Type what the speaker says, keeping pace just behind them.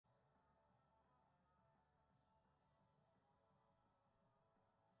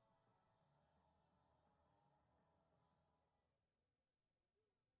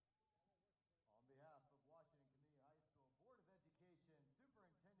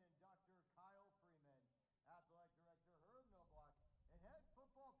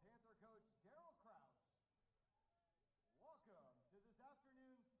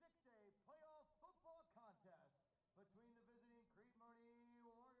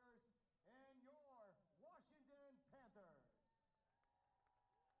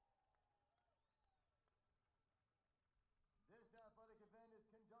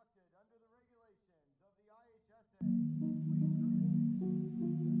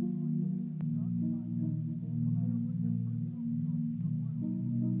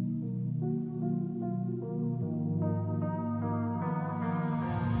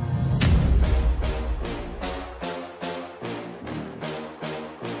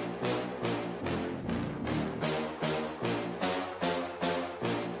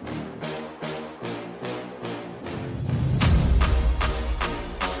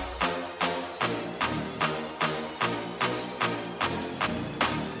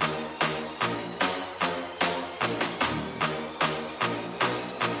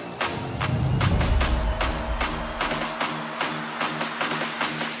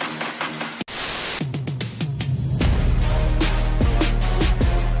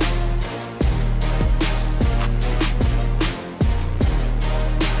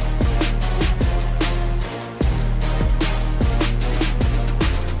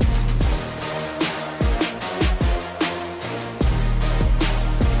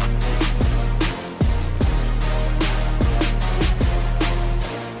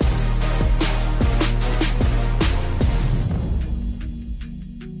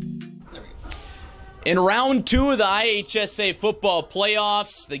In round 2 of the IHSA football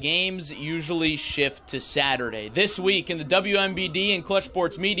playoffs, the games usually shift to Saturday. This week in the WMBD and Clutch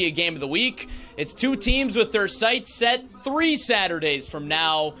Sports Media Game of the Week, it's 2 teams with their sights set 3 Saturdays from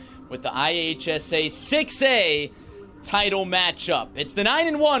now with the IHSA 6A title matchup. It's the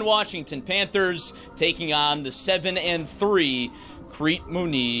 9-1 Washington Panthers taking on the 7-3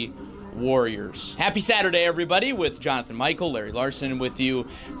 Crete-Monee Warriors. Happy Saturday, everybody, with Jonathan Michael, Larry Larson with you.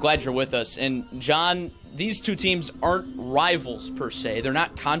 Glad you're with us. And John, these 2 teams aren't rivals per se. They're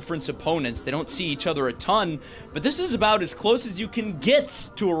not conference opponents. They don't see each other a ton, but this is about as close as you can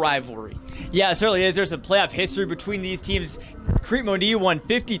get to a rivalry. Yeah, it certainly is. There's some playoff history between these teams. Crete-Monee won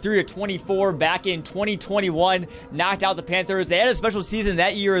 53-24 back in 2021, knocked out the Panthers. They had a special season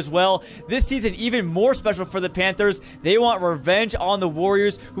that year as well. This season, even more special for the Panthers. They want revenge on the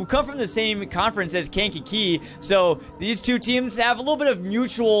Warriors, who come from the same conference as Kankakee. So these 2 teams have a little bit of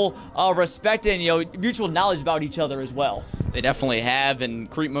mutual respect and mutual knowledge about each other as well. They definitely have, and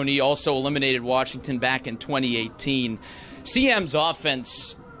Crete-Monee also eliminated Washington back in 2018. CM's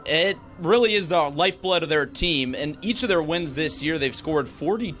offense, it really is the lifeblood of their team, and each of their wins this year, they've scored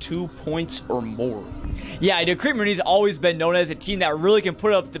 42 points or more. Yeah, Crete-Monee's always been known as a team that really can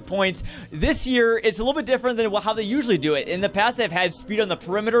put up the points. This year, it's a little bit different than how they usually do it. In the past, they've had speed on the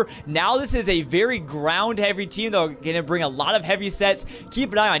perimeter. Now, this is a very ground-heavy team. They're going to bring a lot of heavy sets.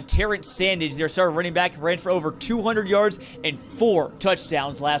 Keep an eye on Terrence Sandage, their starting running back, ran for over 200 yards and 4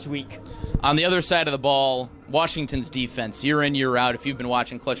 touchdowns last week. On the other side of the ball, Washington's defense, year in, year out. If you've been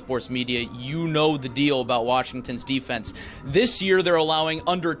watching Clutch Sports Media, you know the deal about Washington's defense. This year, they're allowing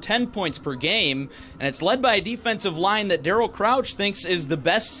under 10 points per game, and it's led by a defensive line that Daryl Crouch thinks is the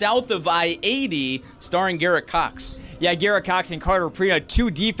best south of I-80, starring Garrett Cox. Yeah, Garrett Cox and Carter Prina, 2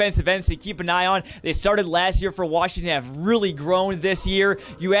 defensive ends to keep an eye on. They started last year for Washington, have really grown this year.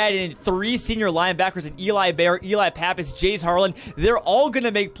 You add in 3 senior linebackers in Eli Bear, Eli Pappas, Jace Harlan. They're all going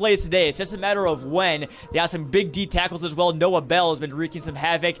to make plays today. It's just a matter of when. They have some big D tackles as well. Noah Bell has been wreaking some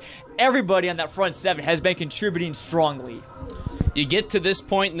havoc. Everybody on that front 7 has been contributing strongly. You get to this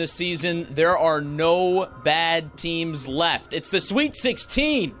point in the season, there are no bad teams left. It's the Sweet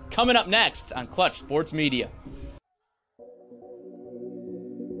 16 coming up next on Clutch Sports Media.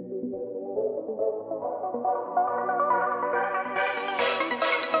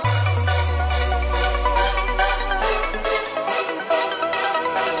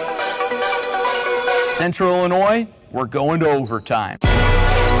 Central Illinois, we're going to overtime.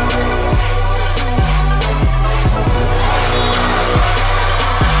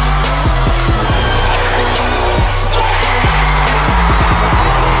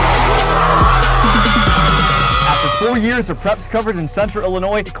 After 4 years of preps coverage in Central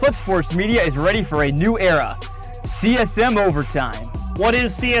Illinois, Clutch Sports Media is ready for a new era. CSM Overtime. What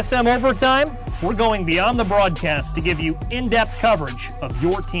is CSM Overtime? We're going beyond the broadcast to give you in-depth coverage of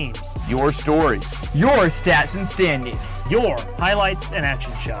your teams, Your stories. Your stats and standings. your highlights and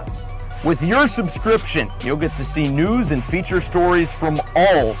action shots. With your subscription, you'll get to see news and feature stories from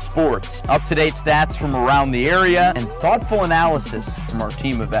all sports, up-to-date stats from around the area, and thoughtful analysis from our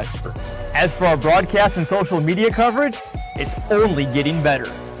team of experts. As for our broadcast and social media coverage, it's only getting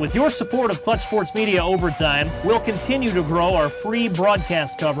better. With your support of Clutch Sports Media Overtime, we'll continue to grow our free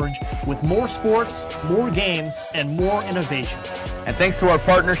broadcast coverage with more sports, more games, and more innovation. And thanks to our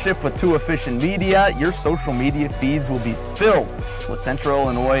partnership with Too Efficient Media, your social media feeds will be filled with Central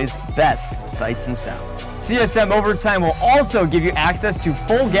Illinois' best sights and sounds. CSM Overtime will also give you access to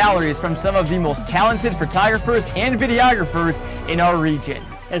full galleries from some of the most talented photographers and videographers in our region.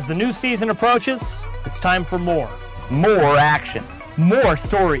 As the new season approaches, it's time for more. More action. More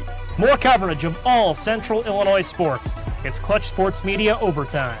stories. More coverage of all Central Illinois sports. It's Clutch Sports Media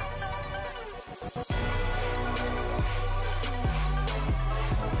Overtime.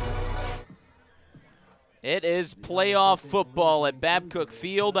 It is playoff football at Babcock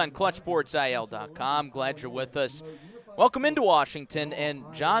Field on ClutchSportsIL.com. Glad you're with us. Welcome into Washington. And,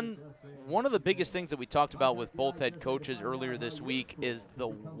 John, one of the biggest things that we talked about with both head coaches earlier this week is the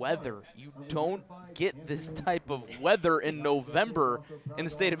weather. You don't get this type of weather in November in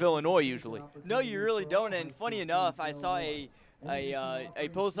the state of Illinois usually. No, you really don't. And funny enough, I saw a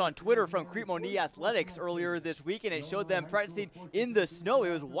post on Twitter from Crete-Monee Athletics earlier this week, and it showed them practicing in the snow.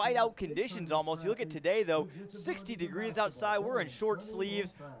 It was whiteout conditions almost. You look at today, though, 60 degrees outside. We're in short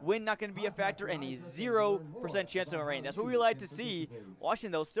sleeves. Wind not going to be a factor, and a 0% chance of rain. That's what we like to see.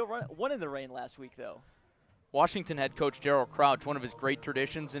 Washington, though, still won in the rain last week, though. Washington head coach Daryl Crouch, one of his great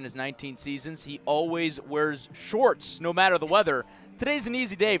traditions in his 19 seasons, he always wears shorts no matter the weather. Today's an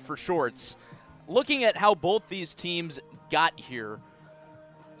easy day for shorts. Looking at how both these teams got here,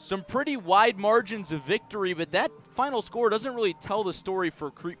 some pretty wide margins of victory, but that final score doesn't really tell the story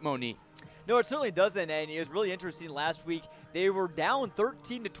for Crete-Monee. No, it certainly doesn't, and it was really interesting last week. They were down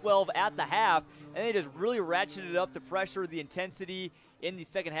 13-12 at the half, and they just really ratcheted up the pressure, the intensity in the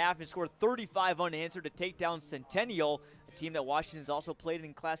second half, and scored 35 unanswered to take down Centennial, a team that Washington's also played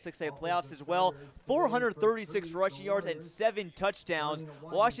in Class 6A playoffs as well. 436 rushing yards and 7 touchdowns.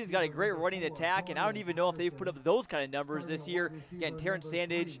 Washington's got a great running attack, and I don't even know if they've put up those kind of numbers this year. Again, Terrence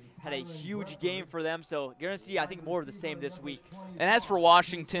Sandage had a huge game for them, so you're going to see, I think, more of the same this week. And as for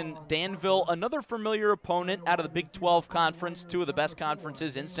Washington, Danville, another familiar opponent out of the Big 12 Conference, two of the best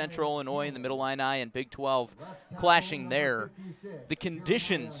conferences in Central Illinois and the Middle Illini and Big 12 clashing there. The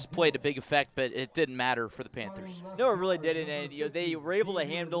conditions played a big effect, but it didn't matter for the Panthers. No, it really didn't, and they were able to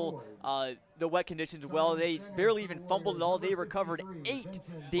handle the wet conditions well. They barely even fumbled at all. They recovered 8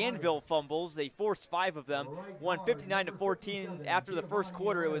 Danville fumbles. They forced 5 of them, won 59-14 after the first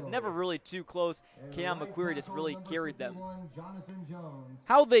quarter. It was never really too close. Kenan McQuarrie just really carried them.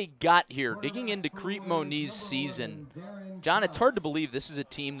 How they got here, digging into Crete-Monee's season. John, it's hard to believe this is a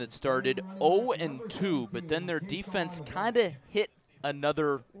team that started 0-2, but then their defense kind of hit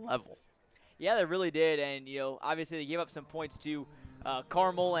another level. Yeah, they really did, and obviously they gave up some points to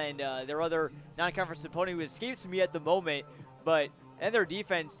Carmel and their other non-conference opponent who escapes me at the moment, and their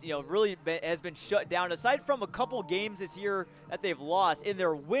defense, really has been shut down. Aside from a couple games this year that they've lost, in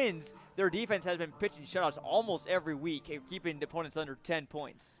their wins, their defense has been pitching shutouts almost every week, keeping opponents under 10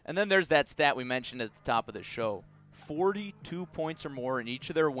 points. And then there's that stat we mentioned at the top of the show. 42 points or more in each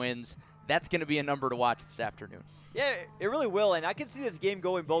of their wins. That's going to be a number to watch this afternoon. Yeah, it really will, and I can see this game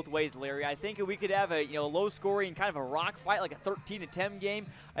going both ways, Larry. I think we could have a low-scoring kind of a rock fight, like a 13-10 game.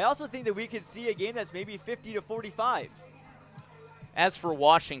 I also think that we could see a game that's maybe 50-45. As for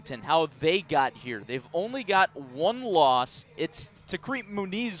Washington, how they got here, they've only got one loss. It's to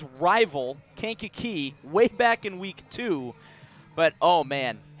Crete-Monee's rival, Kankakee, way back in week 2. But, oh,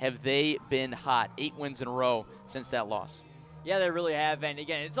 man, have they been hot. 8 wins in a row since that loss. Yeah, they really have, and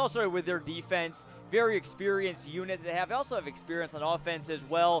again, it's also with their defense. Very experienced unit that they have. They also have experience on offense as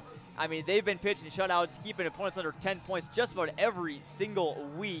well. I mean, they've been pitching shutouts, keeping opponents under 10 points just about every single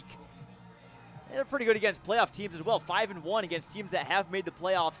week. And they're pretty good against playoff teams as well, 5-1 against teams that have made the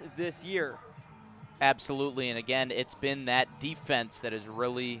playoffs this year. Absolutely, and again, it's been that defense that has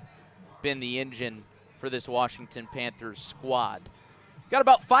really been the engine for this Washington Panthers squad. Got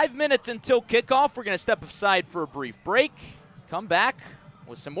about 5 minutes until kickoff. We're going to step aside for a brief break. Come back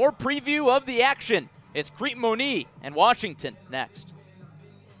with some more preview of the action. It's Crete-Monee and Washington next.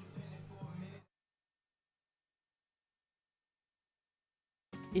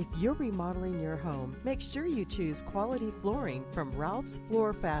 If you're remodeling your home, make sure you choose quality flooring from Ralph's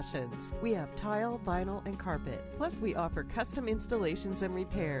Floor Fashions. We have tile, vinyl, and carpet. Plus, we offer custom installations and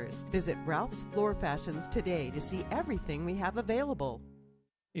repairs. Visit Ralph's Floor Fashions today to see everything we have available.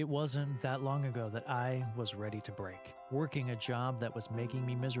 It wasn't that long ago that I was ready to break, working a job that was making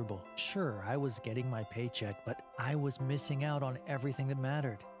me miserable. Sure, I was getting my paycheck, but I was missing out on everything that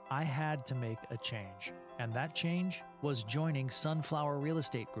mattered. I had to make a change, and that change was joining Sunflower Real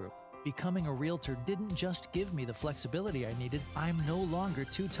Estate Group. Becoming a realtor didn't just give me the flexibility I needed. I'm no longer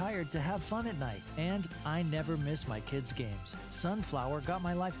too tired to have fun at night, and I never miss my kids' games. Sunflower got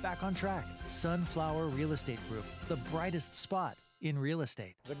my life back on track. Sunflower Real Estate Group, the brightest spot in real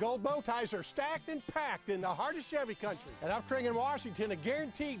estate. The gold bow ties are stacked and packed in the heart of Chevy country. At Uptring in Washington, a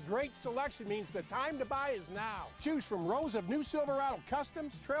guaranteed great selection means the time to buy is now. Choose from rows of new Silverado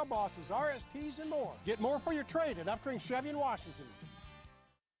Customs, Trail Bosses, RSTs, and more. Get more for your trade at Uptring Chevy in Washington.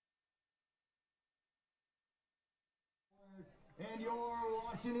 And your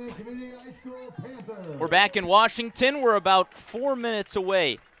Washington Community High School Panthers. We're back in Washington. We're about 4 minutes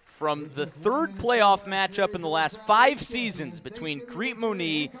away from the third playoff matchup in the last 5 seasons between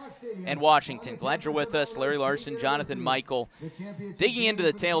Crete-Monee and Washington. Glad you're with us. Larry Larson, Jonathan Michael. Digging into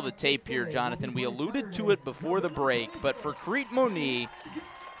the tail of the tape here, Jonathan, we alluded to it before the break, but for Crete-Monee,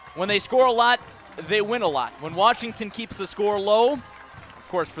 when they score a lot, they win a lot. When Washington keeps the score low, of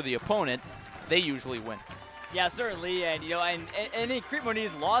course for the opponent, they usually win. Yeah, certainly, and in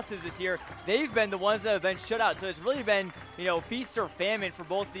Crete-Monee's losses this year, they've been the ones that have been shut out. So it's really been, feast or famine for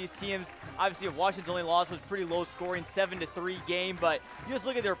both these teams. Obviously, Washington's only loss was pretty low scoring, 7-3 game, but you just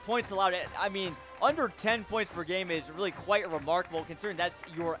look at their points allowed. I mean, under 10 points per game is really quite remarkable, considering that's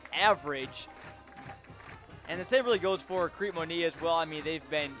your average. And the same really goes for Crete-Monee as well. I mean, they've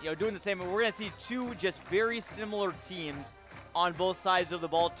been, doing the same. We're going to see two just very similar teams on both sides of the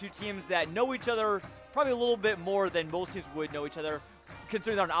ball. Two teams that know each other probably a little bit more than most teams would know each other,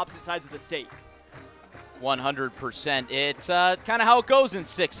 considering they're on opposite sides of the state. 100%. It's kind of how it goes in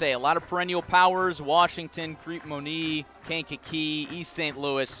 6A. A lot of perennial powers, Washington, Crete-Monee, Kankakee, East St.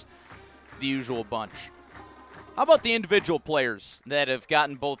 Louis, the usual bunch. How about the individual players that have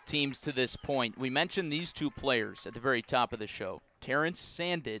gotten both teams to this point? We mentioned these two players at the very top of the show. Terrence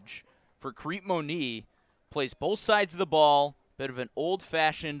Sandage for Crete-Monee plays both sides of the ball, bit of an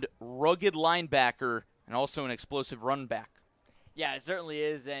old-fashioned, rugged linebacker, and also an explosive run back. Yeah, it certainly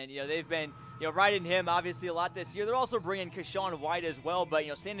is, and they've been riding him obviously a lot this year. They're also bringing Keshawn White as well, but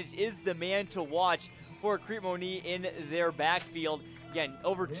Sandage is the man to watch for Crete-Monee in their backfield. Again,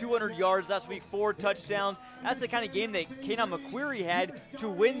 over 200 yards last week, 4 touchdowns. That's the kind of game that Kanan McQuarrie had to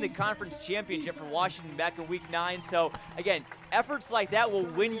win the conference championship for Washington back in Week 9. So, again, efforts like that will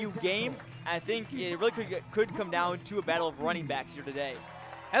win you games. And I think it really could come down to a battle of running backs here today.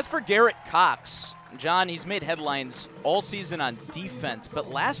 As for Garrett Cox, John, he's made headlines all season on defense,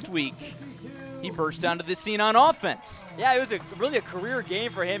 but last week he burst onto the scene on offense. Yeah, it was really a career game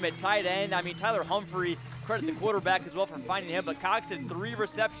for him at tight end. I mean, Tyler Humphrey, credit the quarterback as well for finding him, but Cox had 3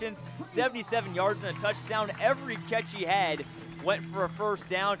 receptions, 77 yards and a touchdown. Every catch he had went for a first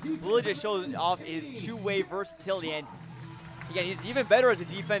down. Really just shows off his two-way versatility, and again, he's even better as a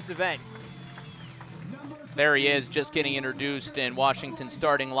defensive end. There he is, just getting introduced, in Washington's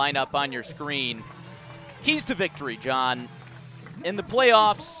starting lineup on your screen. Keys to victory, John. In the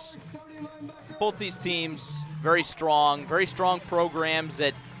playoffs, both these teams very strong programs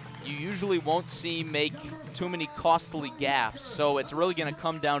that you usually won't see make too many costly gaffes. So it's really going to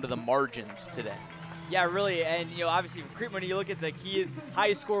come down to the margins today. Yeah, really, and obviously for Crete-Monee, you look at the keys,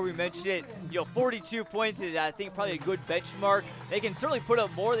 highest score, we mentioned it, 42 points is, I think, probably a good benchmark. They can certainly put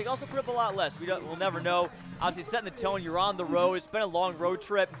up more. They can also put up a lot less. We'll never know. Obviously, setting the tone, you're on the road. It's been a long road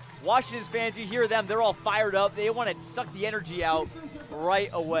trip. Washington's fans, you hear them, they're all fired up. They want to suck the energy out right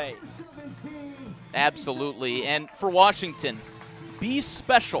away. Absolutely, and for Washington, be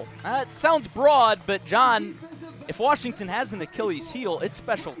special. It sounds broad, but John, if Washington has an Achilles heel, it's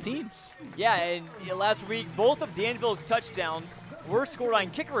special teams. Yeah, and last week, both of Danville's touchdowns were scored on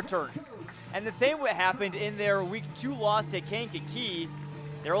kick returns. And the same what happened in their Week 2 loss to Kankakee.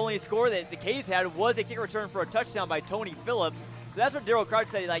 Their only score that the K's had was a kick return for a touchdown by Tony Phillips. So that's what Daryl Crouch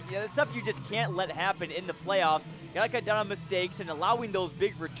said. The stuff you just can't let happen in the playoffs. You got to cut down on mistakes, and allowing those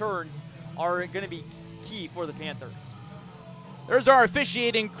big returns are going to be key for the Panthers. There's our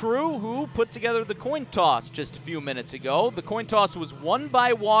officiating crew who put together the coin toss just a few minutes ago. The coin toss was won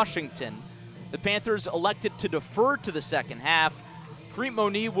by Washington. The Panthers elected to defer to the second half.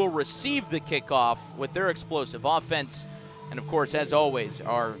 Crete-Monee will receive the kickoff with their explosive offense. And of course, as always,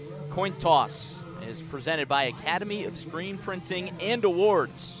 our coin toss is presented by Academy of Screen Printing and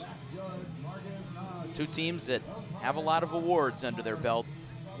Awards. Two teams that have a lot of awards under their belt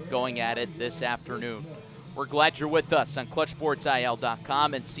going at it this afternoon. We're glad you're with us on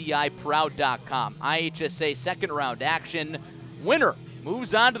ClutchSportsIL.com and CIProud.com. IHSA second round action. Winner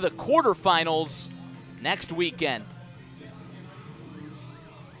moves on to the quarterfinals next weekend.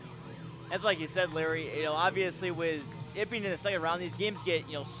 That's like you said, Larry, obviously with it being in the second round, these games get,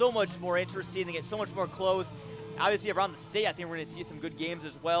 so much more interesting. They get so much more close. Obviously around the state, I think we're going to see some good games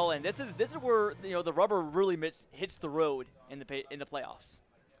as well. And this is where, the rubber really hits the road in the playoffs.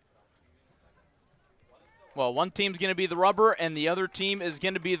 Well, one team's going to be the rubber, and the other team is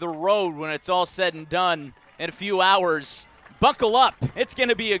going to be the road when it's all said and done in a few hours. Buckle up. It's going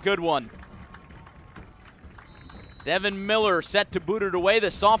to be a good one. Devin Miller set to boot it away,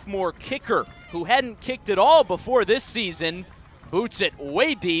 the sophomore kicker who hadn't kicked at all before this season. Boots it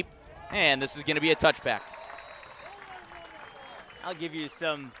way deep, and this is going to be a touchback. I'll give you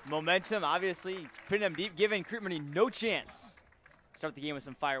some momentum. Obviously, putting them deep, giving Crete-Monee no chance. Start the game with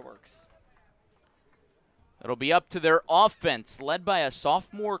some fireworks. It'll be up to their offense, led by a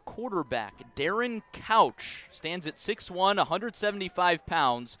sophomore quarterback. Darren Couch stands at 6'1", 175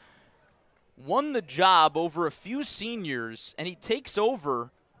 pounds. Won the job over a few seniors, and he takes over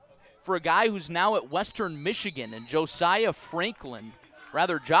for a guy who's now at Western Michigan, and Joshua Franklin,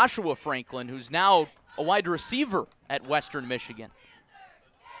 who's now a wide receiver at Western Michigan.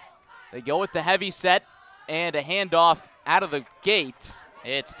 They go with the heavy set and a handoff out of the gate.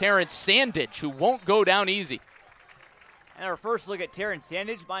 It's Terrence Sandage, who won't go down easy. And our first look at Terrence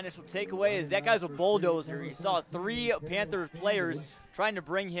Sandage, my initial takeaway is that guy's a bulldozer. You saw 3 Panthers players trying to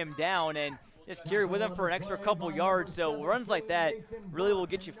bring him down and just carry with him for an extra couple yards. So runs like that really will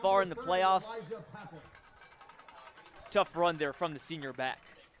get you far in the playoffs. Tough run there from the senior back.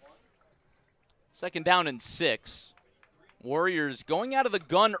 Second down and 6. Warriors going out of the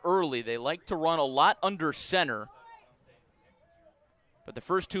gun early. They like to run a lot under center. But the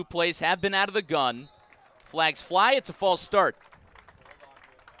first 2 plays have been out of the gun. Flags fly. It's a false start.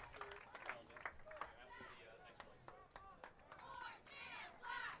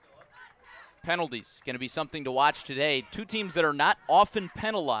 Penalties going to be something to watch today. Two teams that are not often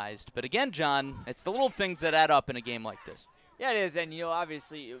penalized. But again, John, it's the little things that add up in a game like this. Yeah, it is. And,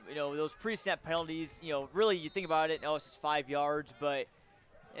 obviously, those pre-snap penalties, really you think about it, it's just 5 yards. But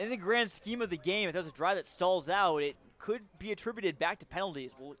in the grand scheme of the game, if there's a drive that stalls out, it could be attributed back to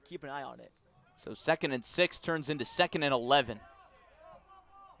penalties. We'll keep an eye on it. So 2nd and 6 turns into 2nd and 11.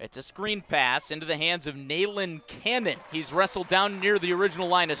 It's a screen pass into the hands of Nayland Cannon. He's wrestled down near the original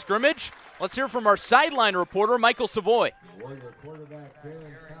line of scrimmage. Let's hear from our sideline reporter, Michael Savoy.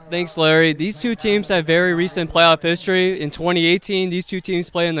 Thanks, Larry. These two teams have very recent playoff history. In 2018, these two teams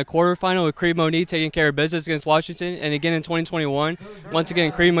played in the quarterfinal with Crete-Monee taking care of business against Washington, and again in 2021, once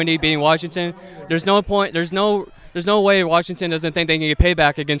again Crete-Monee beating Washington. There's no way Washington doesn't think they can get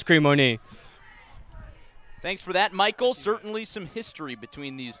payback against Crete-Monee. Thanks for that, Michael. Certainly some history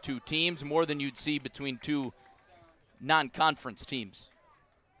between these two teams, more than you'd see between two non-conference teams.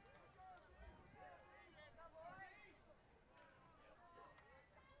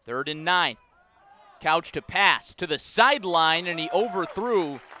 Third and 9. Couch to pass to the sideline, and he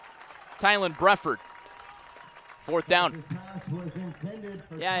overthrew Tylen Brefford. 4th down.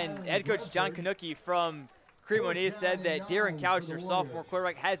 Yeah, and head coach John Kanucki from Crete-Monee said that Darren Couch, their sophomore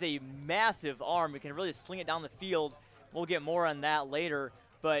quarterback, has a massive arm. He can really sling it down the field. We'll get more on that later.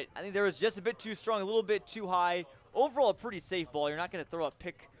 But I think there was just a bit too strong, a little bit too high. Overall, a pretty safe ball. You're not going to throw a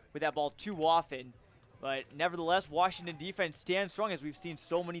pick with that ball too often. But nevertheless, Washington defense stands strong, as we've seen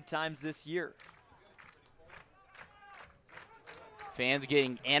so many times this year. Fans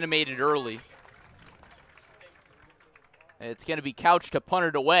getting animated early. It's going to be Couch to punt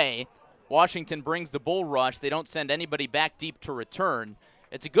it away. Washington brings the bull rush. They don't send anybody back deep to return.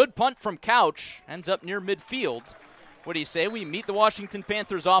 It's a good punt from Couch. Ends up near midfield. What do you say? We meet the Washington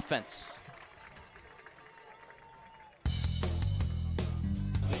Panthers offense.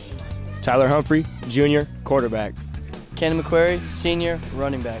 Tyler Humphrey, junior, quarterback. Cannon McQuarrie, senior,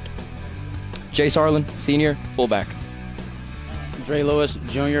 running back. Jace Harlan, senior, fullback. Dre Lewis,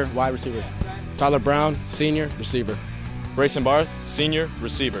 junior, wide receiver. Tyler Brown, senior, receiver. Grayson Barth, senior,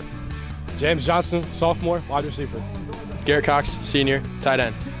 receiver. James Johnson, sophomore, wide receiver. Garrett Cox, senior, tight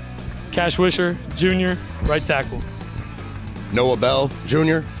end. Cash Wisher, junior, right tackle. Noah Bell,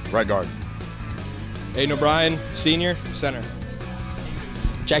 junior, right guard. Aiden O'Brien, senior, center.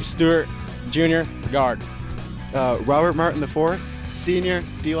 Jack Stewart, junior, guard. Robert Martin IV, senior,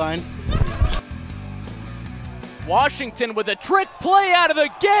 D-line. Washington with a trick play out of the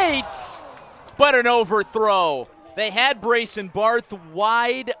gates, but an overthrow. They had Brayson Barth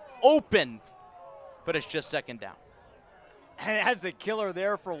wide open, but it's just 2nd down. And that's a killer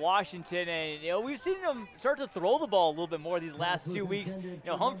there for Washington. And, we've seen them start to throw the ball a little bit more these last 2 weeks.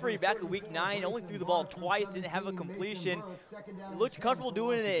 Humphrey back in week 9 only threw the ball twice, didn't have a completion. Looked comfortable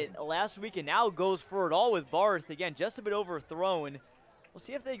doing it last week, and now goes for it all with Barth. Again, just a bit overthrown. We'll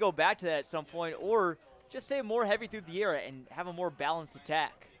see if they go back to that at some point, or just say more heavy through the air and have a more balanced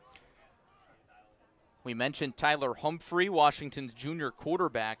attack. We mentioned Tyler Humphrey, Washington's junior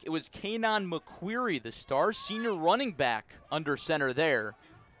quarterback. It was Kanon McQuarrie, the star senior running back, under center there.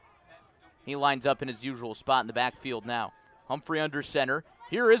 He lines up in his usual spot in the backfield now. Humphrey under center.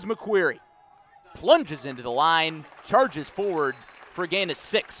 Here is McQuarrie. Plunges into the line, charges forward for a gain of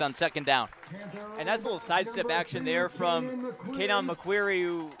 6 on 2nd down. And that's a little sidestep action there from Kanon McQuarrie,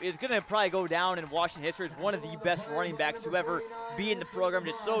 who is going to probably go down in Washington history as one of the best running backs to ever be in the program.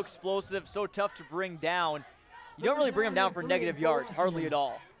 Just so explosive, so tough to bring down. You don't really bring him down for negative yards, hardly at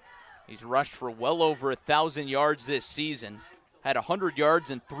all. He's rushed for well over 1,000 yards this season. Had 100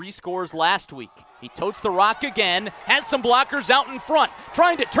 yards and 3 scores last week. He totes the rock again, has some blockers out in front,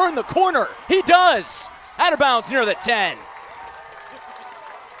 trying to turn the corner. He does! Out of bounds near the 10.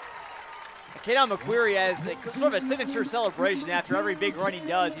 Kanon McQuarrie has sort of a signature celebration after every big run he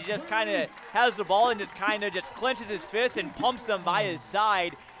does. He just kind of has the ball and just kind of just clenches his fist and pumps them by his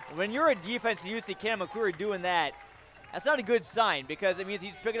side. When you're a defense and you see Kanon McQuarrie doing that, that's not a good sign, because it means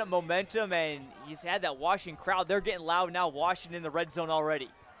he's picking up momentum, and he's had that Washington crowd. They're getting loud now, Washington in the red zone already.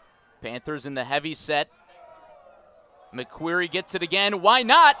 Panthers in the heavy set. McQuarrie gets it again. Why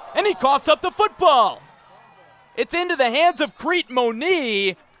not? And he coughs up the football. It's into the hands of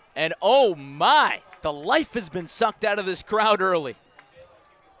Crete-Monee. And oh my, the life has been sucked out of this crowd early.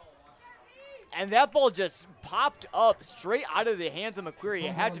 And that ball just popped up straight out of the hands of McQuarrie.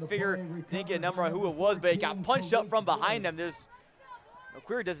 You had to figure, didn't get a number on who it was, but it got punched up from behind him.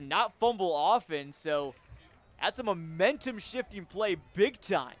 McQuarrie does not fumble often, so that's a momentum-shifting play big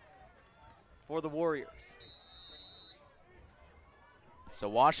time for the Warriors. So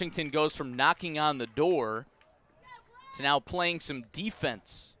Washington goes from knocking on the door to now playing some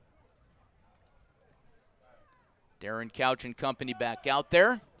defense. Darren Couch and company back out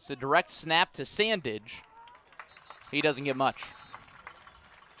there. It's a direct snap to Sandage. He doesn't get much.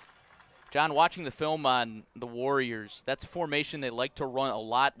 John, watching the film on the Warriors, that's a formation they like to run a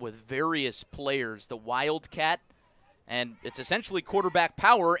lot with various players. The Wildcat, and it's essentially quarterback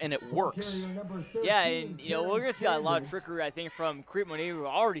power, and it works. Yeah, and we're going to see a lot of trickery, I think, from Crete-Monee. We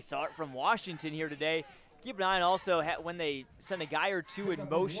already saw it from Washington here today. Keep an eye on also when they send a guy or two in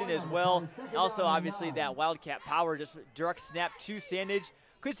motion as well. And also, obviously, that Wildcat power, just direct snap to Sandage.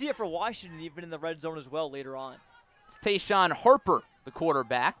 Could see it for Washington even in the red zone as well later on. It's Tayshawn Harper, the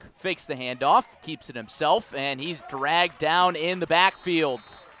quarterback, fakes the handoff, keeps it himself, and he's dragged down in the backfield.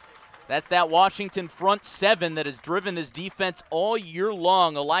 That's that Washington front seven that has driven this defense all year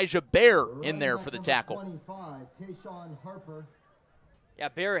long. Elijah Bear in there for the tackle. Yeah,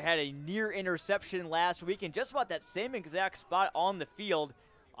 Bear had a near interception last week, and just about that same exact spot on the field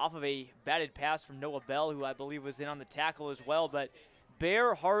off of a batted pass from Noah Bell, who I believe was in on the tackle as well. But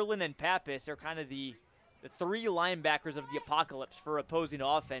Bear, Harlan, and Pappas are kind of the three linebackers of the apocalypse for opposing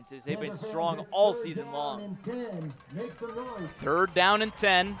offenses. They've been strong all season long. 3rd down and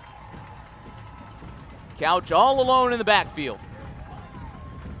 10. Couch all alone in the backfield.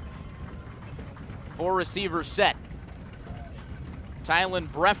 4 receivers set. Tylen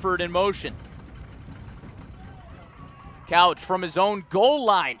Brefford in motion. Couch from his own goal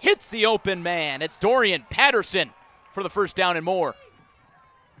line hits the open man. It's Dorian Patterson for the 1st down and more.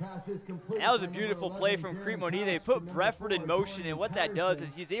 That was a beautiful play from Crete-Monee. They put Brefford in motion, and what that does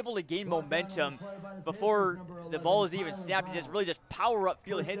is he's able to gain momentum before the ball is even snapped. He just power up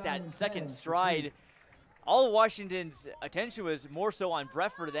field, hit that second stride. All of Washington's attention was more so on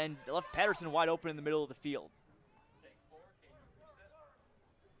Brefford, then left Patterson wide open in the middle of the field.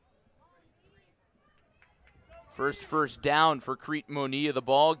 First down for Crete-Monee of the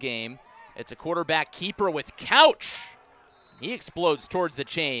ball game. It's a quarterback keeper with Couch. He explodes towards the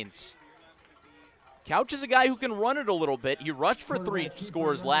chains. Couch is a guy who can run it a little bit. He rushed for 3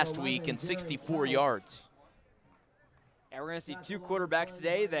 scores last week and 64 yards. Yeah, we're going to see 2 quarterbacks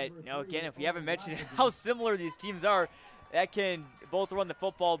today that, again, if we haven't mentioned how similar these teams are, that can both run the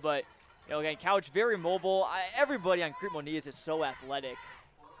football. But, again, Couch very mobile. Everybody on Crete-Monee is just so athletic.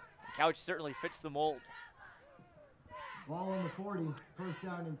 Couch certainly fits the mold. Ball on the 40, 1st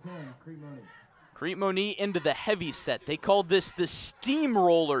down and 10, Crete-Monee. Crete-Monee into the heavy set. They called this the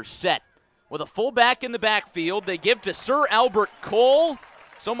steamroller set. With a fullback in the backfield, they give to Sir Albert Cole.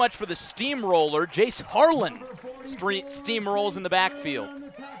 So much for the steamroller. Jace Harlan steamrolls in the backfield.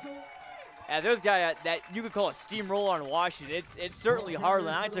 Yeah, there's a guy that you could call a steamroller on Washington. It's certainly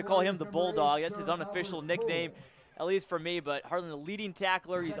Harlan. I like to call him the Bulldog. That's his unofficial nickname, at least for me. But Harlan, the leading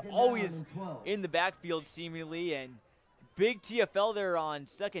tackler, he's always in the backfield seemingly. And big TFL there on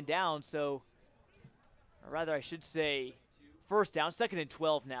 2nd down. So, or rather I should say 1st down, 2nd and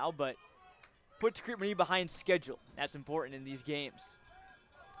 12 now. But puts Crete-Monee behind schedule. That's important in these games.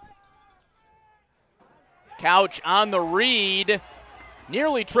 Couch on the read,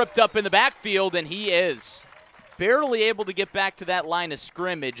 nearly tripped up in the backfield, and he is barely able to get back to that line of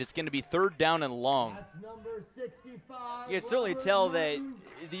scrimmage. It's going to be 3rd down and long. You can certainly tell that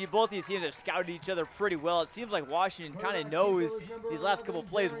both these teams have scouted each other pretty well. It seems like Washington kind of knows these last couple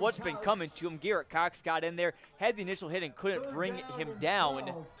plays what's been coming to him. Garrett Cox got in there, had the initial hit and couldn't bring him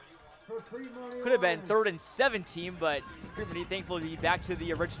down. Could have been 3rd and 17, but Crete-Monee thankful to be back to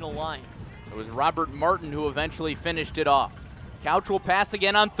the original line. It was Robert Martin who eventually finished it off. Couch will pass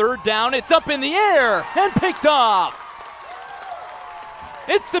again on 3rd down. It's up in the air and picked off.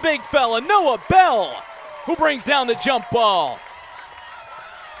 It's the big fella, Noah Bell, who brings down the jump ball.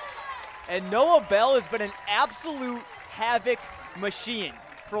 And Noah Bell has been an absolute havoc machine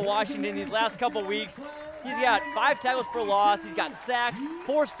for Washington these last couple weeks. He's got 5 tackles for loss. He's got sacks,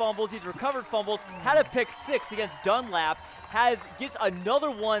 forced fumbles. He's recovered fumbles, had a pick 6 against Dunlap, gets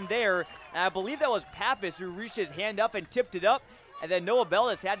another one there. And I believe that was Pappas who reached his hand up and tipped it up. And then Noah Bell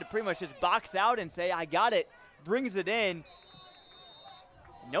has had to pretty much just box out and say, I got it, brings it in.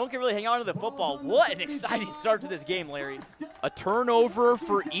 No one can really hang on to the football. What an exciting start to this game, Larry. A turnover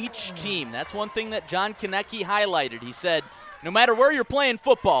for each team. That's one thing that John Konecki highlighted. He said, no matter where you're playing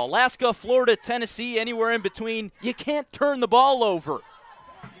football, Alaska, Florida, Tennessee, anywhere in between, you can't turn the ball over.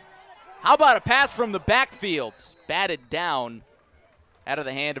 How about a pass from the backfield? Batted down out of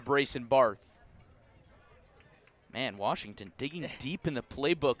the hand of Brayson Barth. Man, Washington digging deep in the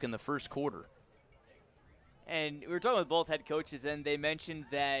playbook in the 1st quarter. And we were talking with both head coaches, and they mentioned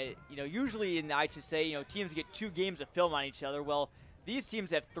that, usually in the IHSA, teams get 2 games of film on each other. Well, these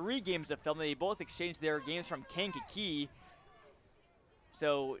teams have 3 games of film. They both exchange their games from Kankakee.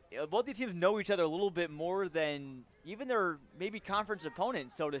 So both these teams know each other a little bit more than even their maybe conference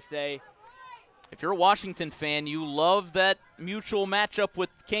opponents, so to say. If you're a Washington fan, you love that mutual matchup with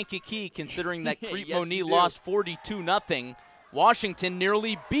Kankakee, considering that Crete-Monee Yes, lost 42-0. Washington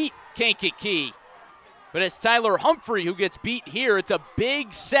nearly beat Kankakee. But it's Tyler Humphrey who gets beat here. It's a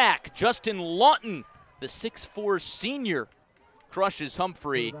big sack. Justin Lawton, the 6'4 senior, crushes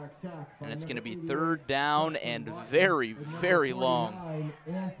Humphrey. And it's going to be 3rd down and very, very long.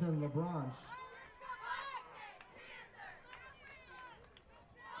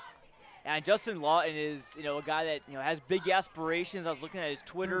 And Justin Lawton is, a guy that, has big aspirations. I was looking at his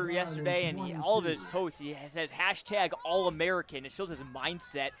Twitter yesterday, and all of his posts, he says hashtag All-American. It shows his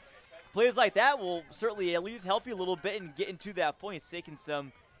mindset. Plays like that will certainly at least help you a little bit and get into that point. He's taken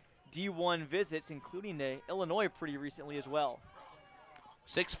some D1 visits, including to Illinois pretty recently as well.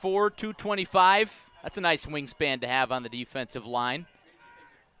 6'4", 225. That's a nice wingspan to have on the defensive line.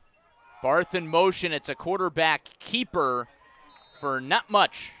 Barth in motion. It's a quarterback keeper for not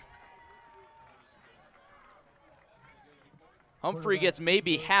much. Humphrey gets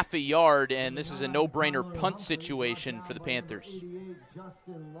maybe half a yard, and this is a no-brainer punt situation for the Panthers.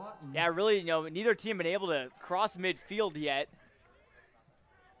 Yeah, really, neither team been able to cross midfield yet.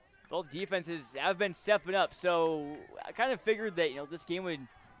 Both defenses have been stepping up, so I kind of figured that, this game would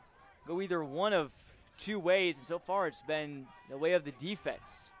go either one of 2 ways, and so far it's been the way of the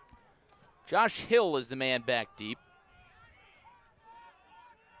defense. Josh Hill is the man back deep,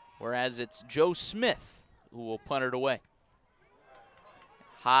 whereas it's Joe Smith who will punt it away.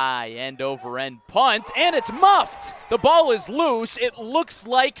 High end-over-end punt, and it's muffed. The ball is loose. It looks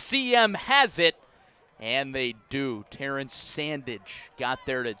like CM has it, and they do. Terrence Sandage got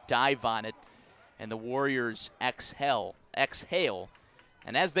there to dive on it, and the Warriors exhale.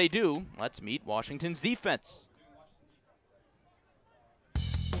 And as they do, let's meet Washington's defense.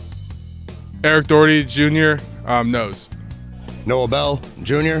 Eric Doherty, Jr., nose. Noah Bell,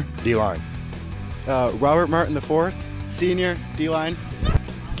 Jr., D-line. Robert Martin IV, Senior, D-line.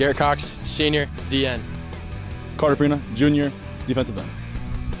 Garrett Cox, Senior, DN. Carter Prina, Jr., defensive end.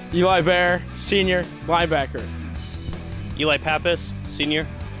 Eli Bear, Senior, linebacker. Eli Pappas, Senior,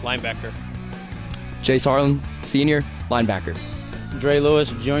 linebacker. Chase Harlan, Senior, linebacker. Dre Lewis,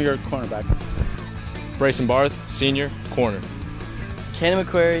 Jr., cornerback. Brayson Barth, Senior, corner. Cannon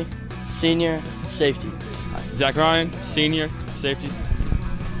McQuarrie, Senior, safety. Zach Ryan, Senior, safety.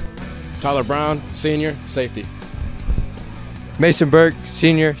 Tyler Brown, Senior, safety. Mason Burke,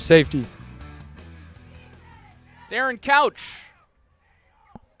 Senior, safety. Darren Couch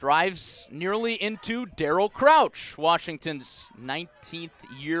drives nearly into Darryl Crouch, Washington's 19th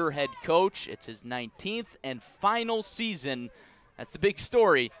year head coach. It's his 19th and final season. That's the big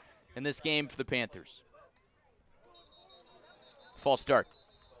story in this game for the Panthers. False start.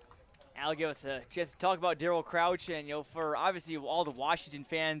 I'll give us a chance to talk about Darryl Crouch, and for obviously all the Washington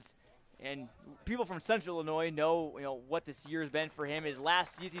fans and people from Central Illinois know what this year has been for him. His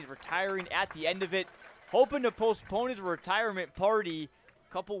last season, he's retiring at the end of it, hoping to postpone his retirement party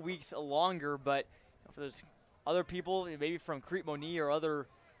a couple weeks longer. But for those other people, maybe from Crete-Monee or other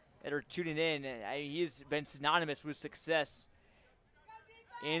that are tuning in, he's been synonymous with success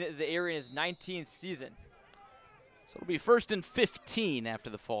in the area in his 19th season. So it'll be 1st and 15 after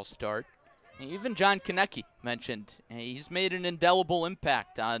the false start. Even John Konecki mentioned he's made an indelible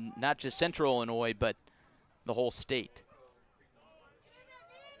impact on not just Central Illinois, but the whole state.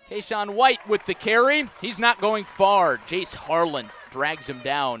 Kayshawn White with the carry. He's not going far. Jace Harlan drags him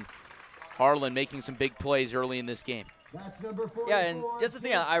down. Harlan making some big plays early in this game. Yeah, and just the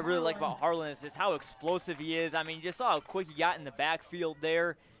thing I really like about Harlan is just how explosive he is. I mean, you just saw how quick he got in the backfield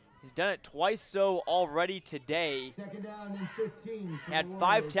there. He's done it twice so already today. Second down and 15. Had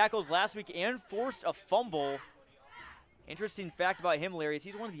 5 tackles last week and forced a fumble. Interesting fact about him, Larry, is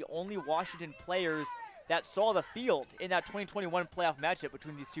he's one of the only Washington players that saw the field in that 2021 playoff matchup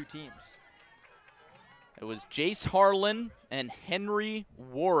between these 2 teams. It was Jace Harlan and Henry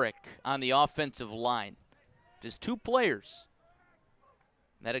Warwick on the offensive line. Just 2 players.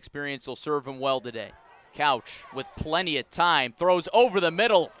 That experience will serve him well today. Couch with plenty of time, throws over the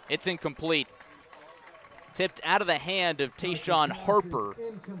middle. It's incomplete. Tipped out of the hand of Tayshawn Harper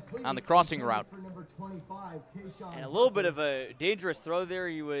on the crossing route. And a little bit of a dangerous throw there.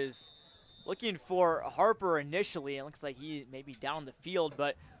 He was looking for Harper initially. It looks like he may be down the field,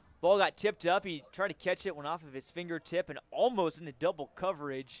 but ball got tipped up. He tried to catch it, went off of his fingertip, and almost into double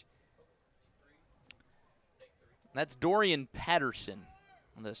coverage. That's Dorian Patterson,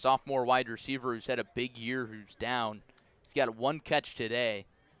 the sophomore wide receiver who's had a big year, who's down. He's got 1 catch today.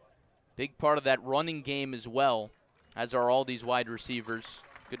 Big part of that running game as well, as are all these wide receivers.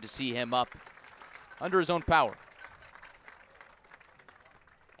 Good to see him up under his own power.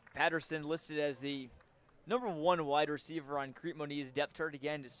 Patterson listed as the #1 wide receiver on Crete-Monee's depth chart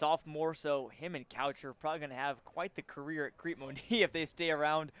again, sophomore, so him and Couch are probably going to have quite the career at Crete-Monee if they stay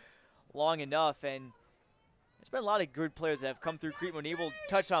around long enough. And there's been a lot of good players that have come through Crete-Monee. We'll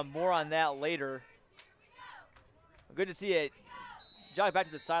touch on more on that later. Good to see it jog back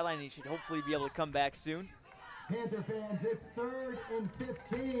to the sideline, and he should hopefully be able to come back soon. Panther fans, it's 3rd and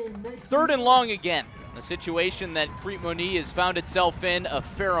 15. It's 3rd and long again, a situation that Crete-Monee has found itself in a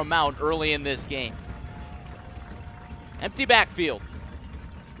fair amount early in this game. Empty backfield.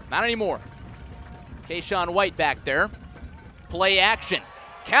 Not anymore. Kayshawn White back there. Play action.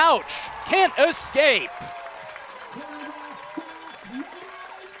 Couch can't escape.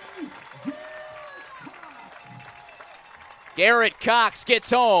 Garrett Cox gets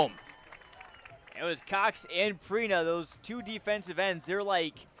home. It was Cox and Prina, those 2 defensive ends. They're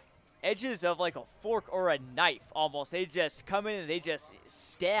like edges of like a fork or a knife almost. They just come in and they just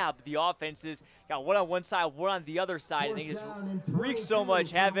stab the offenses. Got one on one side, one on the other side, and they just wreak so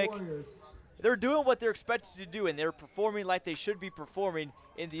much havoc. They're doing what they're expected to do, and they're performing like they should be performing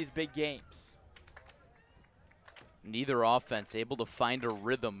in these big games. Neither offense able to find a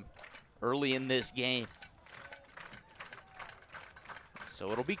rhythm early in this game.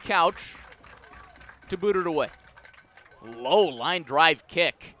 So it'll be Couch to boot it away. Low line drive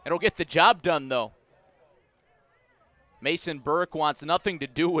kick. It'll get the job done, though. Mason Burke wants nothing to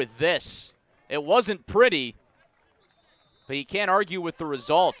do with this. It wasn't pretty, but you can't argue with the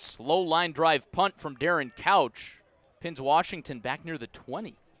results. Low line drive punt from Darren Couch pins Washington back near the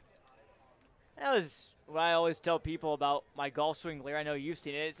 20. That was what I always tell people about my golf swing, Larry. I know you've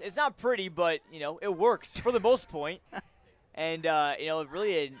seen it. It's not pretty, but, you know, it works for the most point. And, you know,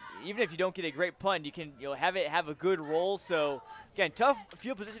 really, even if you don't get a great punt, you can, you know, have it have a good roll. So, again, tough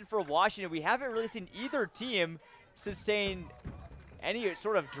field position for Washington. We haven't really seen either team sustain any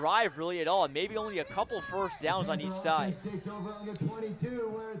sort of drive really at all, and maybe only a couple first downs on each side.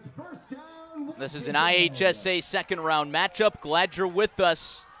 This is an IHSA second-round matchup. Glad you're with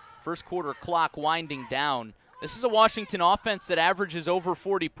us. First quarter clock winding down. This is a Washington offense that averages over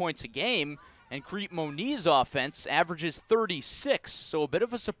 40 points a game, and Crete-Monee's offense averages 36, so a bit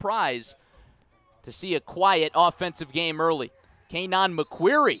of a surprise to see a quiet offensive game early. Kanon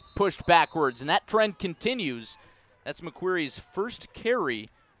McQuarrie pushed backwards, and that trend continues. That's McQuarrie's first carry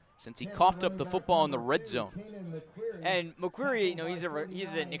since he coughed up the football in the red zone. And McQuarrie, you know,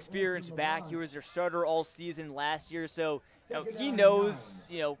 he's an experienced back. He was their starter all season last year, so you know, he knows,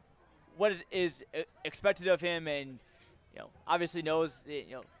 you know, what is expected of him, and you know, obviously knows that,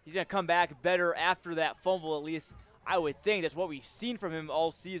 you know, he's going to come back better after that fumble. At least I would think that's what we've seen from him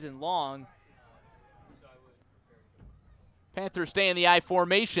all season long. Panthers stay in the I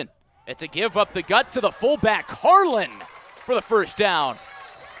formation. It's a give up the gut to the fullback, Harlan, for the first down.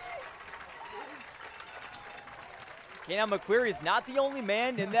 Kanon McQuarrie is not the only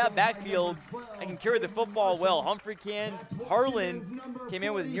man in that backfield that can carry the football well. Humphrey can. Harlan came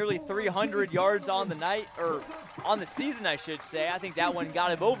in with nearly 300 yards on the night, or on the season, I should say. I think that one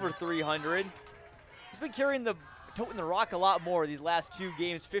got him over 300. He's been toting the rock a lot more these last 2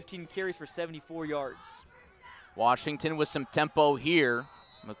 games, 15 carries for 74 yards. Washington with some tempo here.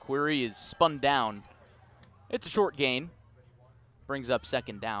 McQuarrie is spun down. It's a short gain. Brings up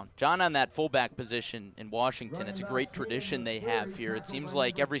second down. John, on that fullback position in Washington, it's a great tradition they have here. It seems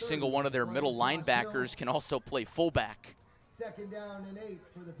like every single one of their middle linebackers can also play fullback. 2nd down and 8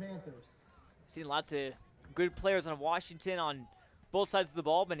 for the Panthers. Seen lots of good players on Washington on both sides of the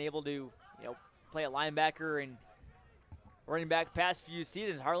ball, been able to, you know, play at linebacker and running back past few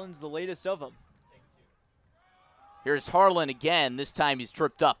seasons. Harlan's the latest of them. Here's Harlan again. This time he's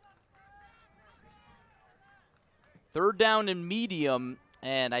tripped up. 3rd down and medium,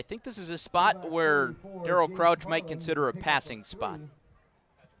 and I think this is a spot where Darryl Crouch might consider a passing spot.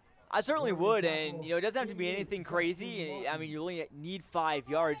 I certainly would, and you know, it doesn't have to be anything crazy. I mean, you only need 5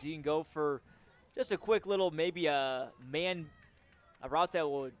 yards. You can go for just a quick little, maybe a route that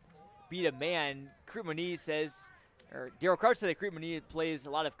would beat a man. Crete-Monee says, or Darryl Crouch said that Crete-Monee plays a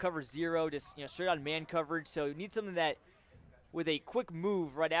lot of cover 0, just, you know, straight on man coverage. So you need something that, with a quick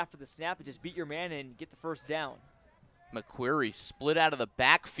move right after the snap, to just beat your man and get the first down. McQuarrie split out of the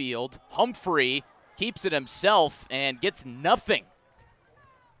backfield. Humphrey keeps it himself and gets nothing.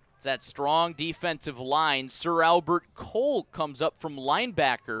 It's that strong defensive line. Sir Albert Cole comes up from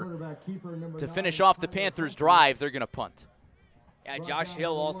linebacker to finish off the Panthers' drive. They're going to punt. Yeah, Josh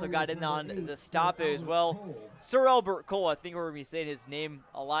Hill also got in on the stop as well. Sir Albert Cole, I think we're going to be saying his name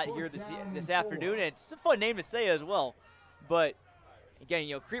a lot here this afternoon. And it's a fun name to say as well. But,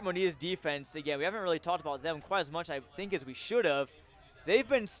 again, Crete-Monee's defense, again, we haven't really talked about them quite as much, I think, as we should have. They've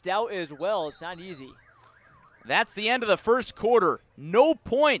been stout as well. It's not easy. That's the end of the first quarter. No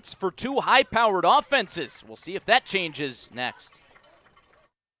points for two high-powered offenses. We'll see if that changes next.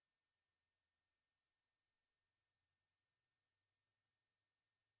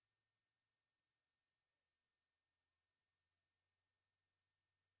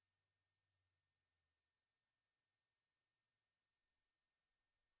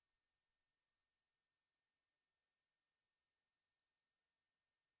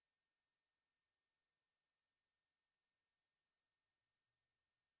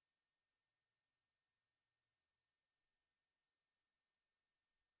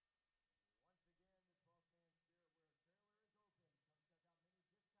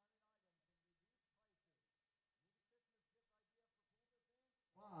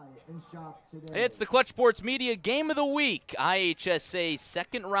 It's the Clutch Sports Media Game of the Week. IHSA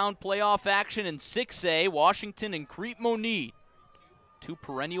second-round playoff action in 6A, Washington and Crete-Monee. Two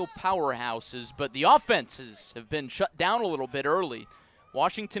perennial powerhouses, but the offenses have been shut down a little bit early.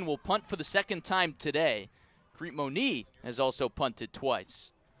 Washington will punt for the second time today. Crete-Monee has also punted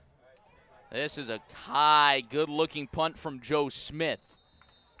twice. This is a high, good-looking punt from Joe Smith,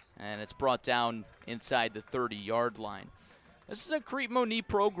 and it's brought down inside the 30-yard line. This is a Crete-Monee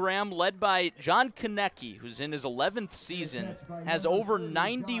program led by John Konecki, who's in his 11th season, has over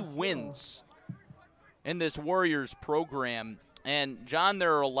 90 wins in this Warriors program. And, John,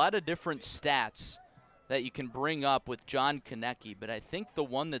 there are a lot of different stats that you can bring up with John Konecki, but I think the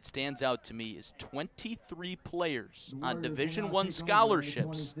one that stands out to me is 23 players on Division I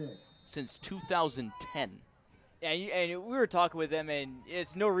scholarships since 2010. Yeah, and we were talking with them, and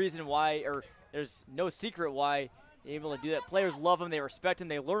it's no reason why, or there's no secret why, able to do that. Players love him. They respect him.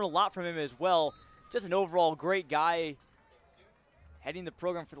 They learn a lot from him as well. Just an overall great guy heading the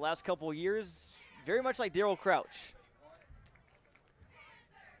program for the last couple of years. Very much like Daryl Crouch.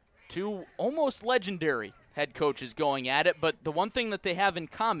 Two almost legendary head coaches going at it, but the one thing that they have in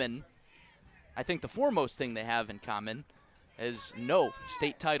common, I think the foremost thing they have in common, is no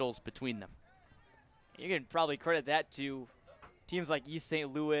state titles between them. You can probably credit that to teams like East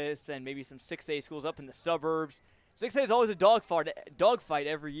St. Louis and maybe some 6A schools up in the suburbs. 6A is always a dogfight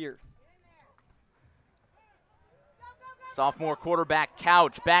every year. Sophomore quarterback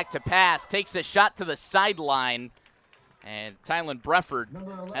Couch back to pass, takes a shot to the sideline, and Tylen Brefford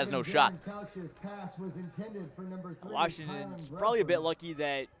has no shot. Washington's probably a bit lucky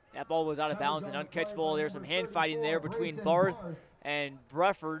that that ball was out of bounds and uncatchable. There's some hand fighting there between Barth and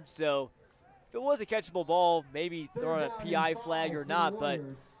Brefford, so if it was a catchable ball, maybe throw a PI flag or not, but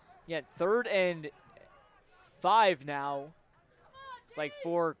yeah, 3rd and 5 now. It's like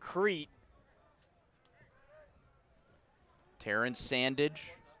for Crete. Terrence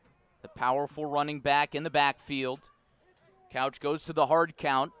Sandage, the powerful running back in the backfield. Couch goes to the hard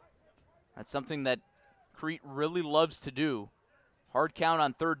count. That's something that Crete really loves to do. Hard count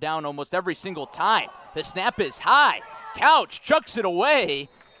on 3rd down almost every single time. The snap is high. Couch chucks it away.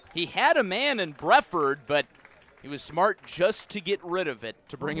 He had a man in Brefford, but he was smart just to get rid of it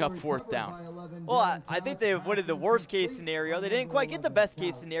to bring up 4th down. Well, I think they avoided the worst case scenario. They didn't quite get the best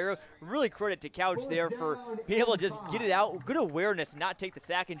case scenario. Really credit to Couch there for being able to just get it out. Good awareness, not take the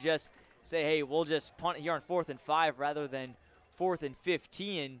sack and just say, hey, we'll just punt here on 4th and 5 rather than 4th and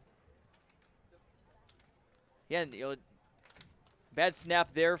 15. Yeah, bad snap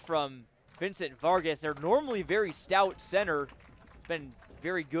there from Vincent Vargas. They're normally very stout center. It's been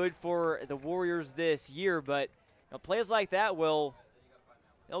very good for the Warriors this year, but plays like that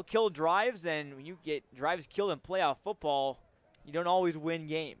they'll kill drives, and when you get drives killed in playoff football, you don't always win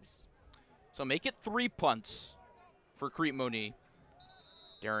games. So make it 3 punts for Crete-Monee.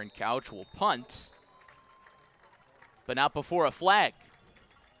 Darren Couch will punt, but not before a flag.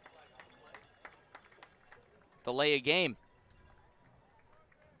 Delay a game.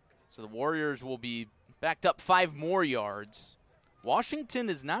 So the Warriors will be backed up 5 more yards. Washington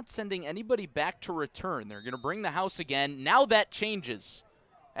is not sending anybody back to return. They're going to bring the house again. Now that changes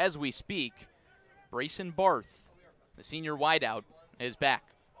as we speak. Brayson Barth, the senior wideout, is back.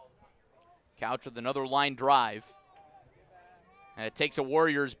 Couch with another line drive. And it takes a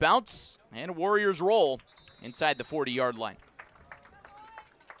Warriors bounce and a Warriors roll inside the 40-yard line.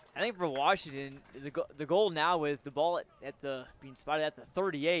 I think for Washington, the goal now with the ball being spotted at the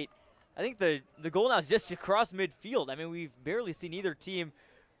 38, I think the goal now is just to cross midfield. I mean, we've barely seen either team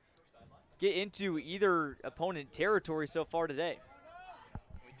get into either opponent territory so far today.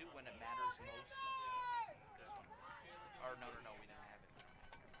 We do when it matters most. This one. Or no, we didn't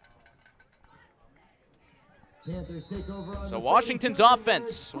have it. Panthers take over on So Washington's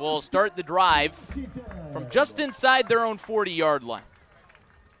offense will start the drive from just inside their own 40-yard line.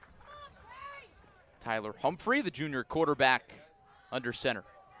 Tyler Humphrey, the junior quarterback, under center.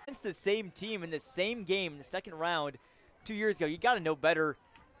 Against the same team in the same game in the second round 2 years ago, you got to know better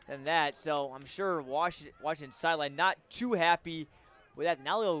than that. So I'm sure Washington sideline not too happy with that.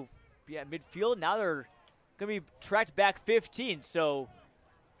 Now they'll be at midfield. Now they're going to be tracked back 15. So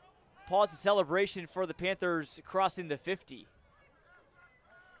pause the celebration for the Panthers crossing the 50.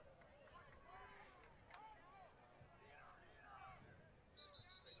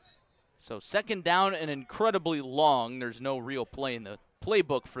 So second down and incredibly long. There's no real play in the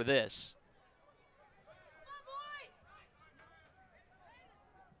playbook for this.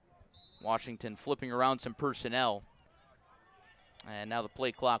 Washington flipping around some personnel. And now the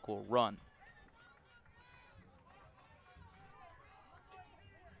play clock will run.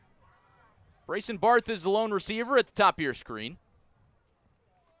 Brayson Barth is the lone receiver at the top of your screen.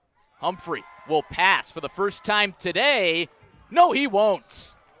 Humphrey will pass for the first time today. No, he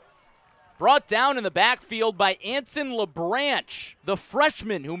won't. Brought down in the backfield by Anson LeBranch, the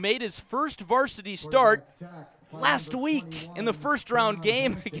freshman who made his first varsity start last week in the first-round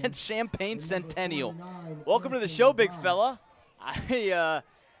game against Champaign Centennial. Welcome to the show, big fella.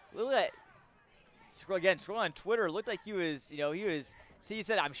 Scroll on Twitter. It looked like he was, he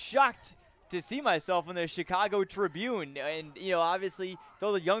said, I'm shocked to see myself in the Chicago Tribune. And, obviously,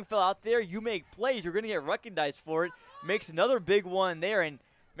 throw the young fella out there, you make plays, you're going to get recognized for it. Makes another big one there and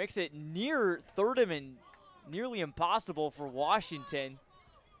makes it near third and nearly impossible for Washington.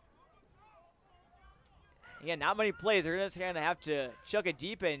 Again, not many plays. They're just going to have to chuck it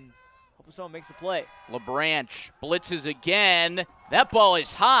deep and hope someone makes a play. LeBranch blitzes again. That ball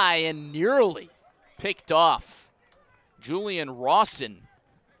is high and nearly picked off. Julian Rawson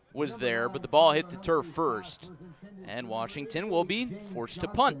was there, but the ball hit the turf first. And Washington will be forced to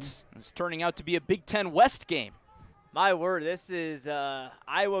punt. It's turning out to be a Big Ten West game. My word, this is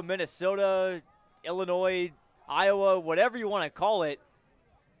Iowa, Minnesota, Illinois, Iowa, whatever you want to call it.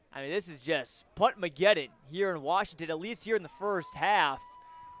 I mean, this is just punt-mageddon here in Washington, at least here in the first half.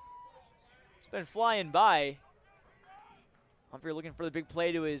 It's been flying by. Humphrey looking for the big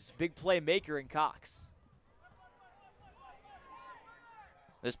play to his big playmaker in Cox.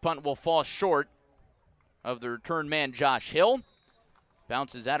 This punt will fall short of the return man, Josh Hill.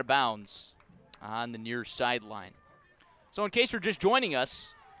 Bounces out of bounds on the near sideline. So in case you're just joining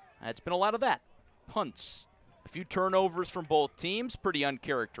us, it's been a lot of that. Punts. A few turnovers from both teams, pretty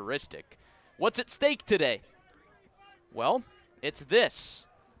uncharacteristic. What's at stake today? Well, it's this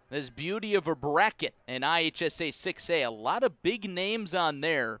beauty of a bracket in IHSA 6A. A lot of big names on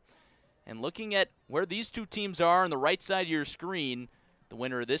there. And looking at where these two teams are on the right side of your screen, the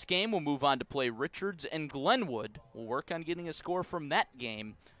winner of this game will move on to play Richards and Glenwood. We'll work on getting a score from that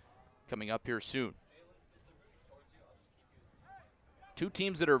game coming up here soon. Two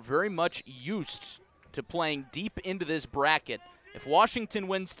teams that are very much used to playing deep into this bracket. If Washington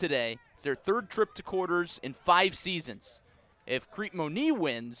wins today, it's their third trip to quarters in 5 seasons. If Crete-Monee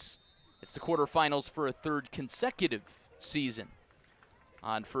wins, it's the quarterfinals for a third consecutive season.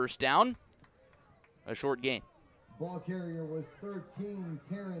 On first down, a short gain. Ball carrier was 13,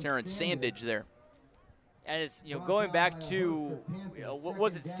 Terrence Sandage there. And it's, going back to, what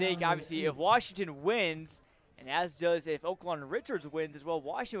was at stake, obviously, if Washington wins, and as does if Oakland Richards wins as well,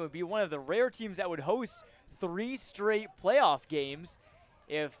 Washington would be one of the rare teams that would host 3 straight playoff games.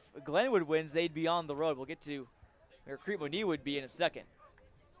 If Glenwood wins, they'd be on the road. We'll get to where Crete-Monee would be in a second.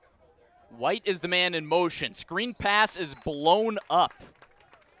 White is the man in motion. Screen pass is blown up.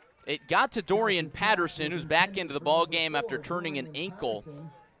 It got to Dorian Patterson, who's back into the ball game after turning an ankle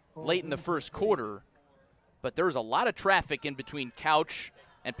late in the first quarter. But there was a lot of traffic in between Couch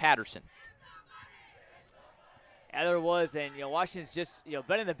and Patterson. Yeah, there was, and Washington's just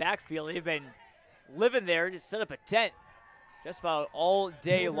been in the backfield. They've been living there, just set up a tent just about all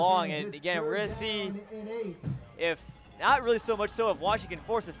day long. And again, we're gonna see if not really so much so if Washington can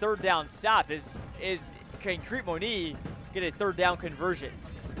force a third down stop. Can Crete-Monee get a third down conversion?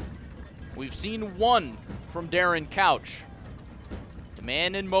 We've seen one from Darren Couch. The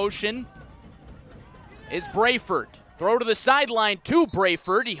man in motion is Brayford. Throw to the sideline to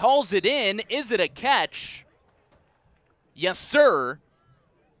Brayford. He hauls it in. Is it a catch? Yes, sir.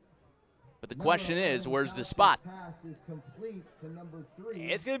 But the question is, where's the spot?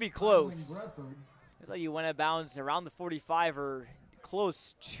 It's going to be close. Looks like you went out of bounds around the 45 or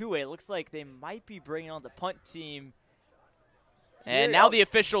close to it. Looks like they might be bringing on the punt team. And now the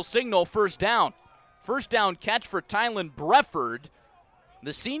official signal, first down. First down catch for Tylen Brefford,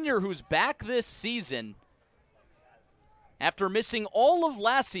 the senior who's back this season after missing all of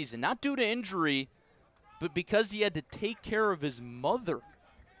last season, not due to injury, but because he had to take care of his mother,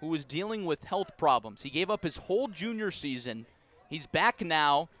 who was dealing with health problems. He gave up his whole junior season. He's back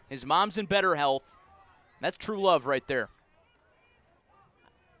now. His mom's in better health. That's true love right there.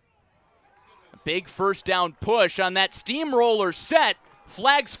 A big first down push on that steamroller set.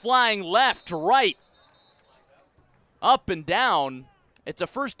 Flags flying left to right. Up and down. It's a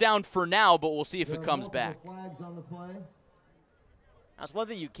first down for now, but we'll see if it comes back. That's one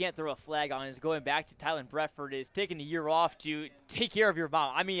thing you can't throw a flag on is going back to Tylen Brefford is taking a year off to take care of your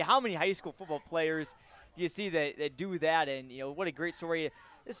mom. I mean, how many high school football players do you see that do that? And, what a great story.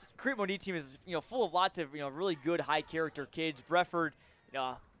 This Crete-Monee team is, full of lots of, really good high-character kids. Brefford,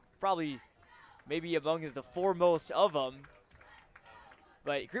 probably maybe among the foremost of them.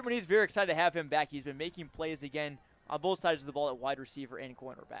 But Crete-Monee is very excited to have him back. He's been making plays again on both sides of the ball at wide receiver and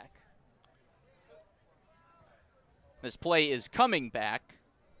cornerback. This play is coming back.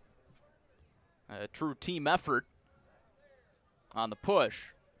 A true team effort on the push,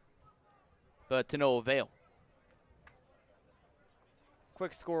 but to no avail.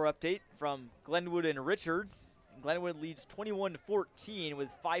 Quick score update from Glenwood and Richards. Glenwood leads 21-14 with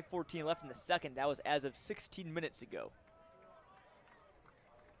 5:14 left in the second. That was as of 16 minutes ago.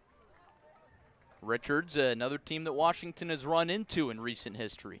 Richards, another team that Washington has run into in recent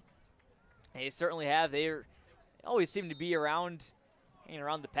history. They certainly have. They always seem to be hanging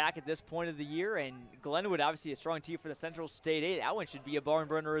around the pack at this point of the year. And Glenwood, obviously a strong team for the Central State 8. That one should be a barn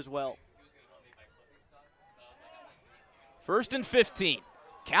burner as well. 1st and 15.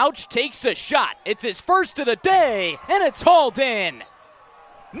 Couch takes a shot. It's his first of the day, and it's hauled in.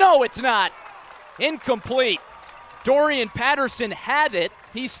 No, it's not. Incomplete. Dorian Patterson had it.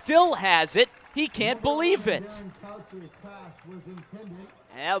 He still has it. He can't believe it.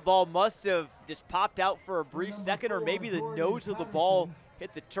 And that ball must have just popped out for a brief second, or maybe the nose of the ball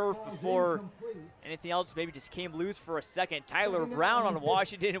hit the turf before anything else maybe just came loose for a second. Tyler Brown on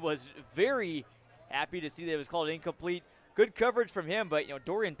Washington was very happy to see that it was called incomplete. Good coverage from him, but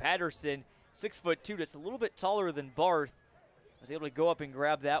Dorian Patterson, 6'2", just a little bit taller than Barth, was able to go up and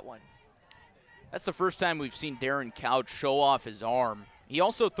grab that one. That's the first time we've seen Darren Couch show off his arm. He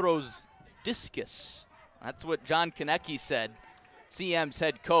also throws discus. That's what John Konecki said, CM's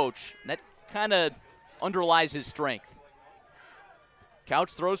head coach. That kind of underlies his strength.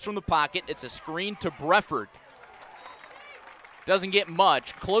 Couch throws from the pocket. It's a screen to Brefford. Doesn't get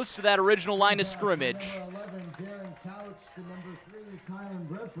much. Close to that original line of scrimmage.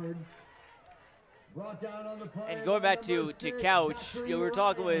 And going back to Couch, we were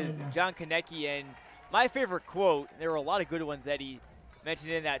talking with John Konecki, and my favorite quote, there were a lot of good ones that he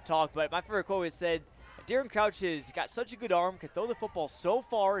mentioned in that talk, but my favorite quote was said, Darren Couch has got such a good arm, can throw the football so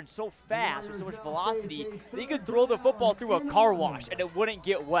far and so fast with so much velocity that he could throw the football through a car wash and it wouldn't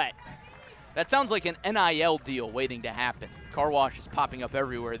get wet. That sounds like an NIL deal waiting to happen. Car wash is popping up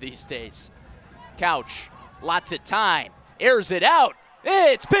everywhere these days. Couch, lots of time, airs it out.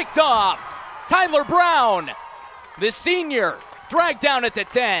 It's picked off. Tyler Brown, the senior, dragged down at the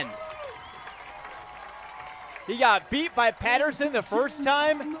 10. He got beat by Patterson the first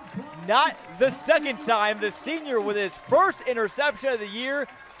time, not the second time. The senior with his first interception of the year,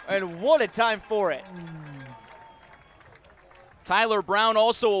 and what a time for it. Tyler Brown,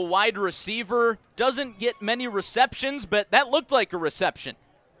 also a wide receiver, doesn't get many receptions, but that looked like a reception.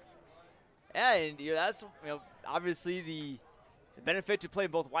 Yeah, and that's obviously the benefit to play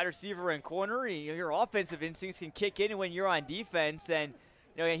both wide receiver and corner. Your offensive instincts can kick in when you're on defense, and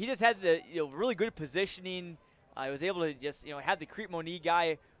he just had the really good positioning. He was able to just have the Crete-Monee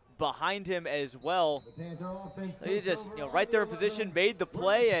guy behind him as well. So he just right there in position, made the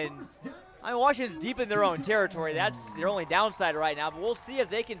play, and Washington's deep in their own territory. That's their only downside right now, but we'll see if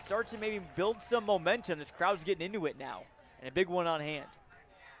they can start to maybe build some momentum. This crowd's getting into it now, and a big one on hand.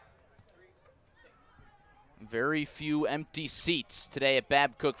 Very few empty seats today at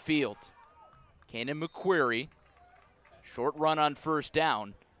Babcock Field. Kanan McQuarrie, short run on first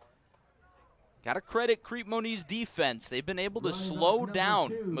down. Got to credit Crete-Monee's defense. They've been able to slow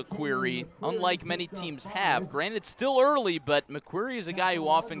down McQuarrie, unlike many teams have. Granted, it's still early, but McQuarrie is a guy who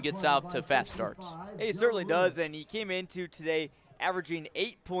often gets out to fast starts. He certainly does, and he came into today averaging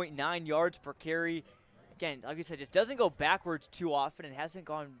 8.9 yards per carry, again, like I said, just doesn't go backwards too often and hasn't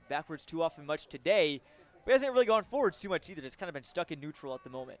gone backwards too often much today. But hasn't really gone forwards too much either. Just kind of been stuck in neutral at the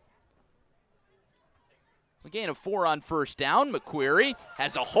moment. A gain of 4 on first down. McQuarrie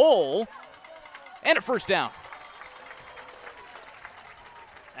has a hole and a first down.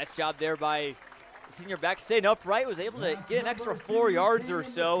 Nice job there by the senior back, staying upright, was able to get an extra 4 yards or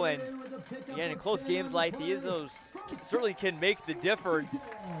so. And again, in close games like these, those certainly can make the difference.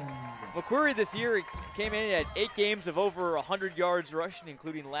 McQuarrie this year came in at 8 games of over 100 yards rushing,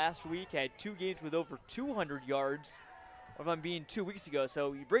 including last week. Had 2 games with over 200 yards, if I'm being 2 weeks ago.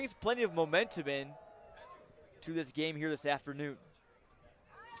 So he brings plenty of momentum in to this game here this afternoon.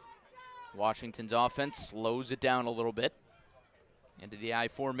 Washington's offense slows it down a little bit into the I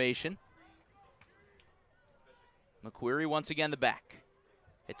formation. McQuarrie once again the back.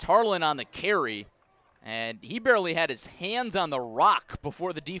 It's Harlan on the carry, and he barely had his hands on the rock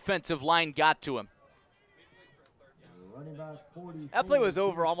before the defensive line got to him. That play was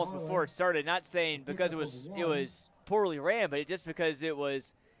over almost before it started. Not saying because it was poorly ran, but just because it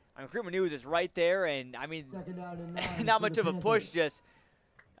was, I mean, Crete-Monee was just right there, and I mean, not much of a push, just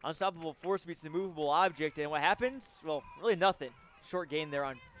unstoppable force meets the movable object, and what happens? Well, really nothing. Short gain there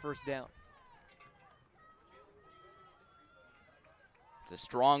on first down. It's a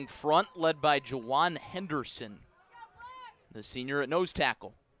strong front led by Jawan Henderson, the senior at nose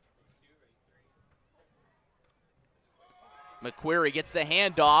tackle. McQuarrie gets the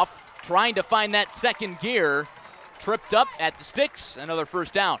handoff, trying to find that second gear. Tripped up at the sticks, another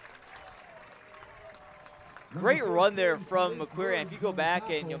first down. Great run there from McQuarrie. And if you go back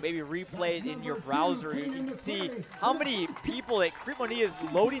and maybe replay it in your browser, you can see how many people that Crete-Monee is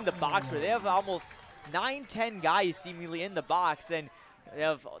loading the box with. They have almost 9-10 guys seemingly in the box, and they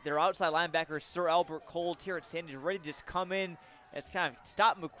have their outside linebackers, Sir Albert Cole, Terrence Sanders, ready to just come in and kind of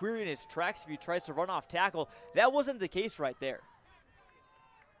stop McQuarrie in his tracks if he tries to run off tackle. That wasn't the case right there.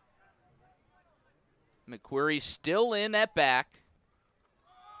 McQuarrie still in at back.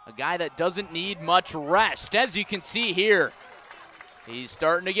 A guy that doesn't need much rest, as you can see here. He's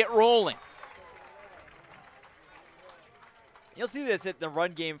starting to get rolling. You'll see this at the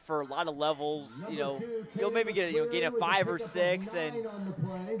run game for a lot of levels. You'll maybe get a gain of 5 or 6, and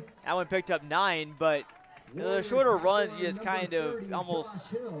that one picked up 9. But the shorter runs, you just kind of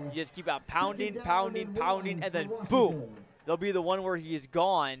almost just keep on pounding, and then boom, there'll be the one where he is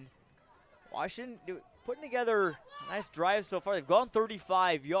gone. Washington putting together a nice drive so far. They've gone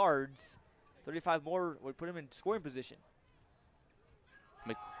 35 yards. 35 more would put him in scoring position.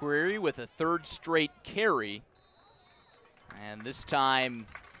 McQuarrie with a 3rd straight carry. And this time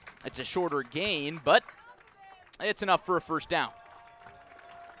it's a shorter gain, but it's enough for a first down.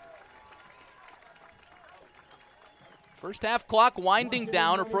 First half clock winding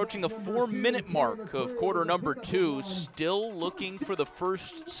down, approaching the 4-minute mark of quarter number 2. Still looking for the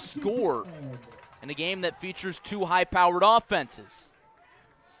first score in a game that features 2 high-powered offenses.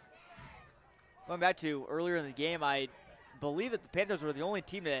 Going back to earlier in the game, I believe that the Panthers were the only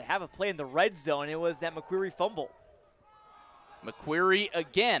team to have a play in the red zone. It was that McQuarrie fumble. McQuarrie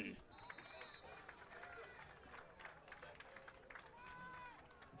again.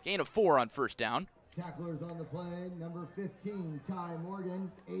 Gain of 4 on first down. Tacklers on the play, number 15, Ty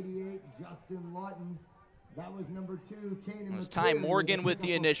Morgan, 88, Justin Lawton. That was number 2, Kanan. It was Ty Morgan with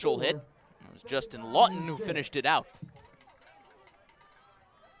the initial hit. It was Justin Lawton who finished it out.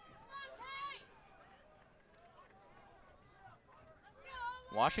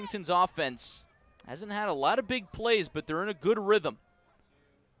 Washington's offense hasn't had a lot of big plays, but they're in a good rhythm.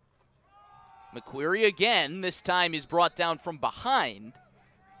 McQuarrie again. This time he's brought down from behind.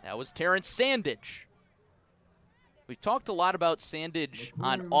 That was Terrence Sandage. We've talked a lot about Sandage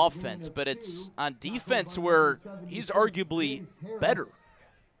on offense, but it's on defense where he's arguably better.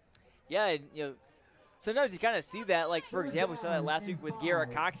 Yeah, sometimes you kind of see that. Like, for example, we saw that last week with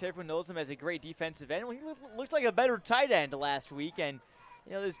Garrett Cox. Everyone knows him as a great defensive end. Well, he looked like a better tight end last week, and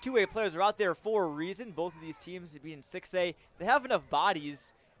those two-way players are out there for a reason. Both of these teams being 6A, they have enough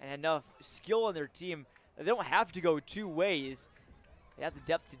bodies and enough skill on their team that they don't have to go 2 ways. They have the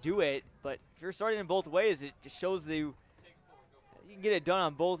depth to do it, but if you're starting in both ways, it just shows that you can get it done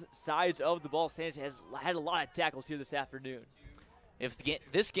on both sides of the ball. Sandage has had a lot of tackles here this afternoon. If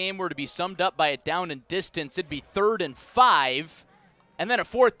this game were to be summed up by a down and distance, it'd be 3rd and 5, and then a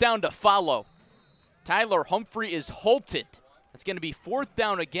 4th down to follow. Tyler Humphrey is halted. It's going to be 4th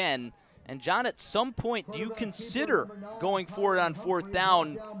down again. And, John, at some point, do you consider going for it on 4th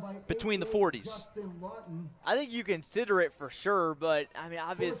down between the 40s? I think you consider it for sure, but, I mean,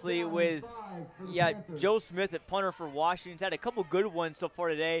 obviously with Joe Smith at punter for Washington's had a couple good ones so far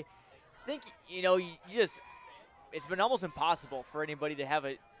today. I think, it's been almost impossible for anybody to have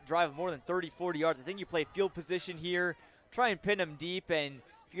a drive of more than 30, 40 yards. I think you play field position here, try and pin them deep, and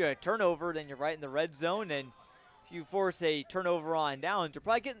if you get a turnover, then you're right in the red zone, and if you force a turnover on downs, you're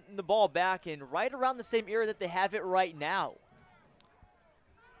probably getting the ball back in right around the same area that they have it right now.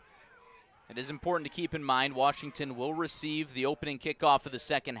 It is important to keep in mind Washington will receive the opening kickoff of the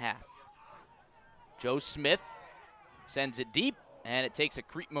second half. Joe Smith sends it deep, and it takes a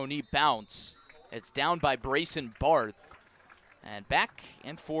Crete-Monee bounce. It's down by Brayson Barth. And back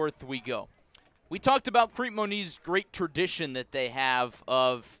and forth we go. We talked about Crete-Monee's great tradition that they have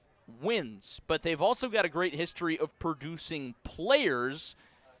of wins, but they've also got a great history of producing players.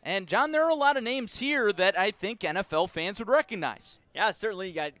 And, John, there are a lot of names here that I think NFL fans would recognize. Yeah, certainly.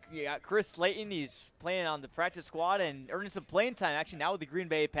 You got Chris Slayton. He's playing on the practice squad and earning some playing time, actually, now with the Green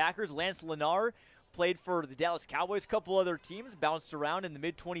Bay Packers. Lance Lennar played for the Dallas Cowboys, a couple other teams, bounced around in the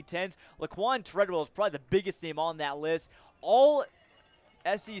mid-2010s. Laquan Treadwell is probably the biggest name on that list. All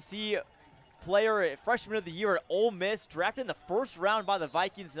SEC player, freshman of the year at Ole Miss, drafted in the first round by the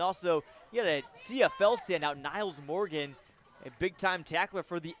Vikings. And also, you got a CFL standout, Niles Morgan, a big-time tackler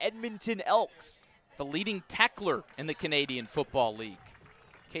for the Edmonton Elks. The leading tackler in the Canadian Football League.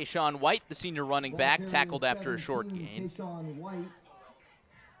 Keyshawn White, the senior running back, tackled after a short gain.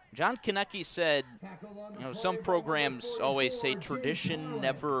 John Konecki said, some programs always say tradition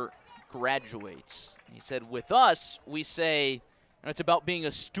never graduates. He said, with us, we say it's about being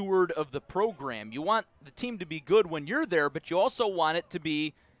a steward of the program. You want the team to be good when you're there, but you also want it to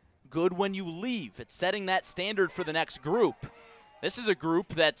be good when you leave. It's setting that standard for the next group. This is a group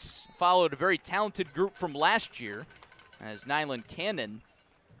that's followed a very talented group from last year, as Nyland Cannon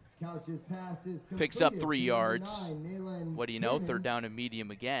picks up 3 yards. What do you know? Third down and medium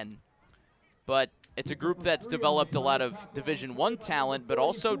again. But it's a group that's developed a lot of Division I talent, but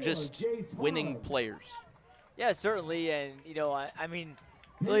also just winning players. Yeah, certainly. And, I mean,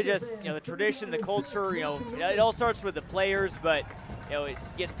 really just, the tradition, the culture, it all starts with the players, but, it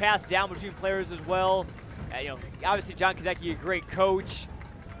gets passed down between players as well. Obviously John Konecki, a great coach.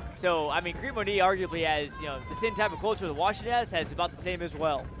 So, I mean, Crete-Monee arguably has, the same type of culture that Washington has about the same as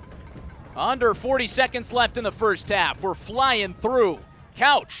well. Under 40 seconds left in the first half. We're flying through.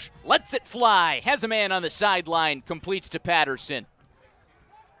 Couch lets it fly. Has a man on the sideline. Completes to Patterson.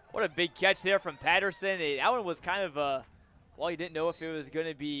 What a big catch there from Patterson. That one was kind of you didn't know if it was going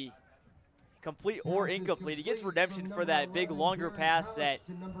to be complete or incomplete. He gets redemption for that big longer pass that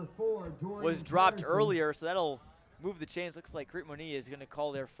was dropped earlier, so that'll move the chains. Looks like Crete-Monee is going to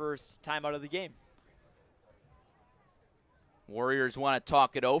call their first timeout of the game. Warriors want to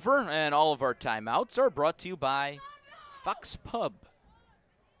talk it over, and all of our timeouts are brought to you by Fox Pub.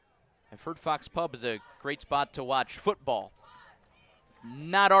 I've heard Fox Pub is a great spot to watch football.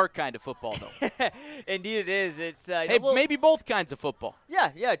 Not our kind of football, though. Indeed it is. It's maybe both kinds of football.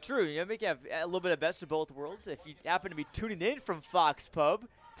 Yeah, true. Maybe have a little bit of best of both worlds. If you happen to be tuning in from Fox Pub.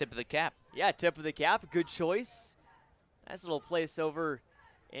 Tip of the cap. Yeah, tip of the cap. Good choice. Nice little place over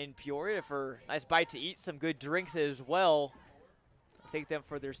in Peoria for a nice bite to eat. Some good drinks as well. Thank them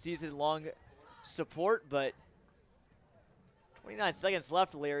for their season-long support, but 29 seconds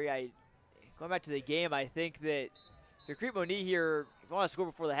left, Larry. Going back to the game, I think that if you're Crete-Monee here, if you want to score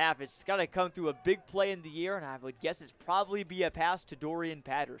before the half, it's got to come through a big play in the air, and I would guess it's probably be a pass to Dorian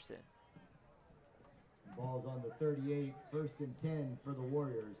Patterson. Ball's on the 38, 1st and 10 for the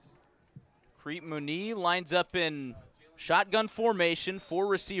Warriors. Crete-Monee lines up in shotgun formation,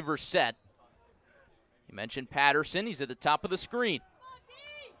 4-receiver set. You mentioned Patterson. He's at the top of the screen.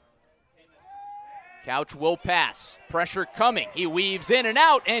 Couch will pass. Pressure coming. He weaves in and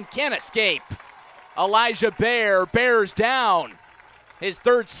out and can't escape. Elijah Bear bears down. His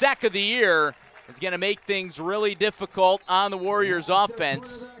 3rd sack of the year is going to make things really difficult on the Warriors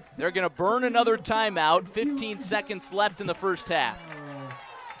offense. They're going to burn another timeout. 15 seconds left in the first half.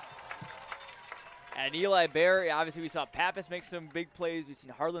 And Eli Bear, obviously we saw Pappas make some big plays. We've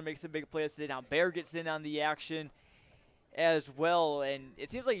seen Harlan make some big plays today. Now Bear gets in on the action as well. And it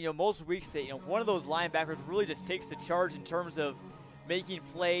seems like, most weeks that, one of those linebackers really just takes the charge in terms of making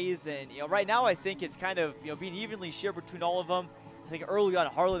plays. And, right now I think it's kind of, being evenly shared between all of them. I think early on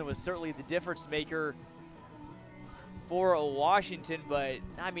Harlan was certainly the difference maker for Washington. But,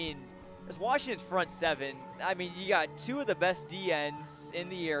 I mean, as Washington's front seven, I mean, you got 2 of the best DNs in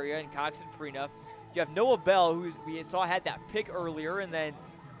the area in Cox and Prina. You have Noah Bell, who we saw had that pick earlier, and then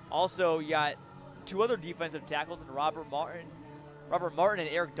also you got 2 other defensive tackles in Robert Martin and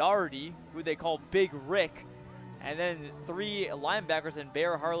Eric Doherty, who they call Big Rick, and then 3 linebackers in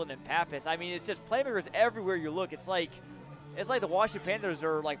Bear, Harlan, and Pappas. I mean, it's just playmakers everywhere you look. It's like it's like the Washington Panthers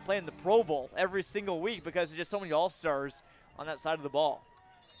are like playing the Pro Bowl every single week because there's just so many all-stars on that side of the ball.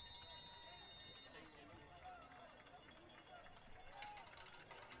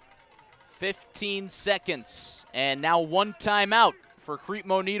 "15 seconds, and now 1 timeout for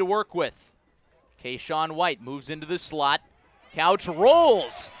Crete-Monee to work with. Kayshawn White moves into the slot. Couch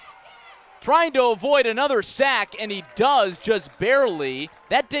rolls, trying to avoid another sack, and he does just barely.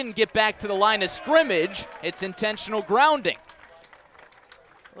 That didn't get back to the line of scrimmage. It's intentional grounding.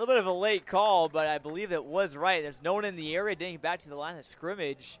 A little bit of a late call, but I believe it was right. There's no one in the area, didn't get back to the line of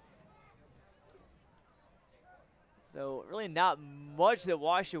scrimmage. So really not much that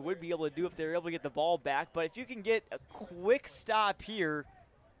Washington would be able to do if they're able to get the ball back. But if you can get a quick stop here,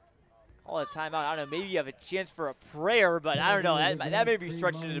 call it a timeout. I don't know, maybe you have a chance for a prayer, but I don't know. That may be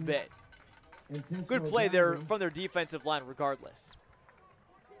stretching it a bit. Good play there from their defensive line regardless.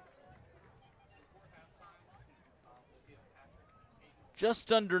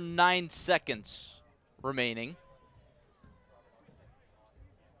 Just under 9 seconds remaining.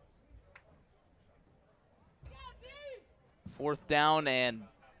 Fourth down, and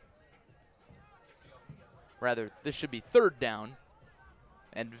rather, this should be 3rd down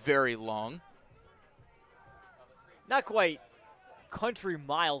and very long. Not quite country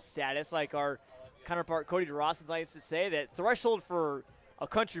mile status like our counterpart Cody DeRosson likes to say. That threshold for a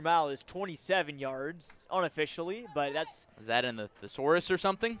country mile is 27 yards unofficially, but that's... Is that in the thesaurus or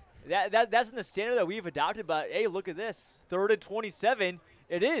something? That's in the standard that we've adopted, but hey, look at this. 3rd and 27,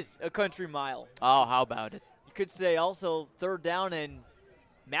 it is a country mile. Oh, how about it? You could say also 3rd down and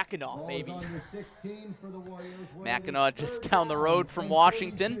Mackinac, maybe. Mackinac just down the road from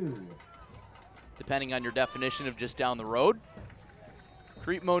Washington, depending on your definition of just down the road.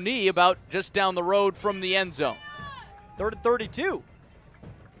 Crete-Monee about just down the road from the end zone. 3rd and 32.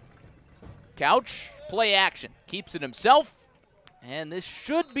 Couch, play action, keeps it himself, and this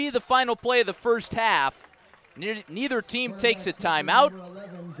should be the final play of the first half. Neither team takes a timeout,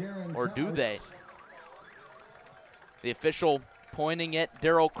 or do they? The official pointing at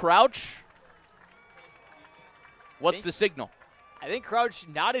Darryl Crouch. What's the signal? I think Crouch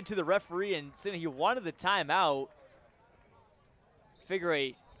nodded to the referee and said he wanted the timeout. Figure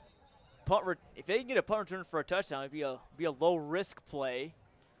a punt if they can get a punt return for a touchdown, it'd be a low risk play.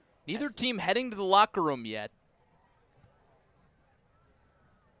 Neither team heading to the locker room yet.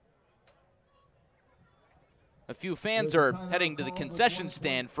 A few fans are heading to the concession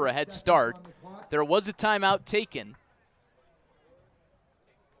stand for a head start. There was a timeout taken.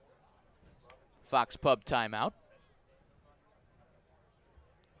 Fox Pub timeout.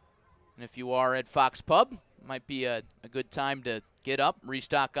 And if you are at Fox Pub, might be a good time to get up,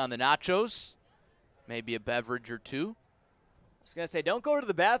 restock on the nachos, maybe a beverage or two. I was going to say, don't go to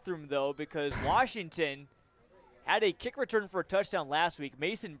the bathroom, though, because Washington had a kick return for a touchdown last week.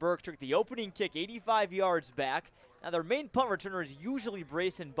 Mason Burke took the opening kick 85 yards back. Now, their main punt returner is usually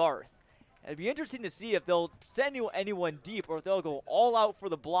Brayson Barth. It'd be interesting to see if they'll send anyone deep or if they'll go all out for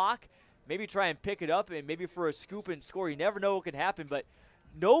the block, maybe try and pick it up, and maybe for a scoop and score. You never know what can happen, but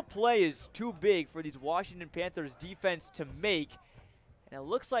no play is too big for these Washington Panthers defense to make. And it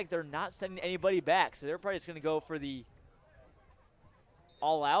looks like they're not sending anybody back, so they're probably just going to go for the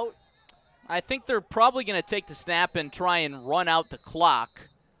all out. I think they're probably going to take the snap and try and run out the clock.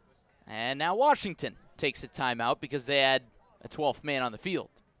 And now Washington takes a timeout because they had a 12th man on the field.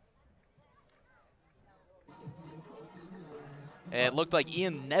 It looked like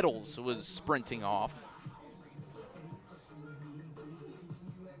Ian Nettles was sprinting off.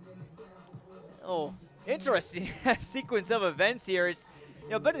 Oh, interesting sequence of events here. It's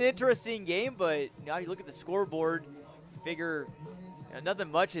been an interesting game, but now you look at the scoreboard, you figure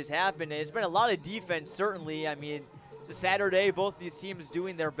nothing much has happened. It's been a lot of defense, certainly. I mean, it's a Saturday. Both these teams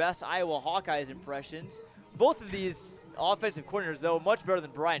doing their best Iowa Hawkeyes impressions. Both of these offensive coordinators, though, much better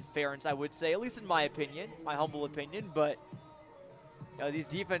than Brian Ferentz, I would say, at least in my opinion, my humble opinion. But these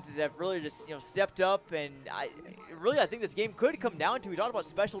defenses have really just stepped up, and I think this game could come down to, we talked about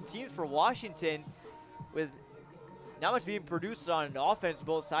special teams for Washington, with not much being produced on offense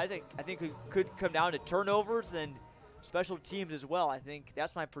both sides. I think it could come down to turnovers and special teams as well. I think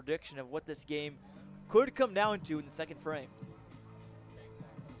that's my prediction of what this game could come down to in the second frame.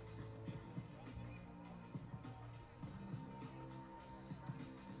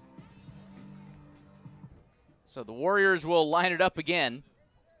 So the Warriors will line it up again.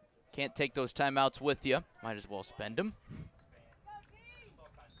 Can't take those timeouts with you. Might as well spend them.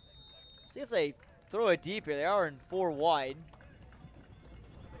 See if they throw it deep here. They are in 4 wide.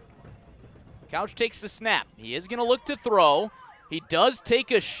 Couch takes the snap. He is going to look to throw. He does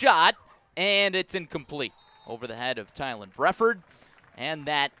take a shot, and it's incomplete. over the head of Tylen Brefford, and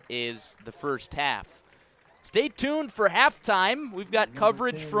that is the first half. Stay tuned for halftime. We've got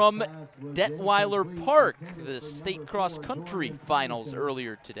coverage from Detweiler Park, the state cross-country finals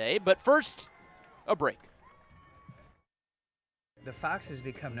earlier today. But first, a break. The Fox has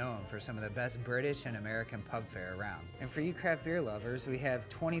become known for some of the best British and American pub fare around. And for you craft beer lovers, we have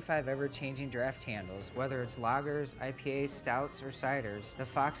 25 ever-changing draft handles. Whether it's lagers, IPAs, stouts, or ciders, the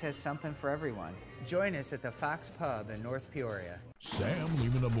Fox has something for everyone. Join us at the Fox Pub in North Peoria. Sam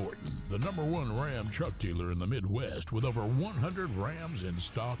Lehman Morton, the #1 Ram truck dealer in the Midwest with over 100 Rams in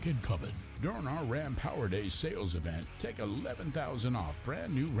stock and coming. During our Ram Power Days sales event, take $11,000 off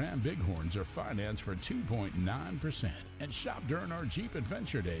brand new Ram Bighorns or finance for 2.9%. And shop during our Jeep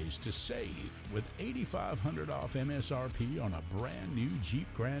Adventure Days to save with $8,500 off MSRP on a brand new Jeep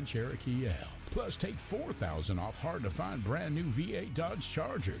Grand Cherokee L. Plus, take $4,000 off hard-to-find brand-new V8 Dodge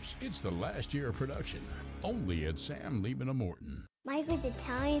Chargers. It's the last year of production. Only at Sam Lehman Morton. Michael's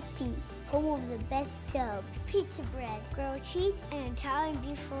Italian Feast, home of the best subs, pizza bread, grilled cheese, and Italian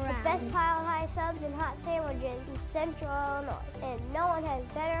beef fry. The best pile-high subs and hot sandwiches in Central Illinois. And no one has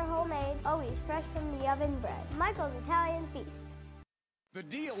better homemade, always fresh from the oven bread. Michael's Italian Feast. The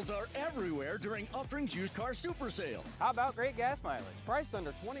deals are everywhere during Uffring's Used Car Super Sale. How about great gas mileage? Priced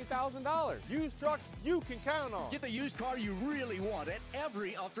under $20,000. Used trucks you can count on. Get the used car you really want at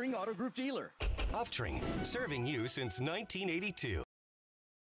every Uffring Auto Group dealer. Uffring, serving you since 1982.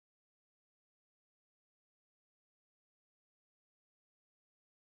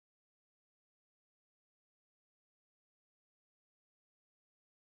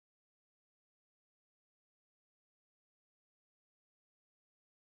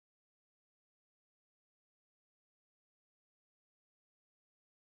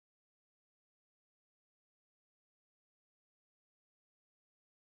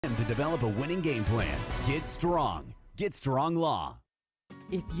 To develop a winning game plan, get strong. Get Strong Law.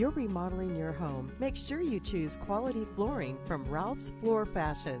 If you're remodeling your home, make sure you choose quality flooring from Ralph's Floor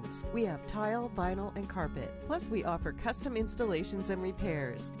Fashions. We have tile, vinyl, and carpet. Plus, we offer custom installations and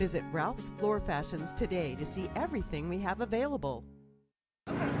repairs. Visit Ralph's Floor Fashions today to see everything we have available.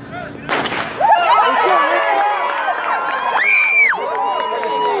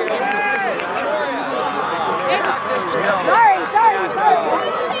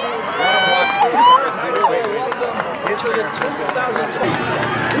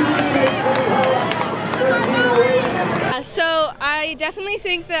 So I definitely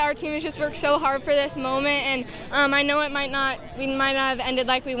think that our team has just worked so hard for this moment, and I know we might not have ended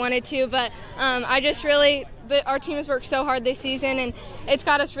like we wanted to, but our team has worked so hard this season, and it's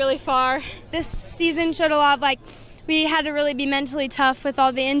got us really far. This season showed a lot of we had to really be mentally tough with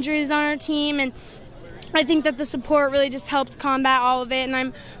all the injuries on our team, and I think that the support really just helped combat all of it, and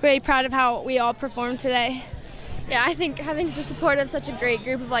I'm really proud of how we all performed today. Yeah, I think having the support of such a great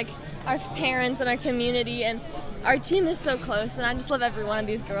group of our parents and our community, and our team is so close, and I just love every one of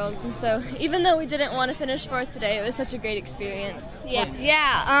these girls. And so even though we didn't want to finish fourth today, it was such a great experience.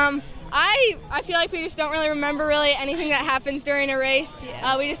 Yeah. I feel like we just don't really remember anything that happens during a race.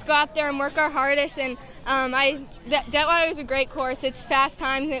 Yeah. We just go out there and work our hardest, and Detweiler is a great course. It's fast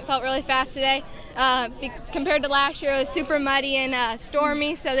times, and it felt really fast today. Compared to last year, it was super muddy and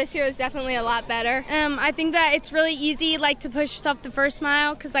stormy, so this year was definitely a lot better. I think that it's really easy to push yourself the first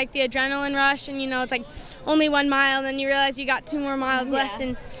mile because the adrenaline rush, and it's only 1 mile, and then you realize you got 2 more miles left,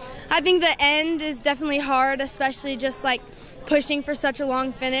 and I think the end is definitely hard, especially just pushing for such a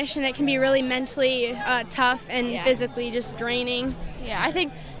long finish, and it can be really mentally tough and physically just draining. Yeah, I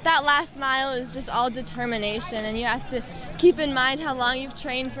think that last mile is just all determination, and you have to keep in mind how long you've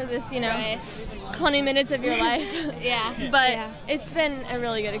trained for this, 20 minutes of your life. But it's been a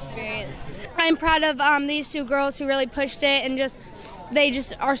really good experience. I'm proud of these 2 girls who really pushed it, and they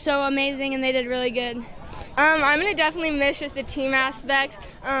just are so amazing, and they did really good. I'm going to definitely miss just the team aspect.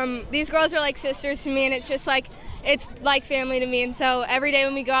 These girls are like sisters to me, and it's just it's like family to me, and so every day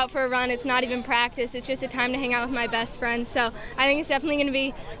when we go out for a run, it's not even practice, it's just a time to hang out with my best friends. So I think it's definitely going to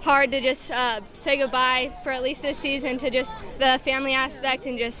be hard to just say goodbye for at least this season to just the family aspect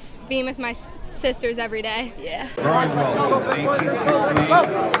and just being with my sisters every day. Yeah. Growing well since 1868,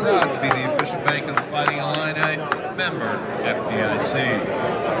 proud to be the official bank of the Fighting Illini, member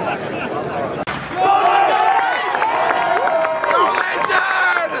FDIC.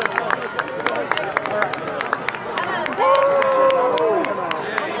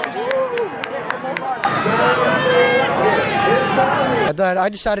 I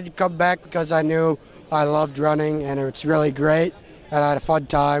decided to come back because I knew I loved running, and it's really great, and I had a fun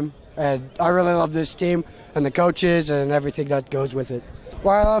time, and I really love this team and the coaches and everything that goes with it.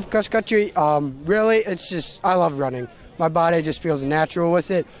 Why I love cross country? Really, it's just I love running. My body just feels natural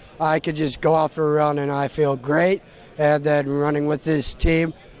with it. I could just go out for a run and I feel great. And then running with this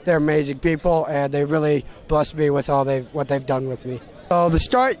team, they're amazing people, and they really blessed me with what they've done with me. So the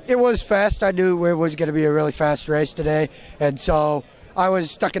start, it was fast. I knew it was going to be a really fast race today, and so I was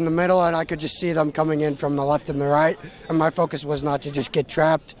stuck in the middle, and I could just see them coming in from the left and the right, and my focus was not to just get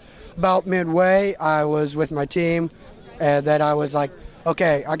trapped. About midway, I was with my team, and then I was like,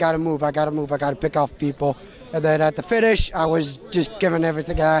 okay, I got to move, I got to pick off people. And then at the finish, I was just giving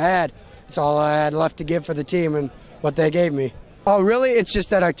everything I had. It's all I had left to give for the team and what they gave me. Oh, really? It's just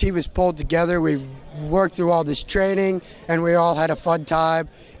that our team is pulled together. We've worked through all this training, and we all had a fun time.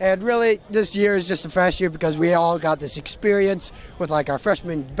 And really, this year is just a fast year because we all got this experience with, like, our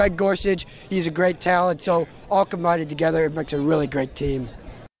freshman, Ben Gorsuch. He's a great talent, so all combined together, it makes a really great team.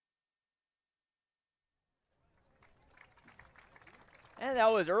 And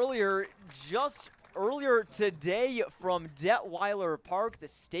that was just earlier today from Detweiler Park, the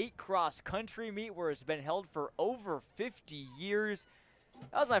state cross-country meet where it's been held for over 50 years.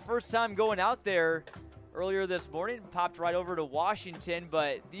 That was my first time going out there earlier this morning. Popped right over to Washington,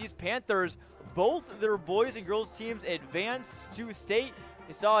 but these Panthers, both their boys and girls teams advanced to state.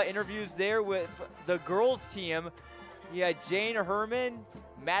 You saw interviews there with the girls team. You had Jane Herman,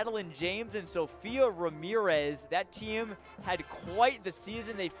 Madeline James, and Sophia Ramirez. That team had quite the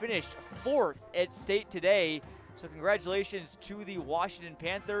season. They finished 4th at state today. So congratulations to the Washington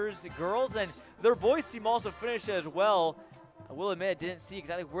Panthers girls, and their boys team also finished as well. I will admit I didn't see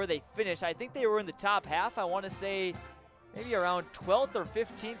exactly where they finished. I think they were in the top half. I want to say maybe around 12th or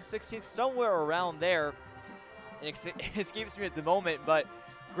 15th, 16th, somewhere around there. It escapes me at the moment, but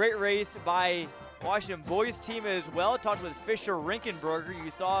great race by Washington boys team as well. Talked with Fisher Rinkenberger. You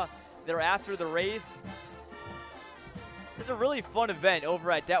saw there after the race. It's a really fun event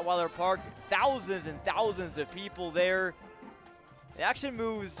over at Detweiler Park. Thousands and thousands of people there. It actually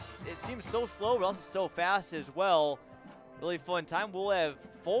moves, it seems so slow, but also so fast as well. Really fun time. We'll have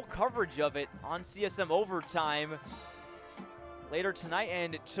full coverage of it on CSM Overtime later tonight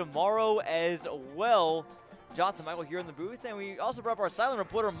and tomorrow as well. Jonathan Michael here in the booth, and we also brought up our silent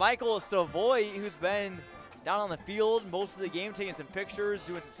reporter, Michael Savoy, who's been down on the field most of the game, taking some pictures,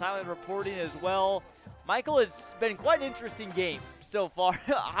 doing some silent reporting as well. Michael, it's been quite an interesting game so far.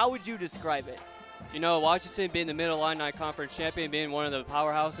 How would you describe it? You know, Washington being the Mid-Atlantic Conference champion, being one of the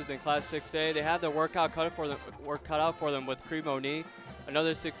powerhouses in Class 6A, they have their work cut out for them with Crete-Monee,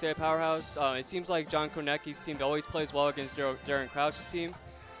 another 6A powerhouse. It seems like John Konecki's team always plays well against Darren Crouch's team.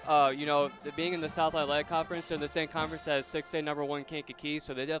 You know, being in the South Atlantic Conference, they're in the same conference as 6A #1 Kankakee,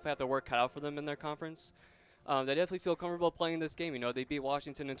 so they definitely have to work cut out for them in their conference. They definitely feel comfortable playing this game. You know, they beat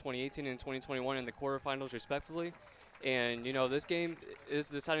Washington in 2018 and 2021 in the quarterfinals respectively. And, you know, this game is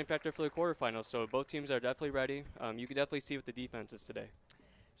the deciding factor for the quarterfinals, so both teams are definitely ready. You can definitely see what the defense is today.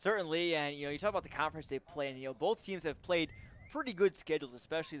 Certainly, and, you know, you talk about the conference they play in. You know, both teams have played pretty good schedules,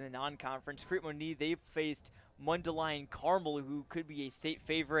 especially in the non-conference. Crete-Monee, they've faced Mundelein Carmel, who could be a state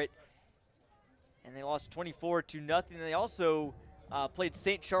favorite, and they lost 24-0. They also played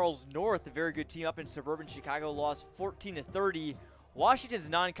St. Charles North, a very good team up in suburban Chicago, lost 14-30.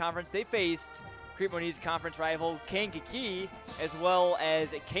 Washington's non-conference, they faced Crete-Monee's conference rival Kankakee, as well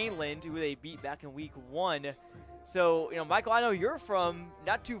as Caneland, who they beat back in week 1. So, you know, Michael, I know you're from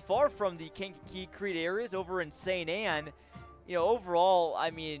not too far from the Kankakee Crete areas over in St. Anne. You know, overall, I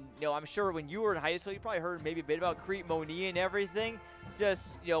mean, you know, I'm sure when you were in high school, you probably heard maybe a bit about Crete-Monee and everything.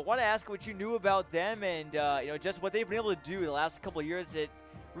 Just, you know, want to ask what you knew about them and, you know, just what they've been able to do the last couple of years that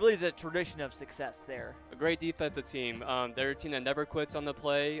really is a tradition of success there. A great defensive team. They're a team that never quits on the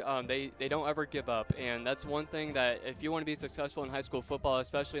play. They don't ever give up, and that's one thing that if you want to be successful in high school football,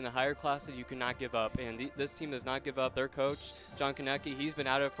 especially in the higher classes, you cannot give up. And this team does not give up. Their coach, John Konecki, he's been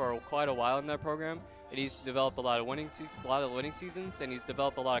at it for quite a while in their program, and he's developed a lot of winning seasons, and he's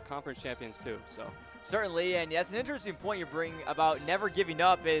developed a lot of conference champions too. So certainly, and that's an interesting point you bring about never giving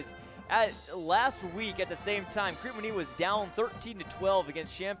up. Is last week at the same time, Crete-Monee was down 13-12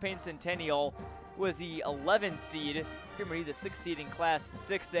 against Champaign Centennial, who was the 11th seed. Crete-Monee the 6th seed in Class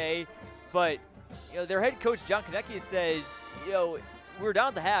 6A, but you know their head coach John Konecki said, you know, we were down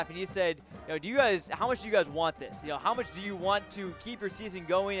at the half, and he said, you know, how much do you guys want this? You know, how much do you want to keep your season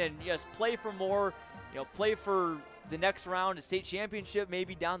going and just play for more? You know, play for the next round, a state championship,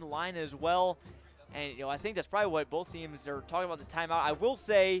 maybe down the line as well. And you know, I think that's probably what both teams are talking about the timeout. I will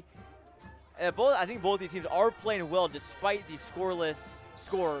say, I think both these teams are playing well despite the scoreless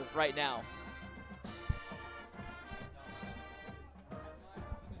score right now.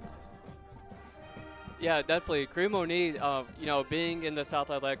 Yeah, definitely. Crete-Monee, you know, being in the South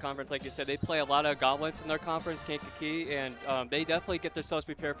Atlantic Conference, like you said, they play a lot of gauntlets in their conference, Kankakee, and they definitely get themselves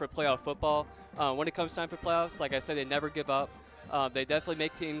prepared for playoff football. When it comes time for playoffs, like I said, they never give up. They definitely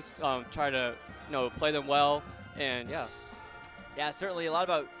make teams try to, you know, play them well, and yeah. Yeah, certainly a lot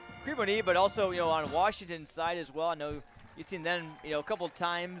about Crete-Monee, but also, you know, on Washington's side as well. I know you've seen them, you know, a couple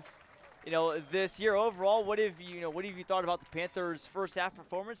times, you know, this year. Overall, what have you thought about the Panthers' first half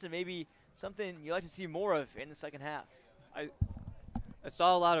performance, and maybe something you'd like to see more of in the second half? I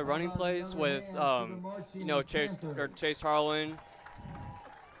saw a lot of running plays with, you know, Chase Harlan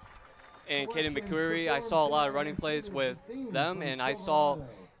and Caden McCreary. I saw a lot of running plays with them, and I saw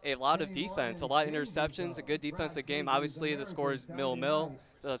a lot of defense, a lot of interceptions, a good defensive game. Obviously, the score is mill-mill,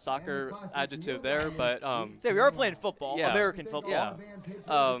 the soccer adjective there, but we are playing football, yeah, American football.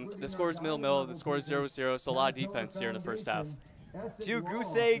 Yeah. The score is mill-mill, the score is 0-0, so a lot of defense here in the first half. 2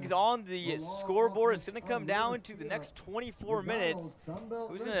 goose eggs on the scoreboard. It's going to come down to the next 24 minutes.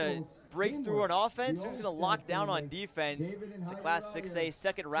 Who's going to break through on offense? Who's going to lock down on defense? It's a Class 6A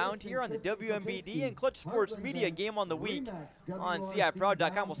second round here on the WMBD and Clutch Sports Media Game on the Week on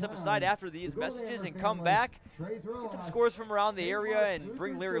CIProud.com. We'll step aside after these messages and come back, get some scores from around the area, and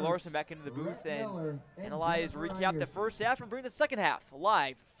bring Larry Larson back into the booth and analyze, recap the first half, and bring the second half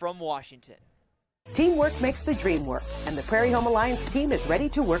live from Washington. Teamwork makes the dream work, and the Prairie Home Alliance team is ready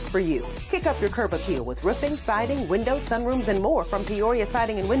to work for you. Kick up your curb appeal with roofing, siding, windows, sunrooms, and more from Peoria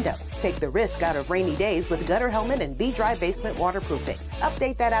Siding and Window. Take the risk out of rainy days with gutter helmet and B-Dry basement waterproofing.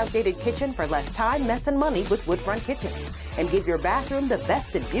 Update that outdated kitchen for less time, mess, and money with Woodfront Kitchens. And give your bathroom the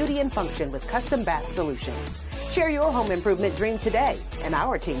best in beauty and function with custom bath solutions. Share your home improvement dream today, and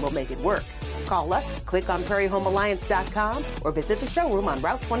our team will make it work. Call us, click on prairiehomealliance.com, or visit the showroom on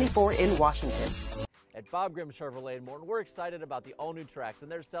Route 24 in Washington. At Bob Grimm Chevrolet in Morton, we're excited about the all-new Trax, and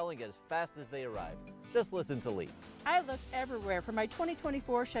they're selling as fast as they arrive. Just listen to Lee. I looked everywhere for my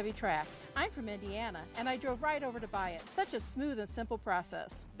 2024 Chevy Trax. I'm from Indiana, and I drove right over to buy it. Such a smooth and simple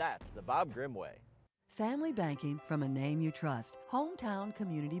process. That's the Bob Grimm way. Family banking from a name you trust. Hometown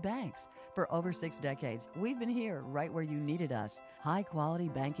Community Banks. For over 6 decades, we've been here right where you needed us. High-quality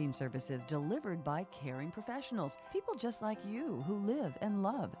banking services delivered by caring professionals. People just like you who live and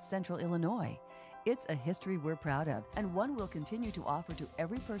love Central Illinois. It's a history we're proud of, and one we'll continue to offer to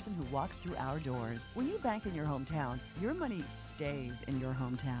every person who walks through our doors. When you bank in your hometown, your money stays in your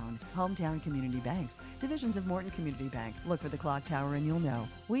hometown. Hometown Community Banks, divisions of Morton Community Bank. Look for the clock tower and you'll know.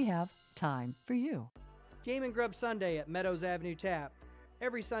 We have time for you. Game and Grub Sunday at Meadows Avenue Tap.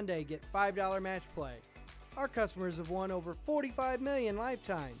 Every Sunday, get $5 match play. Our customers have won over $45 million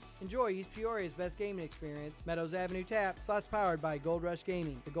lifetime. Enjoy East Peoria's best gaming experience. Meadows Avenue Tap, slots powered by Gold Rush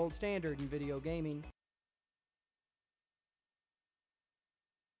Gaming, the gold standard in video gaming.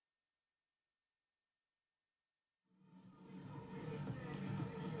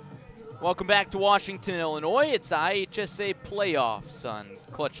 Welcome back to Washington, Illinois. It's the IHSA playoffs on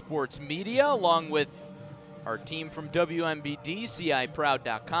Clutch Sports Media, along with our team from WMBD,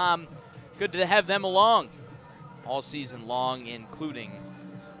 CIProud.com. Good to have them along all season long, including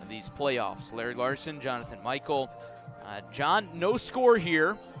these playoffs. Larry Larson, Jonathan Michael. John, no score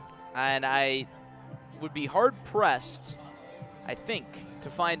here, and I would be hard-pressed, I think, to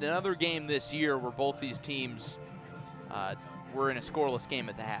find another game this year where both these teams were in a scoreless game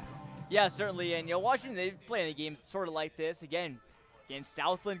at the half. Yeah, certainly, and you know, Washington, they've played a game sort of like this, again, against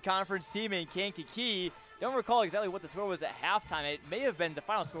Southland Conference team in Kankakee. Don't recall exactly what the score was at halftime. It may have been the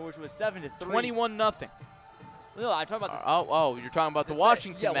final score, which was 7-3. 21-0. No, I'm talking about the you're talking about the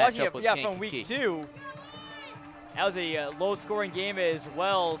Washington matchup with Kankakee. From week 2. That was a low-scoring game as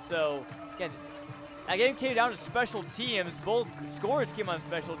well. So, again, that game came down to special teams. Both scores came on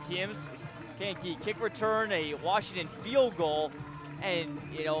special teams. Kankakee kick return, a Washington field goal. And,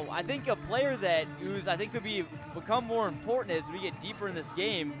 you know, I think a player that could become more important as we get deeper in this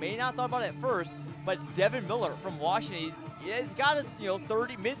game, may not have thought about it at first, but it's Devin Miller from Washington. He's got a, you know,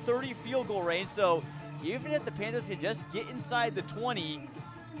 mid-30 field goal range, so even if the Panthers can just get inside the 20,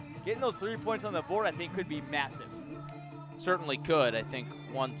 getting those 3 points on the board, I think could be massive. Certainly could. I think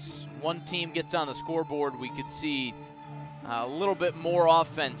once one team gets on the scoreboard, we could see a little bit more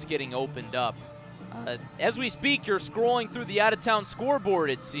offense getting opened up. As we speak, you're scrolling through the out-of-town scoreboard,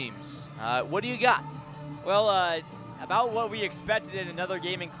 it seems. What do you got? Well, about what we expected in another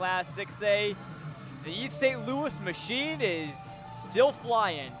game in Class 6A. The East St. Louis machine is still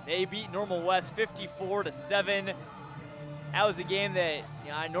flying. They beat Normal West 54-7. That was a game that, you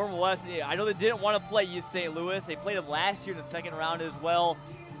know, Normal West, I know they didn't want to play East St. Louis. They played them last year in the second round as well.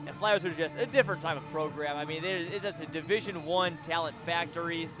 And Flyers are just a different type of program. I mean, it's just a Division I talent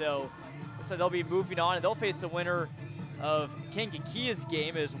factory, so So they'll be moving on, and they'll face the winner of Kankakee's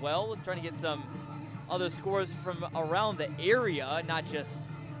game as well, trying to get some other scores from around the area, not just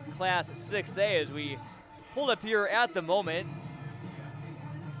Class 6A as we pulled up here at the moment.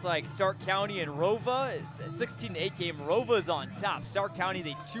 Looks like Stark County and Rova. It's a 16-8 game. Rova's on top. Stark County,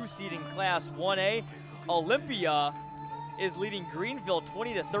 the 2 seed in Class 1A. Olympia is leading Greenville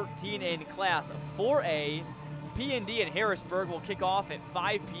 20-13 in Class 4A. P&D and Harrisburg will kick off at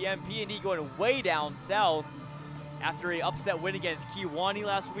 5 p.m. P&D going way down south after an upset win against Kewanee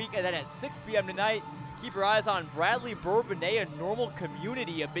last week. And then at 6 p.m. tonight, keep your eyes on Bradley Bourbonnais and Normal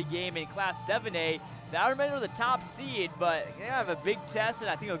Community, a big game in Class 7A. That remains the top seed, but they have a big test and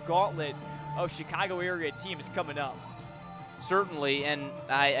I think a gauntlet of Chicago area teams coming up. Certainly, and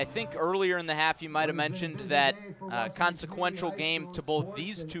I think earlier in the half you might have mentioned that consequential game to both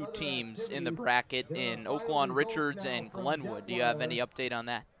these two teams in the bracket in Oaklawn Richards and Glenwood. Do you have any update on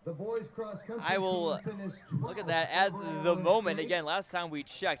that? I will look at that at the moment. Again, last time we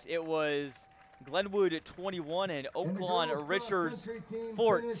checked, it was Glenwood 21 and Oaklawn Richards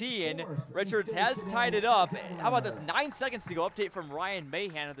 14. Richards has tied it up. How about this? 9 seconds to go. Update from Ryan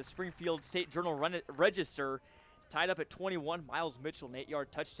Mahan of the Springfield State Journal Register. Tied up at 21. Miles Mitchell, an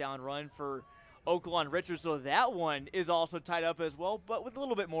 8-yard touchdown run for Oaklawn Richards. So that one is also tied up as well, but with a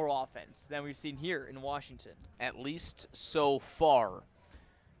little bit more offense than we've seen here in Washington. At least so far.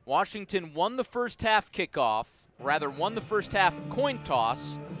 Washington won the first half kickoff, rather won the first half coin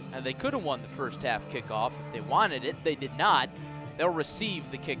toss, and they could have won the first half kickoff if they wanted it. They did not. They'll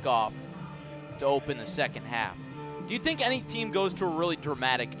receive the kickoff to open the second half. Do you think any team goes to a really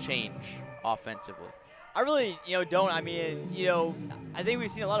dramatic change offensively? I really, don't. I mean, I think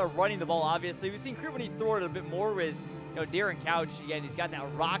we've seen a lot of running the ball, obviously. We've seen Crete-Monee throw it a bit more with, Darren Couch. Again, he's got that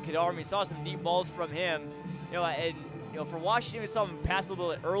rocket arm. We saw some deep balls from him. For Washington, we saw him pass a little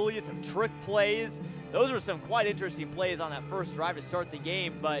bit early, some trick plays. Those were some quite interesting plays on that first drive to start the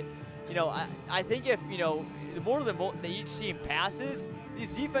game. But, I think if, the more that each team passes,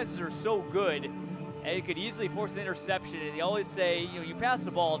 these defenses are so good. And it could easily force an interception. And they always say, you pass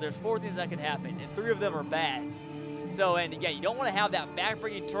the ball, there's 4 things that can happen, and 3 of them are bad. So, and again, you don't want to have that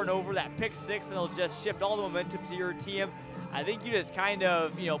backbreaking turnover, that pick 6, and it'll just shift all the momentum to your team. I think you just kind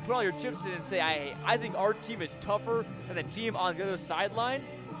of, put all your chips in and say, I think our team is tougher than the team on the other sideline,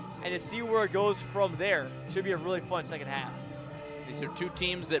 and to see where it goes from there. Should be a really fun second half. These are 2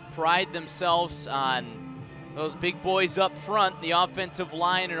 teams that pride themselves on those big boys up front, the offensive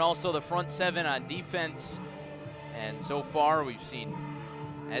line, and also the front 7 on defense. And so far, we've seen,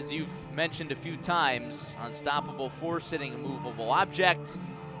 as you've mentioned a few times, unstoppable force hitting a movable object,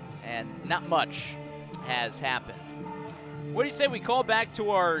 and not much has happened. What do you say we call back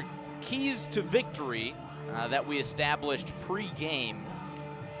to our keys to victory that we established pre-game?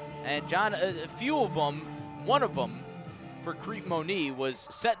 And John, a few of them, one of them, for Crete-Monee was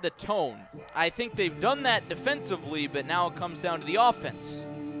set the tone. I think they've done that defensively, but now it comes down to the offense.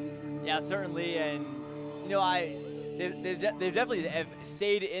 Yeah, certainly, and they definitely have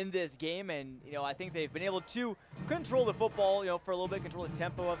stayed in this game, and I think they've been able to control the football, for a little bit, control the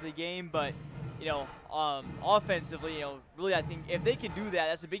tempo of the game, but offensively, really, I think if they can do that,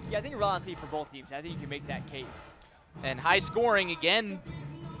 that's a big key. I think honestly for both teams, I think you can make that case. And high scoring again.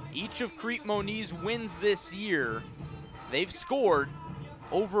 Each of Crete-Monee's wins this year, they've scored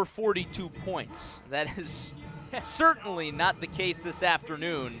over 42 points. That is certainly not the case this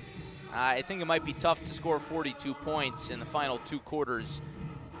afternoon. I think it might be tough to score 42 points in the final 2 quarters,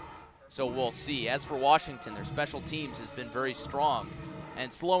 so we'll see. As for Washington, their special teams has been very strong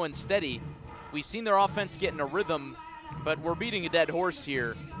and slow and steady. We've seen their offense get in a rhythm, but we're beating a dead horse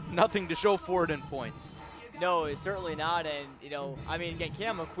here. Nothing to show for it in points. No, it's certainly not, and, again,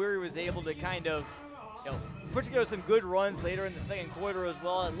 Cam McQuarrie was able to kind of, put together some good runs later in the second quarter as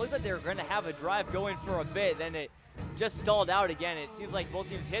well. It looks like they were going to have a drive going for a bit. Then it just stalled out again. It seems like both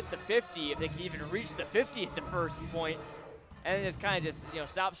teams hit the 50, if they can even reach the 50 at the first point. And then it's kind of just,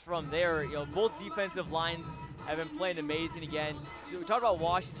 stops from there. Both defensive lines have been playing amazing again. So we talked about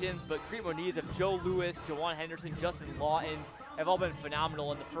Washington's, but Crete-Monee's of Joe Lewis, Jawan Henderson, Justin Lawton have all been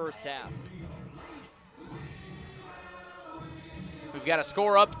phenomenal in the first half. We've got a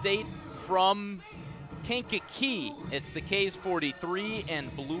score update from Kankakee. It's the K's 43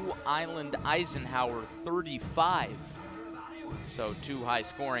 and Blue Island Eisenhower 35. So 2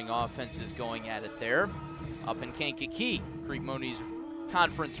 high-scoring offenses going at it there. Up in Kankakee, Crete-Monee's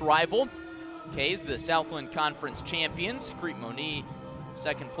conference rival. K's the Southland Conference champions. Crete-Monee,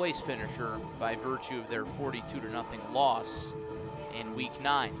 second place finisher by virtue of their 42-0 loss in Week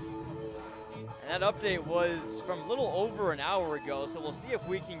 9. And that update was from a little over an hour ago, so we'll see if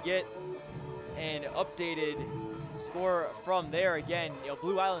we can get an updated score from there. Again,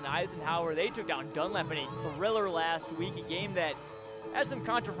 Blue Island Eisenhower, they took down Dunlap in a thriller last week, a game that had some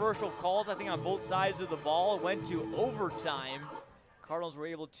controversial calls, I think, on both sides of the ball. It went to overtime. Cardinals were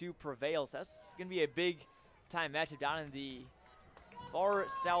able to prevail, so that's going to be a big-time matchup down in the far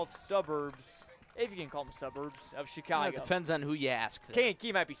south suburbs, if you can call them suburbs, of Chicago. It depends on who you ask.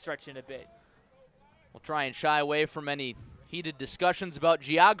 K&K might be stretching a bit. We'll try and shy away from any heated discussions about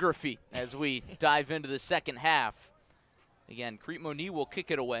geography as we dive into the second half. Again, Crete-Monee will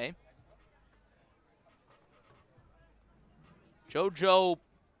kick it away. Jojo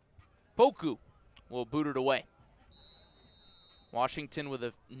Poku will boot it away. Washington with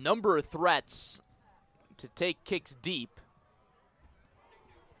a number of threats to take kicks deep,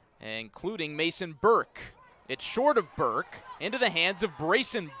 including Mason Burke. It's short of Burke, into the hands of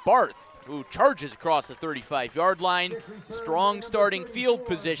Brayson Barth, who charges across the 35-yard line. Strong starting field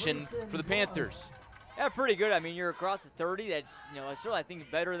position for the Panthers. Yeah, pretty good. I mean, you're across the 30. That's, certainly, I think,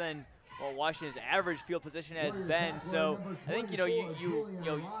 better than what Washington's average field position has been. So I think, you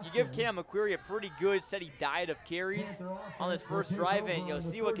give Kenan McQuarrie a pretty good, steady diet of carries on this first drive, and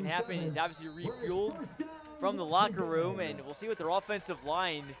see what can happen. He's obviously refueled from the locker room, and we'll see what their offensive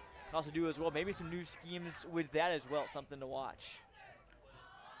line can also do as well. Maybe some new schemes with that as well, something to watch.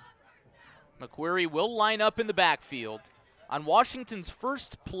 McQuarrie will line up in the backfield. On Washington's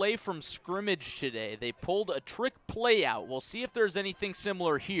first play from scrimmage today, they pulled a trick play out. We'll see if there's anything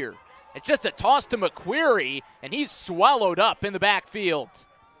similar here. It's just a toss to McQuarrie, and he's swallowed up in the backfield.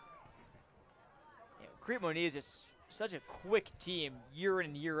 Crete-Monee is just such a quick team year in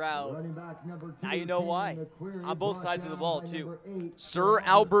and year out. Now you know why. On both sides of the ball, too. Sir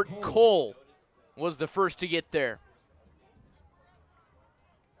Albert Cole was the first to get there.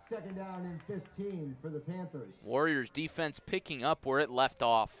 Second down and 15 for the Panthers. Warriors defense picking up where it left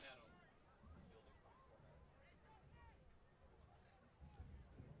off.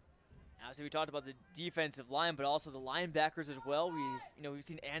 Obviously, we talked about the defensive line, but also the linebackers as well. We've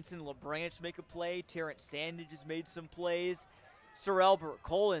seen Anson LeBranch make a play. Terrence Sandage has made some plays. Sir Albert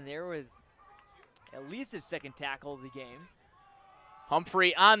Cole in there with at least his second tackle of the game.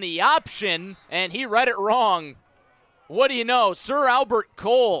 Humphrey on the option, and he read it wrong. What do you know? Sir Albert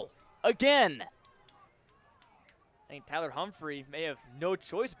Cole again. I think Tyler Humphrey may have no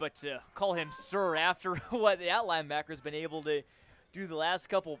choice but to call him Sir after what that linebacker's been able to do the last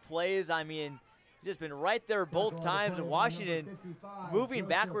couple plays. I mean, just been right there both times. And Washington moving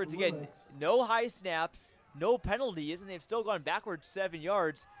backwards again. No high snaps, no penalties, and they've still gone backwards 7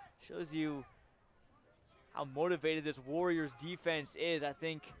 yards. Shows you how motivated this Warriors defense is. I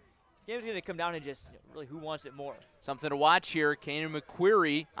think this game's going to come down to just really who wants it more. Something to watch here. Kenan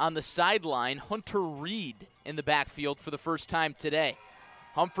McQuarrie on the sideline. Hunter Reed in the backfield for the first time today.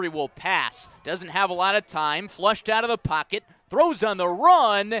 Humphrey will pass. Doesn't have a lot of time. Flushed out of the pocket. Throws on the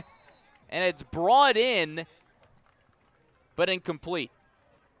run. And it's brought in, but incomplete.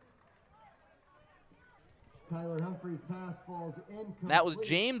 Tyler Humphrey's pass falls incomplete. That was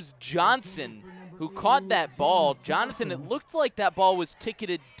James Johnson who caught that ball. Jonathan, it looked like that ball was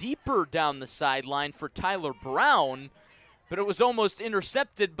ticketed deeper down the sideline for Tyler Brown, but it was almost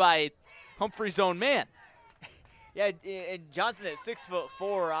intercepted by Humphrey's own man. Yeah, and Johnson at 6'4",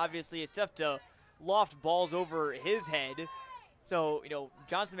 obviously it's tough to loft balls over his head. So,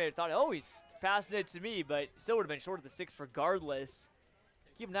 Johnson may have thought, oh, he's passing it to me, but still would have been short of the 6 regardless.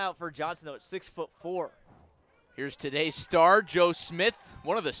 Keep an eye out for Johnson, though, at 6'4". Here's today's star, Joe Smith,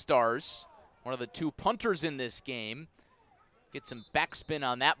 one of the stars, one of the 2 punters in this game. Get some backspin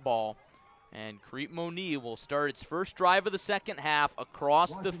on that ball. And Crete-Monee will start its first drive of the second half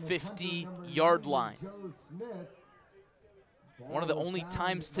across the 50-yard line. One of the only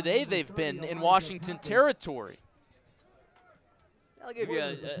times today they've been in Washington territory. I'll give you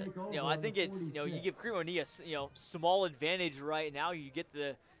I think it's, you give Crete-Monee a, small advantage right now. You get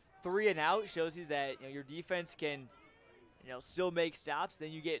the 3 and out, shows you that, your defense can, still make stops.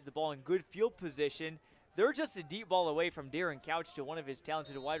 Then you get the ball in good field position. They're just a deep ball away from Darren Couch to one of his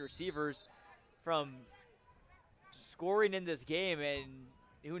talented wide receivers from scoring in this game. And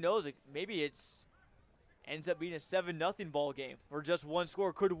who knows, maybe it's ends up being a 7-0 ball game or just one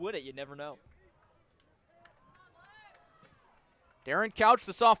score could win it. You never know. Darren Couch,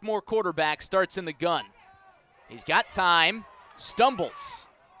 the sophomore quarterback, starts in the gun. He's got time, stumbles,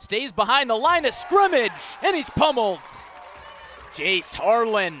 stays behind the line of scrimmage, and he's pummeled. Jace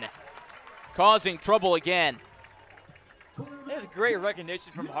Harlan causing trouble again. There's great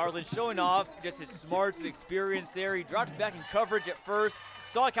recognition from Harlan, showing off just his smarts, the experience there. He dropped back in coverage at first,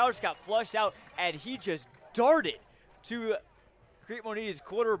 saw Couch got flushed out, and he just darted to Crete-Monee's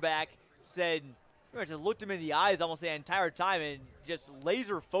quarterback, said, just looked him in the eyes almost the entire time and just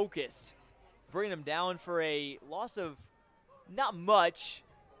laser focused, bringing him down for a loss of not much,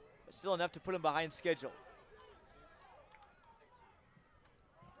 but still enough to put him behind schedule.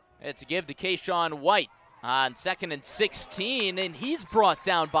 It's a give to Kayshawn White on 2nd and 16, and he's brought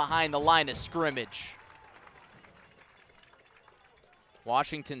down behind the line of scrimmage.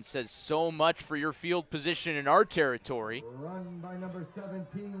 Washington says so much for your field position in our territory. Run by number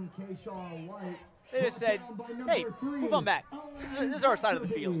 17, Kayshawn White. They just said, hey, move on back. This is our side of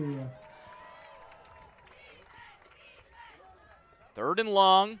the field. 3rd and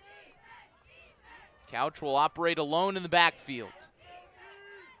long. Couch will operate alone in the backfield.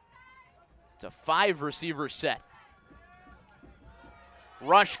 It's a 5-receiver set.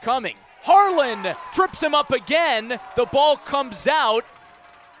 Rush coming. Harlan trips him up again. The ball comes out.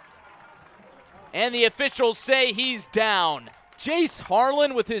 And the officials say he's down. Jace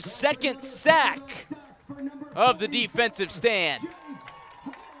Harlan with his 2nd sack of the defensive stand.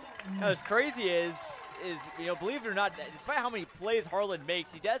 Now, what's crazy is, believe it or not, despite how many plays Harlan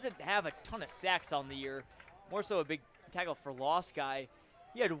makes, he doesn't have a ton of sacks on the year. More so a big tackle for loss guy.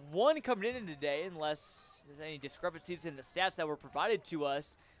 He had 1 coming in today, unless there's any discrepancies in the stats that were provided to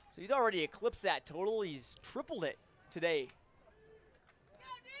us. So he's already eclipsed that total. He's tripled it today.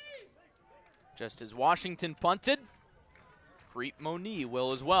 Just as Washington punted, Crete-Monee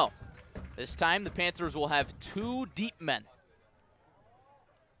will as well. This time the Panthers will have 2 deep men.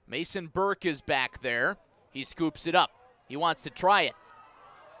 Mason Burke is back there. He scoops it up. He wants to try it.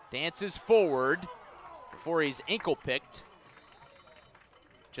 Dances forward before he's ankle picked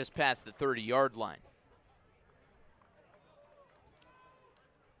just past the 30-yard line.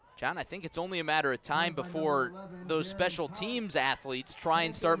 John, I think it's only a matter of time before those special teams athletes try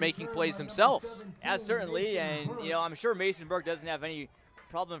and start making plays themselves. Yeah, certainly, and I'm sure Mason Burke doesn't have any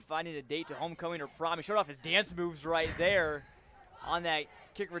problem finding a date to homecoming or prom. He showed off his dance moves right there on that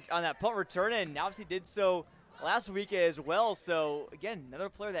punt return, and obviously did so last week as well. So again, another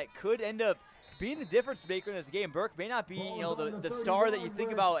player that could end up being the difference maker in this game. Burke may not be, the star that you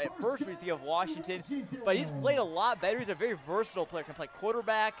think about at first when you think of Washington, but he's played a lot better. He's a very versatile player. Can play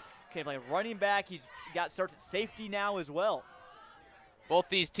quarterback, can play running back. He's got starts at safety now as well. Both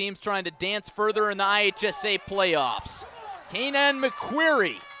these teams trying to dance further in the IHSA playoffs. Kanan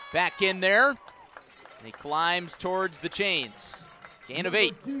McQuarrie back in there, and he climbs towards the chains. Gain of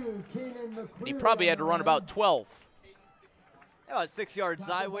 8. And he probably had to run about 12. About 6 yards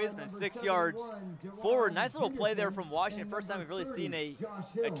sideways and then 6 yards forward. Nice little play there from Washington. First time we've really seen a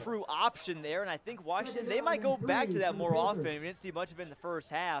true option there. And I think Washington, they might go back to that more often. We didn't see much of it in the first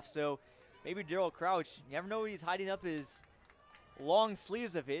half. So maybe Darryl Crouch, you never know what he's hiding up his long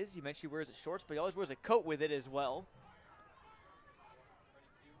sleeves of his. You mentioned he wears his shorts, but he always wears a coat with it as well.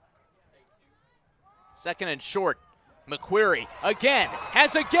 2nd and short. McQuarrie again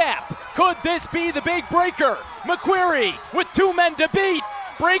has a gap. Could this be the big breaker? McQuarrie with 2 men to beat.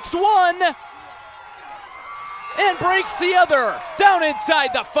 Breaks 1 and breaks the other. Down inside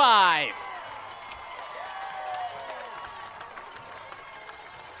the 5.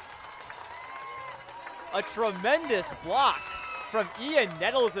 A tremendous block from Ian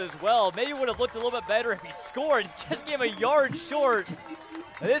Nettles as well. Maybe would have looked a little bit better if he scored. Just came a yard short.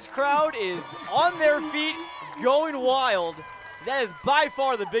 This crowd is on their feet, going wild. That is by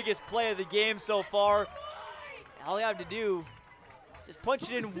far the biggest play of the game so far. All they have to do is just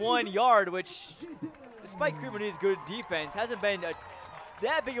punch it in 1 yard, which, despite Crete-Monee's good defense, hasn't been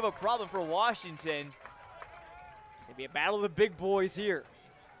that big of a problem for Washington. It's going to be a battle of the big boys here.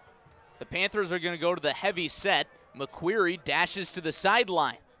 The Panthers are going to go to the heavy set. McQuarrie dashes to the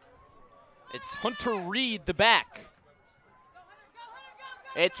sideline. It's Hunter Reed, the back.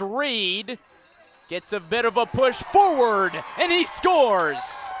 It's Reed. Gets a bit of a push forward, and he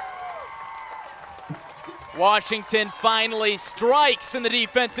scores. Washington finally strikes in the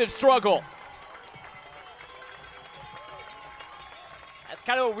defensive struggle. That's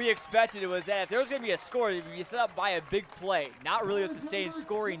kind of what we expected. It was that if there was going to be a score, it would be set up by a big play, not really a sustained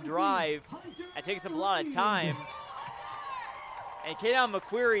scoring drive. That takes up a lot of time. And Kanan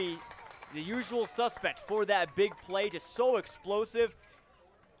McQuarrie, the usual suspect for that big play, just so explosive.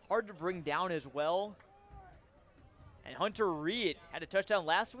 Hard to bring down as well. And Hunter Reed had a touchdown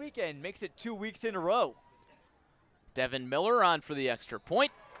last week and makes it 2 weeks in a row. Devin Miller on for the extra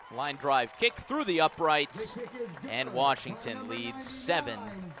point. Line drive kick through the uprights, and Washington leads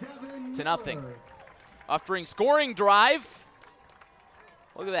 7-0. After scoring drive,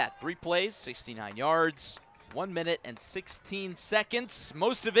 look at that, 3 plays, 69 yards, 1 minute and 16 seconds.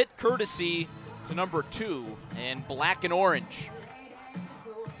 Most of it courtesy to number 2 in black and orange.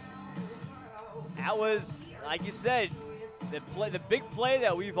 That was, like you said, the big play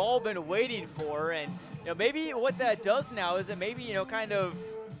that we've all been waiting for. And maybe what that does now is it maybe kind of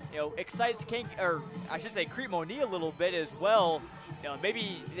excites Crete-Monee a little bit as well.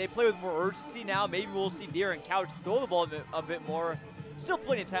 Maybe they play with more urgency now. Maybe we'll see Darren Couch throw the ball a bit more. Still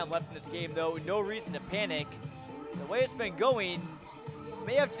plenty of time left in this game, though. No reason to panic. The way it's been going, you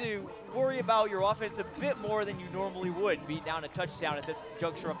may have to worry about your offense a bit more than you normally would, beat down a touchdown at this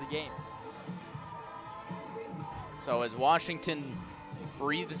juncture of the game. So as Washington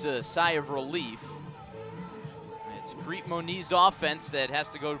breathes a sigh of relief, it's Crete-Monee's offense that has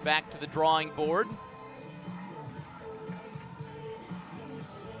to go back to the drawing board.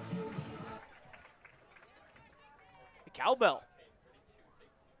 The cowbell.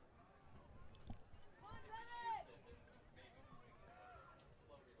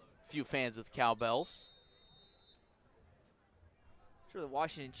 Few fans of the cowbells. Sure, the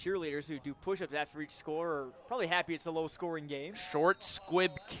Washington cheerleaders who do push-ups after each score are probably happy it's a low-scoring game. Short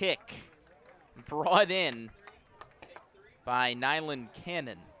squib kick brought in by Nyland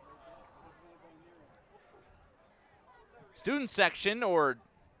Cannon. Student section, or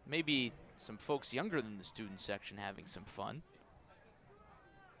maybe some folks younger than the student section having some fun.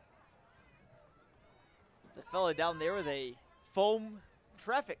 There's a fella down there with a foam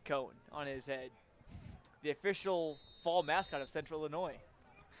traffic cone on his head. The official fall mascot of Central Illinois.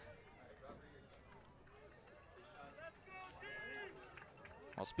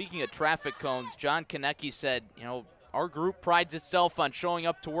 Well, speaking of traffic cones, John Konecki said, our group prides itself on showing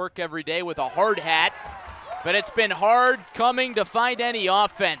up to work every day with a hard hat, but it's been hard coming to find any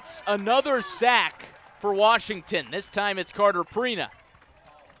offense. Another sack for Washington. This time it's Carter Prina.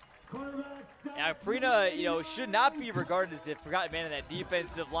 Now, Prina, should not be regarded as the forgotten man in that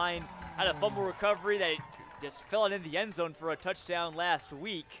defensive line. Had a fumble recovery that just fell in the end zone for a touchdown last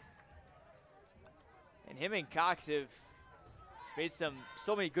week. And him and Cox have made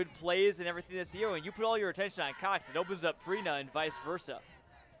so many good plays and everything this year. When you put all your attention on Cox, it opens up Prina and vice versa.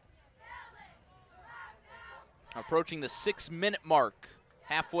 Approaching the 6-minute mark,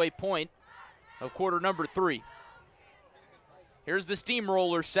 halfway point of quarter number 3. Here's the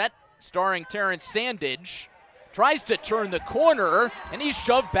steamroller set, starring Terrence Sandage. Tries to turn the corner, and he's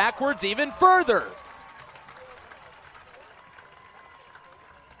shoved backwards even further.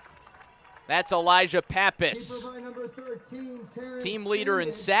 That's Elijah Pappas. Team leader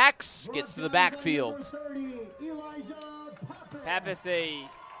in sacks, gets to the backfield. Pappas, a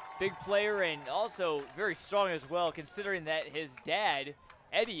big player and also very strong as well, considering that his dad,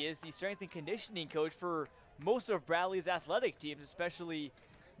 Eddie, is the strength and conditioning coach for most of Bradley's athletic teams, especially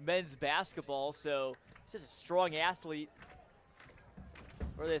men's basketball. So he's just a strong athlete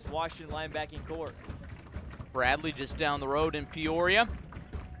for this Washington linebacking core. Bradley just down the road in Peoria.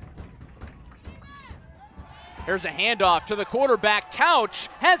 Here's a handoff to the quarterback. Couch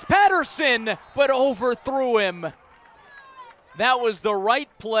has Patterson, but overthrew him. That was the right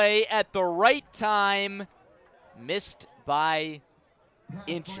play at the right time. Missed by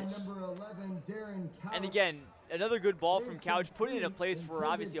inches. And again, another good ball from Couch, putting it in a place where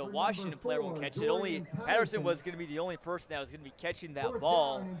obviously a Washington player won't catch it. Patterson was going to be the only person that was going to be catching that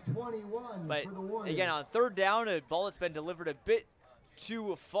ball. But again, on third down, a ball that's been delivered a bit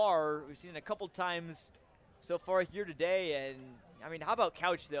too far. We've seen it a couple times so far here today. And how about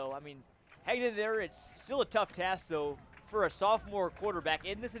Couch though? Hanging in there, it's still a tough task though for a sophomore quarterback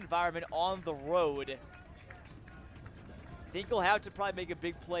in this environment on the road. I think he'll have to probably make a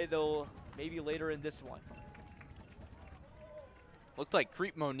big play though, maybe later in this one. Looked like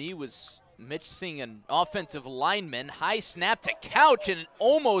Crete-Monee was missing an offensive lineman. High snap to Couch, and it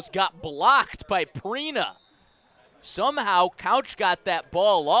almost got blocked by Prina. Somehow Couch got that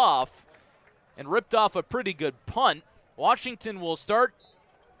ball off and ripped off a pretty good punt. Washington will start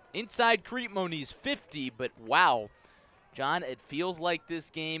inside Crete-Monee's 50, but wow. John, it feels like this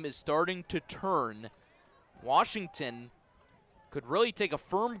game is starting to turn. Washington could really take a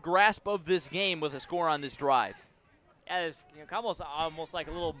firm grasp of this game with a score on this drive. Yeah, there's almost like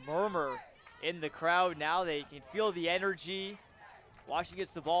a little murmur in the crowd now. They can feel the energy. Washington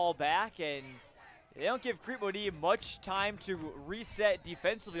gets the ball back, and they don't give Crete-Monee much time to reset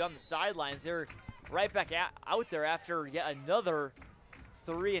defensively on the sidelines. They're right back out there after yet another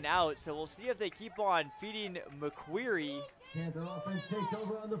 3 and out. So we'll see if they keep on feeding McQueary.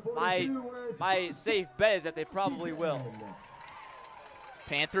 My safe bet is that they probably will.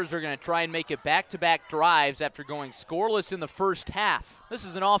 Panthers are going to try and make it back-to-back drives after going scoreless in the first half. This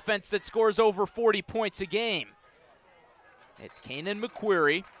is an offense that scores over 40 points a game. It's Kanan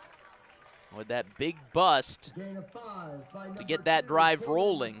McQueary with that big bust to get that drive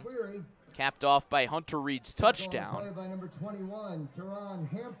rolling. capped off by Hunter Reed's touchdown. Play by number 21, Teron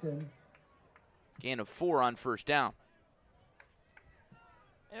Hampton. Gain of 4 on first down.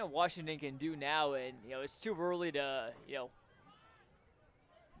 And what Washington can do now, and it's too early to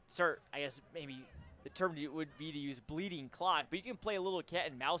start. I guess maybe the term would be to use bleeding clock, but you can play a little cat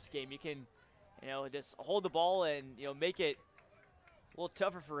and mouse game. You can, just hold the ball and make it a little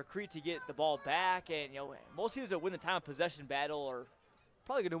tougher for Crete to get the ball back. And most teams that win the time of possession battle are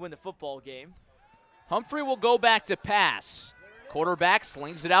probably going to win the football game. Humphrey will go back to pass. Quarterback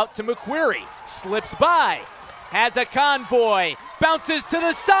slings it out to McQuarrie. Slips by. Has a convoy. Bounces to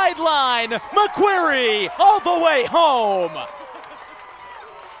the sideline. McQuarrie all the way home.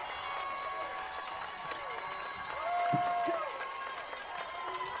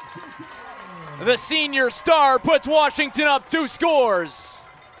 The senior star puts Washington up 2 scores.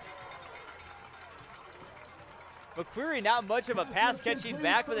 McQuarrie not much of a pass-catching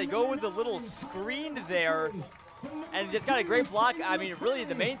back, but they go with the little screen there and just got a great block. I mean, really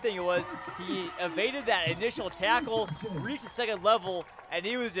the main thing was he evaded that initial tackle, reached the second level, and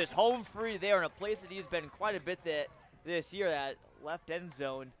he was just home free there in a place that he's been quite a bit this year, that left end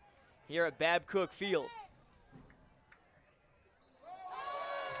zone here at Babcock Field.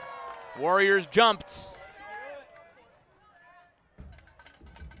 Warriors jumped.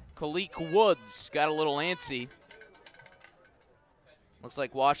 Kalik Woods got a little antsy. Looks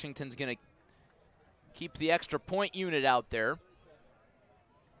like Washington's going to keep the extra point unit out there.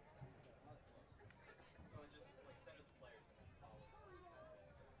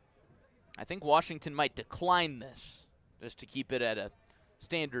 I think Washington might decline this just to keep it at a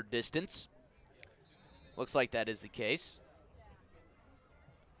standard distance. Looks like that is the case.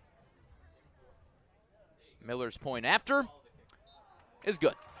 Miller's point after is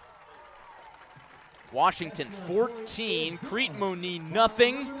good. Washington 14, Crete-Monee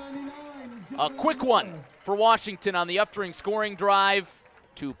nothing. A quick one for Washington on the Uftring scoring drive.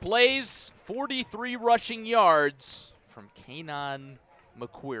 2 plays, 43 rushing yards from Kanan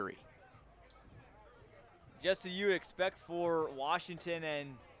McQuarrie. Just as you would expect for Washington,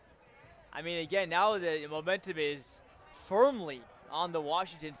 and I mean, again, now the momentum is firmly on the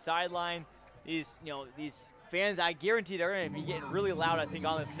Washington sideline. These fans, I guarantee they're going to be getting really loud, I think,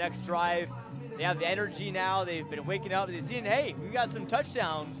 on this next drive. They have the energy now. They've been waking up. They've seen, hey, we got some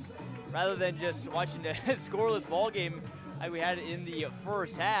touchdowns, rather than just watching a scoreless ball game like we had in the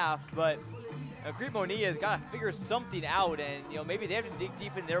first half. But Crete-Monee has got to figure something out, and maybe they have to dig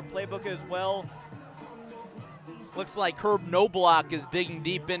deep in their playbook as well. Looks like Herb Noblock is digging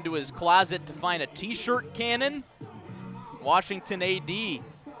deep into his closet to find a T-shirt cannon. Washington AD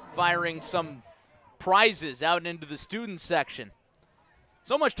firing some prizes out into the student section.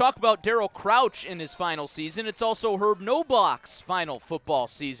 So much talk about Darryl Crouch in his final season. It's also Herb Noblock's final football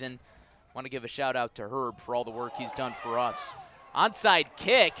season. Want to give a shout out to Herb for all the work he's done for us. Onside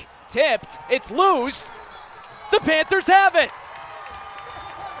kick, tipped, it's loose. The Panthers have it.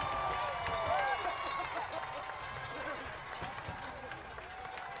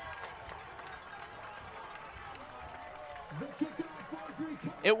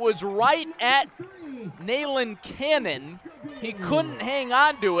 It was right at Nayland Cannon. He couldn't hang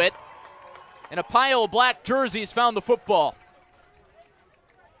on to it, and a pile of black jerseys found the football.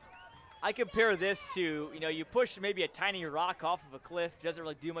 I compare this to, you push maybe a tiny rock off of a cliff, doesn't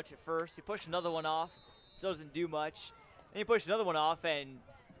really do much at first. You push another one off, still doesn't do much. Then you push another one off, and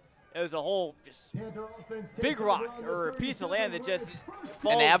it was a whole just big rock or a piece of land that just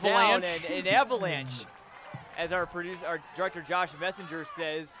falls down, and an avalanche. As our director Josh Messenger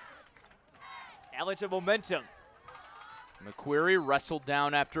says, avalanche of momentum. McQuarrie wrestled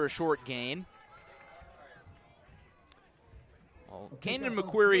down after a short gain. Well, Kanan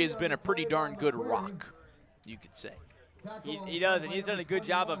McQuarrie has been a pretty darn good rock, you could say. He does, and he's done a good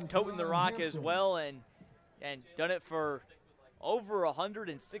job of toting the rock as well, and done it for over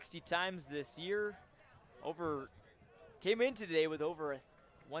 160 times this year. Came in today with over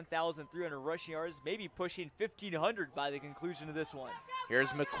 1,300 rushing yards, maybe pushing 1,500 by the conclusion of this one.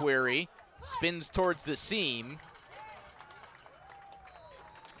 Here's McQuarrie, spins towards the seam.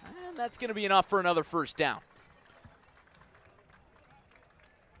 And that's going to be enough for another first down.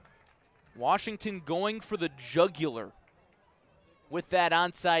 Washington going for the jugular with that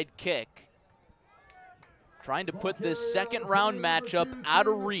onside kick. Trying to put this second round matchup out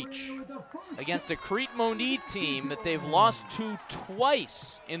of reach against a Crete-Monee team that they've lost to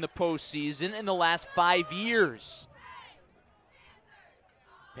twice in the postseason in the last 5 years.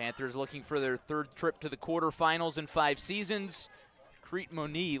 Panthers looking for their 3rd trip to the quarterfinals in 5 seasons.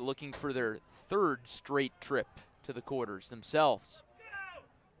 Crete-Monee looking for their 3rd straight trip to the quarters themselves.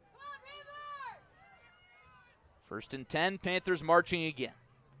 First and 10, Panthers marching again.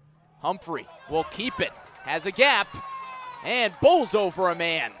 Humphrey will keep it, has a gap, and bowls over a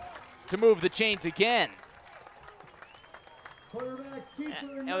man to move the chains again.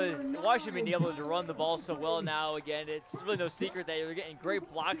 Washington being able to run the ball so well now, again, it's really no secret that they're getting great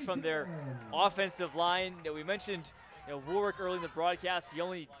blocks from their offensive line. We mentioned Woolwork early in the broadcast, the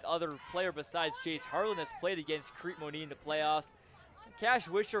only other player besides Jace Harlan has played against Crete-Monee in the playoffs. Cash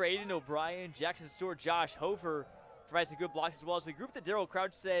Wisher, Aiden O'Brien, Jackson Stewart, Josh Hofer provide some good blocks as well. As the group that Daryl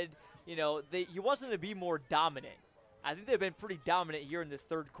Crouch said, he wants them to be more dominant. I think they've been pretty dominant here in this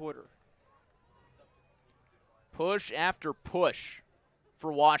third quarter. Push after push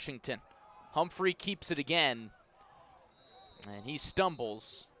for Washington. Humphrey keeps it again, and he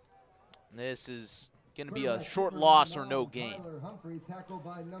stumbles. This is going to be a short loss or no gain.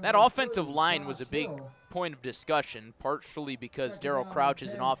 That offensive line was a big point of discussion, partially because Daryl Crouch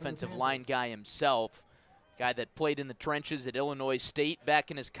is an offensive line guy himself, guy that played in the trenches at Illinois State back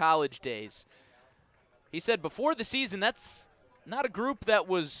in his college days. He said before the season that's not a group that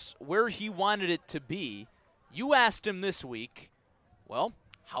was where he wanted it to be. You asked him this week, well,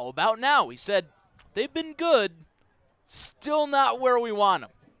 how about now? He said, they've been good, still not where we want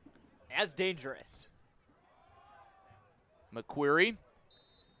them. That's dangerous. McQuarrie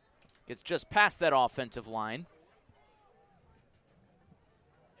gets just past that offensive line.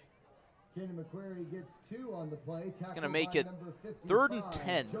 McQuarrie gets 2 on the play. It's going to make it 3rd and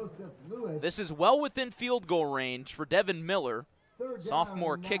 10. This is well within field goal range for Devin Miller,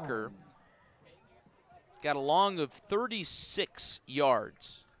 sophomore kicker. He's got a long of 36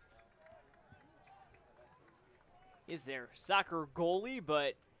 yards. Is their soccer goalie,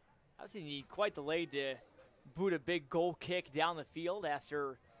 but obviously need quite the leg to boot a big goal kick down the field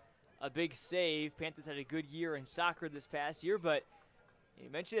after a big save. Panthers had a good year in soccer this past year, but you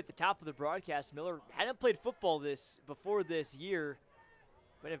mentioned at the top of the broadcast, Miller hadn't played football before this year,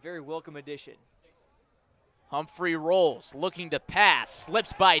 but a very welcome addition. Humphrey rolls, looking to pass,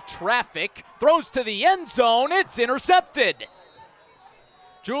 slips by traffic, throws to the end zone, it's intercepted.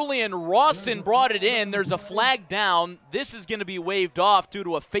 Julian Rawson brought it in. There's a flag down. This is going to be waved off due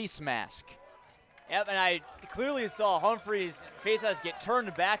to a face mask. Yep, and I clearly saw Humphrey's face mask get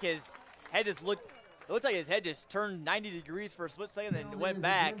turned back. His head just looked like his head just turned 90 degrees for a split second and then went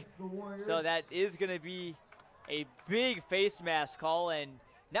back. So that is going to be a big face mask call, and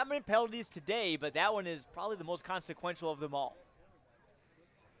not many penalties today, but that one is probably the most consequential of them all.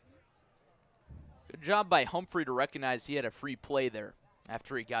 Good job by Humphrey to recognize he had a free play there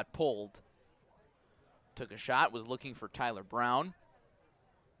after he got pulled. Took a shot, was looking for Tyler Brown.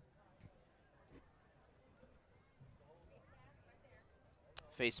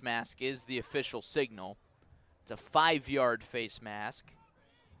 Face mask is the official signal. It's a 5-yard face mask.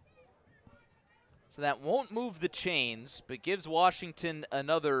 So that won't move the chains, but gives Washington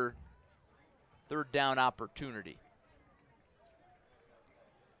another 3rd down opportunity.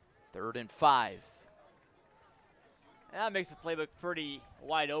 3rd and 5. And that makes the playbook pretty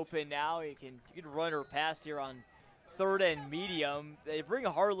wide open now. You can run or pass here on 3rd and medium. They bring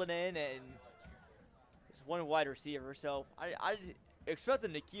Harlan in, and it's one wide receiver. So I expect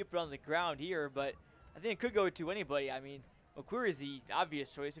them to keep it on the ground here, but I think it could go to anybody. I mean, McQuarrie is the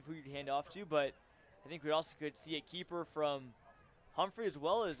obvious choice of who you'd hand off to, but I think we also could see a keeper from Humphrey as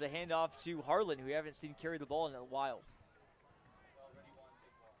well as a handoff to Harlan, who we haven't seen carry the ball in a while.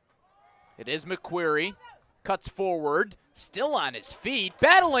 It is McQuarrie. Cuts forward, still on his feet,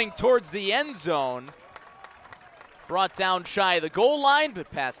 battling towards the end zone. Brought down shy of the goal line,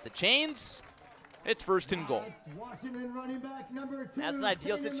 but past the chains. It's 1st and goal. That's an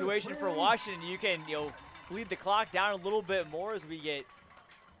ideal situation for Washington. You can bleed the clock down a little bit more as we get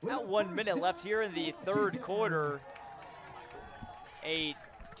about 1 minute left here in the 3rd quarter. A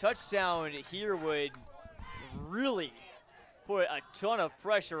touchdown here would really put a ton of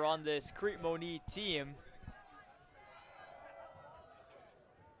pressure on this Crete-Monee team.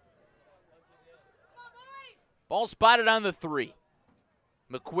 Ball spotted on the 3.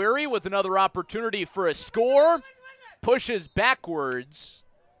 McQuarrie with another opportunity for a score. Pushes backwards.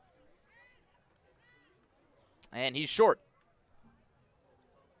 And he's short.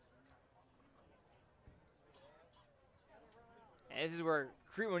 And this is where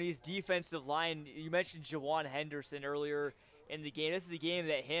Crete-Monee's defensive line, you mentioned Jawan Henderson earlier in the game. This is a game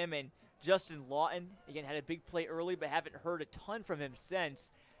that him and Justin Lawton, again, had a big play early, but haven't heard a ton from him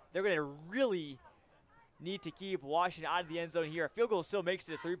since. They're going to really need to keep Washington out of the end zone here. A field goal still makes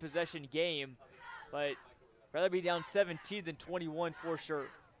it a 3-possession game, but rather be down 17 than 21 for sure.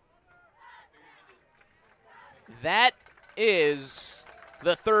 That is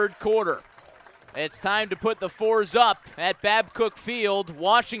the 3rd quarter. It's time to put the fours up at Babcock Field.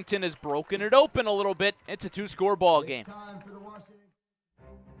 Washington has broken it open a little bit. It's a two-score ball game.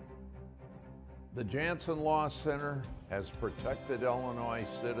 The Janssen Law Center has protected Illinois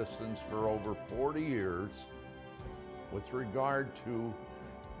citizens for over 40 years with regard to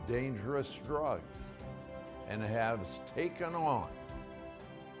dangerous drugs and has taken on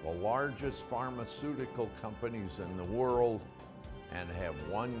the largest pharmaceutical companies in the world and have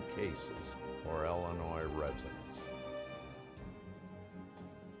won cases for Illinois residents.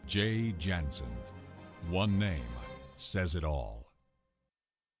 Jay Janssen. One name says it all.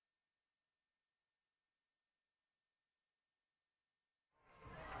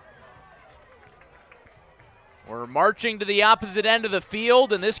 We're marching to the opposite end of the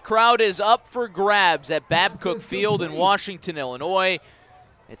field, and this crowd is up for grabs at Babcock Field in Washington, Illinois.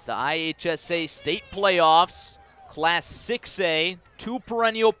 It's the IHSA State Playoffs, Class 6A, two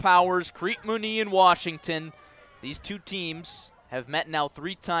perennial powers, Crete-Monee and Washington. These two teams have met now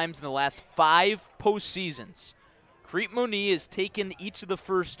 3 times in the last 5 postseasons. Crete-Monee has taken each of the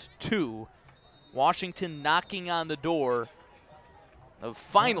first 2. Washington knocking on the door of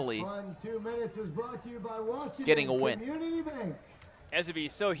finally getting a win. As would be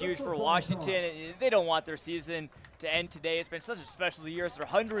so huge for Washington. They don't want their season to end today. It's been such a special year. It's their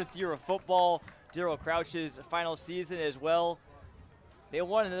 100th year of football. Daryl Crouch's final season as well. They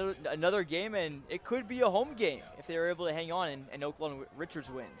won another game, and it could be a home game if they were able to hang on and Oakland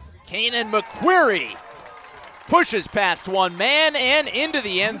Richards wins. Kanan McQuarrie pushes past one man and into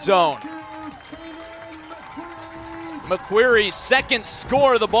the end zone. McQuarrie's second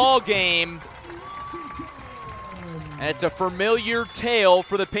score of the ball game. And it's a familiar tale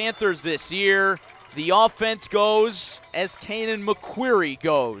for the Panthers this year. The offense goes as Kanan McQuarrie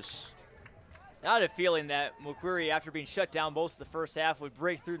goes. I had a feeling that McQuarrie, after being shut down most of the first half, would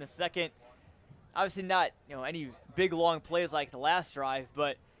break through in the second. Obviously not, any big long plays like the last drive,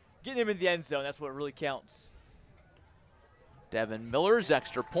 but getting him in the end zone, that's what really counts. Devin Miller's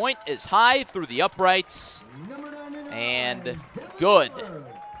extra point is high through the uprights. And good.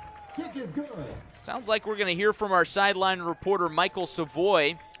 Sounds like we're going to hear from our sideline reporter Michael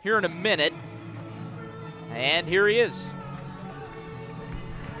Savoy here in a minute. And here he is.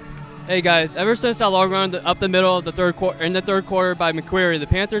 Hey guys, ever since that long run up the middle of the third quarter by McQuarrie, the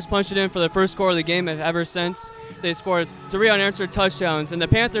Panthers punched it in for the first score of the game, and ever since they scored 3 unanswered touchdowns. And the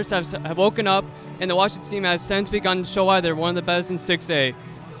Panthers have woken up, and the Washington team has since begun to show why they're one of the best in 6A,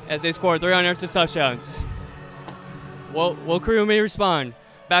 as they scored 3 unanswered touchdowns. Will Crete-Monee respond?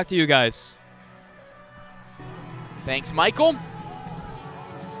 Back to you guys. Thanks, Michael.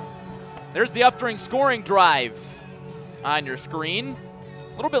 There's the Uftring scoring drive on your screen.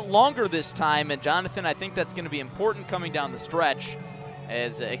 A little bit longer this time, and Jonathan, I think that's going to be important coming down the stretch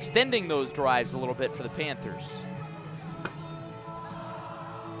as extending those drives a little bit for the Panthers.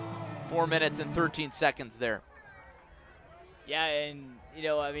 4 minutes and 13 seconds there. Yeah, and,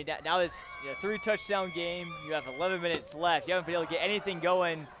 now it's a 3-touchdown game. You have 11 minutes left. You haven't been able to get anything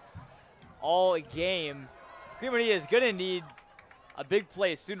going all game. Crete-Monee is going to need a big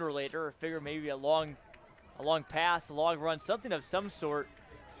play sooner or later. Figure maybe a long pass, a long run, something of some sort.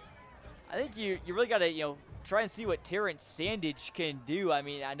 I think you really got to, try and see what Terrence Sandage can do. I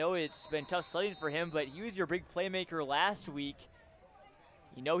mean, I know it's been tough sledding for him, but he was your big playmaker last week.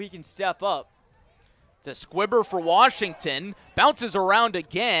 He can step up. It's a squibber for Washington. Bounces around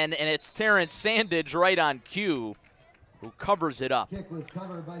again, and it's Terrence Sandage right on cue who covers it up.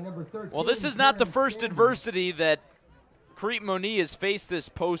 Well, this is not the first adversity that Crete-Monee has faced this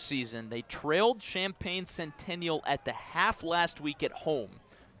postseason. They trailed Champaign Centennial at the half last week at home,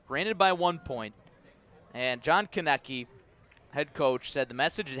 granted by 1 point. And John Konecki, head coach, said the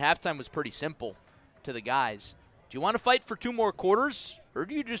message at halftime was pretty simple to the guys. Do you want to fight for 2 more quarters, or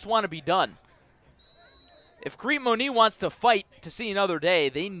do you just want to be done? If Crete-Monee wants to fight to see another day,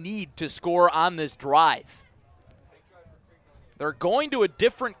 they need to score on this drive. They're going to a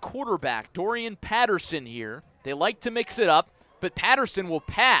different quarterback, Dorian Patterson here. They like to mix it up, but Patterson will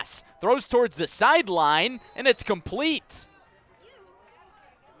pass. Throws towards the sideline, and it's complete.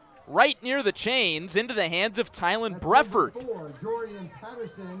 Right near the chains, into the hands of Tylen Brefford. Dorian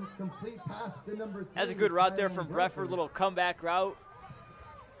Patterson, complete pass to number 3. Has a good route there from Brefford, little comeback route.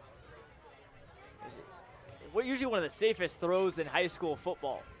 Usually one of the safest throws in high school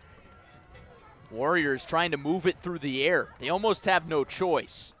football. Warriors trying to move it through the air. They almost have no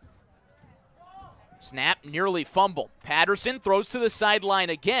choice. Snap, nearly fumble. Patterson throws to the sideline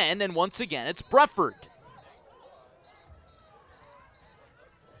again, and once again it's Brefford.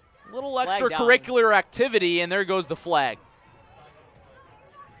 Little extracurricular activity, and there goes the flag.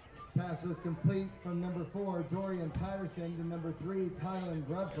 Pass pass was complete from number 4, Dorian Patterson, to number 3, Tylen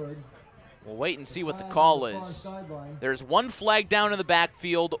Bradford. We'll wait and see what the call is. There's one flag down in the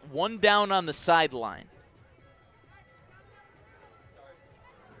backfield, one down on the sideline.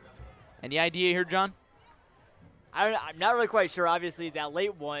 Any idea here, John? I'm not really quite sure. Obviously, that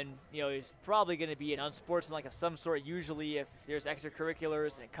late one, is probably going to be an unsportsmanlike of some sort. Usually, if there's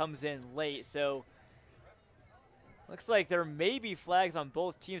extracurriculars and it comes in late, so looks like there may be flags on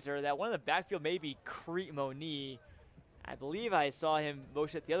both teams there. That one in the backfield may be Crete-Monee. I believe I saw him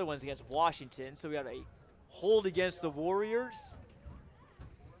motion at the other ones against Washington. So we got a hold against the Warriors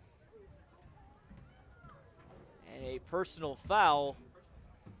and a personal foul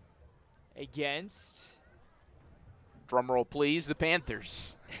against, drumroll please, the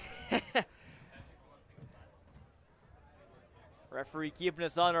Panthers. Referee keeping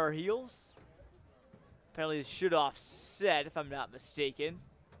us on our heels. Penalties should offset, if I'm not mistaken.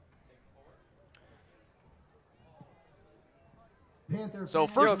 So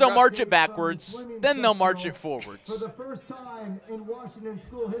first they'll march it backwards, then they'll march it forwards. For the first time in Washington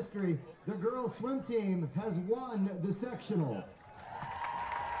school history, the girls swim team has won the sectional.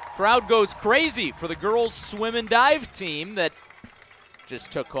 Crowd goes crazy for the girls swim and dive team that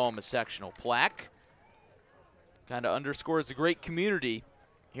just took home a sectional plaque. Kind of underscores the great community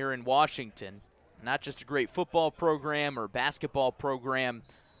here in Washington. Not just a great football program or basketball program.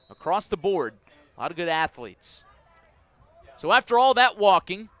 Across the board, a lot of good athletes. So after all that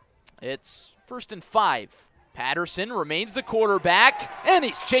walking, it's 1st and 5. Patterson remains the quarterback, and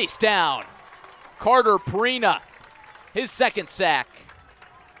he's chased down. Carter Prina, his second sack.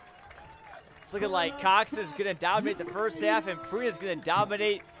 It's looking like Cox is going to dominate the first half, and Prina is going to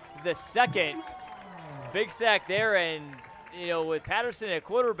dominate the second. Big sack there, and with Patterson at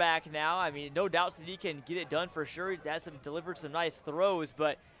quarterback now, I mean, no doubts that he can get it done for sure. He has delivered some nice throws,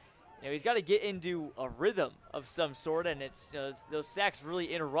 but he's got to get into a rhythm of some sort, and it's those sacks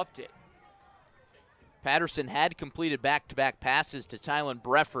really interrupt it. Patterson had completed back-to-back passes to Tylen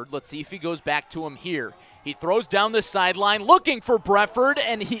Bradford. Let's see if he goes back to him here. He throws down the sideline looking for Bradford,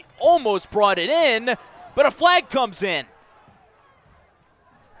 and he almost brought it in, but a flag comes in.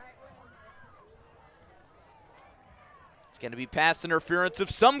 It's going to be pass interference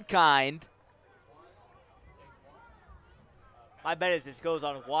of some kind. My bet is this goes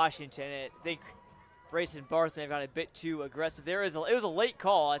on Washington. I think Brace and Barth have got a bit too aggressive. It was a late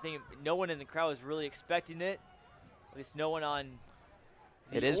call. I think no one in the crowd was really expecting it. At least no one on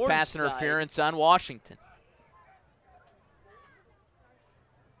the It is orange pass side. interference on Washington.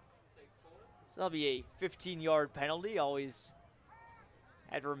 So that'll be a 15-yard penalty. Always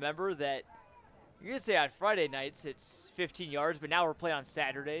had to remember that you could say on Friday nights it's 15 yards, but now we're playing on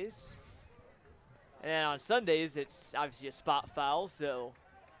Saturdays. And then on Sundays, it's obviously a spot foul, so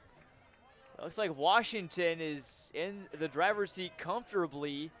it looks like Washington is in the driver's seat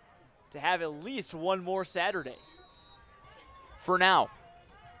comfortably to have at least one more Saturday. For now,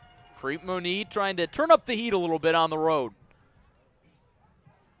 Crete-Monee trying to turn up the heat a little bit on the road.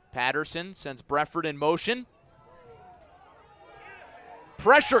 Patterson sends Bradford in motion.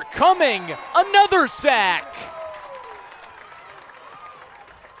 Pressure coming, another sack.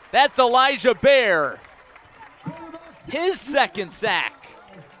 That's Elijah Bear, his second sack.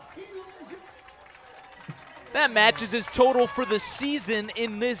 That matches his total for the season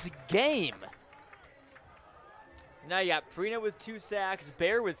in this game. Now you got Prina with 2 sacks,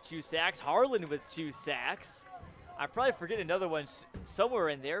 Bear with 2 sacks, Harlan with 2 sacks. I'm probably forgetting another one somewhere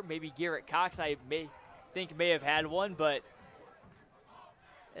in there. Maybe Garrett Cox, I may have had one, but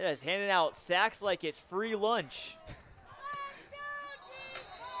it is handing out sacks like it's free lunch.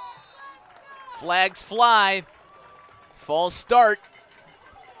 Flags fly. False start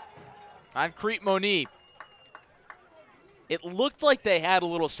on Crete-Monee. It looked like they had a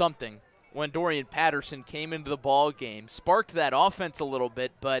little something when Dorian Patterson came into the ball game. Sparked that offense a little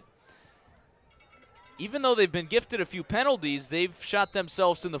bit, but even though they've been gifted a few penalties, they've shot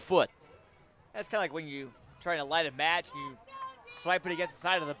themselves in the foot. That's kind of like when you trying to light a match, you swipe it against the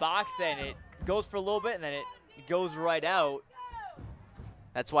side of the box, and it goes for a little bit, and then it goes right out.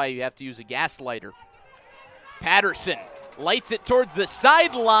 That's why you have to use a gas lighter. Patterson lights it towards the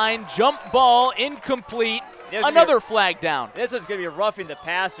sideline. Jump ball, incomplete. Another flag down. This one's going to be roughing the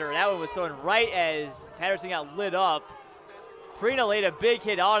passer. That one was thrown right as Patterson got lit up. Prina laid a big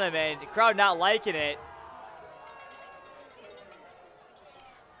hit on him, and the crowd not liking it.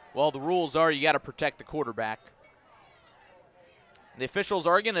 Well, the rules are you got to protect the quarterback. The officials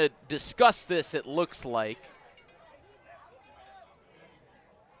are going to discuss this, it looks like.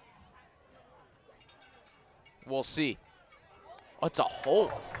 We'll see. Oh, it's a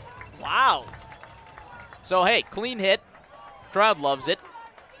hold. Wow. So, hey, clean hit. Crowd loves it.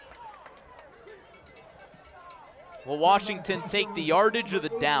 Will Washington take the yardage or the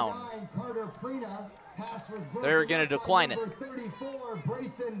down? They're going to decline it.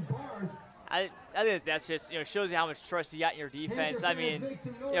 I think that's just, shows you how much trust you got in your defense. I mean,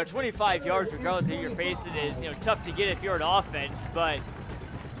 25 yards, regardless of who you're facing, is, tough to get if you're an offense. But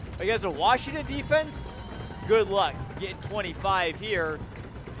against a Washington defense, good luck getting 25 here.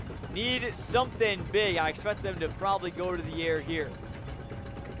 Need something big. I expect them to probably go to the air here.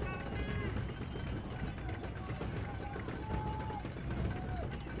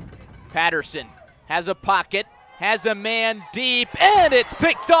 Patterson has a pocket, has a man deep, and it's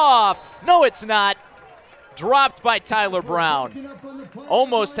picked off. No, it's not. Dropped by Tyler Brown.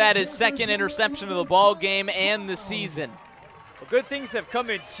 Almost had his second interception of the ball game and the season. Well, good things have come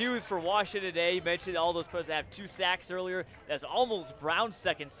in twos for Washington today. You mentioned all those players that have 2 sacks earlier. That's almost Brown's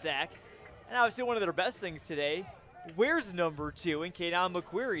second sack. And obviously one of their best things today, where's number 2 in Kaynon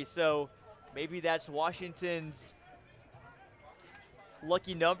McQuarrie? So maybe that's Washington's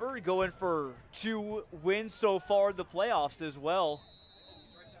lucky number, going for 2 wins so far in the playoffs as well.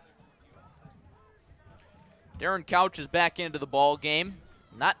 Darren Couch is back into the ball game.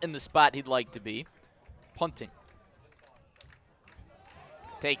 Not in the spot he'd like to be. Punting.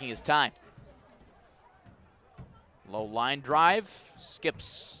 Taking his time. Low line drive.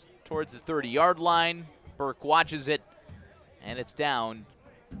 Skips towards the 30-yard line. Burke watches it, and it's down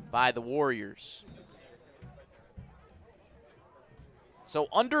by the Warriors. So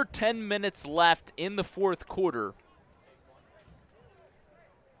under 10 minutes left in the fourth quarter.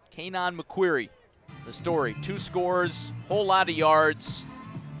 Kaynon McQuarrie, the story. 2 scores, whole lot of yards.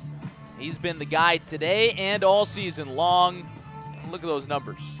 He's been the guy today and all season long. Look at those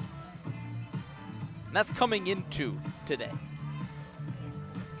numbers. And that's coming into today.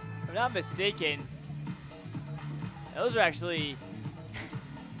 If I'm not mistaken, those are actually,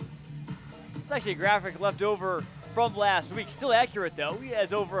 it's actually a graphic left over from last week. Still accurate, though. He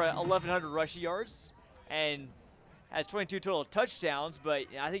has over 1,100 rushing yards and has 22 total touchdowns. But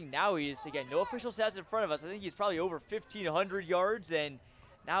I think now he's, again, no official stats in front of us. I think he's probably over 1,500 yards and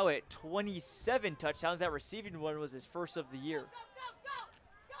now at 27 touchdowns. That receiving one was his first of the year.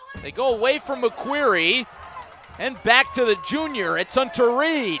 They go away from McQuarrie and back to the junior. It's Hunter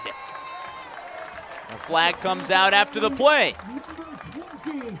Reed. The flag comes out after the play.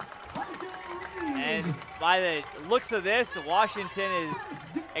 And by the looks of this, Washington is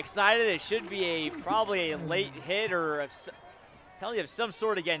excited. It should be probably a late hit or a penalty of some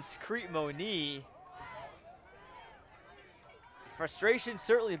sort against Crete-Monee. Frustration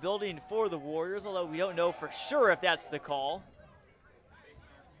certainly building for the Warriors, although we don't know for sure if that's the call.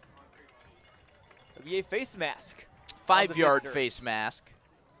 It'll be a face mask. 5-yard face mask.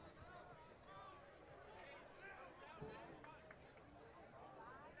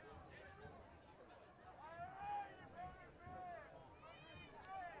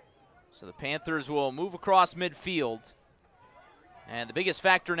 So the Panthers will move across midfield. And the biggest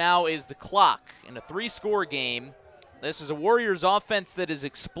factor now is the clock. In a 3-score game, this is a Warriors offense that is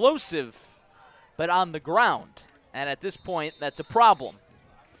explosive, but on the ground. And at this point, that's a problem.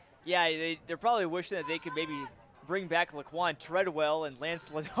 Yeah, they're probably wishing that they could maybe bring back Laquan Treadwell and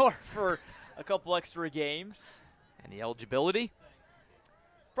Lance Lenore for a couple extra games. Any eligibility?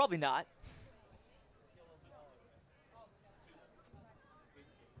 Probably not.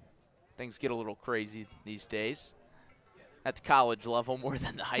 Things get a little crazy these days at the college level more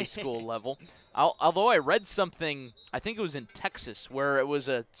than the high school level. Although I read something, I think it was in Texas, where it was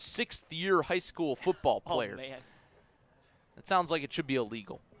a 6th-year high school football player. Oh, man. That sounds like it should be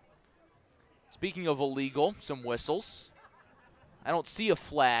illegal. Speaking of illegal, some whistles. I don't see a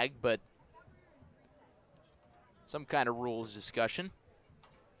flag, but some kind of rules discussion.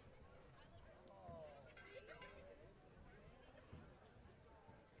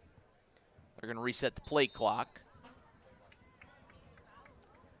 They're going to reset the play clock.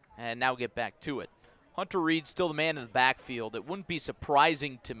 And now get back to it. Hunter Reed still the man in the backfield. It wouldn't be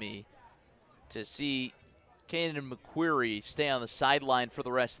surprising to me to see Kaynon McQuarrie stay on the sideline for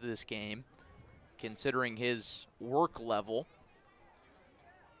the rest of this game, considering his work level.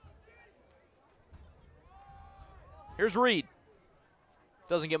 Here's Reed.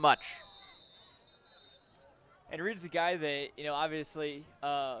 Doesn't get much. And Reed's the guy that, obviously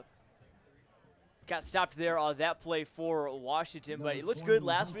got stopped there on that play for Washington, but he looked good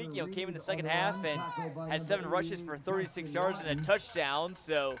last week. Came in the second half and had 7 rushes for 36 yards and a touchdown.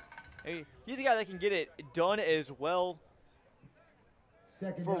 So he's a guy that can get it done as well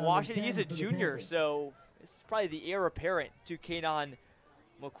for Washington. He's a junior, so it's probably the heir apparent to Kaynon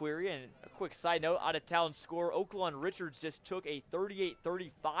McQuarrie. And a quick side note, out-of-town score, Oaklawn Richards just took a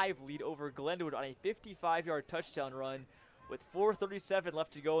 38-35 lead over Glenwood on a 55-yard touchdown run with 4:37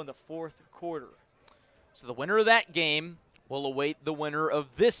 left to go in the fourth quarter. So the winner of that game will await the winner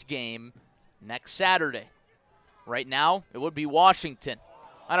of this game next Saturday. Right now, it would be Washington.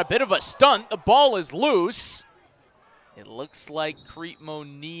 On a bit of a stunt, the ball is loose. It looks like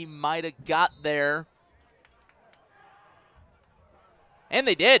Crete-Monee might have got there. And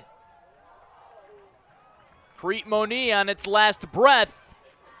they did. Crete-Monee on its last breath.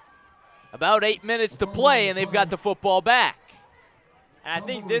 About 8 minutes to play, and they've got the football back. And I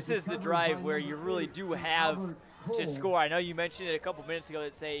think this is the drive where you really do have to score. I know you mentioned it a couple minutes ago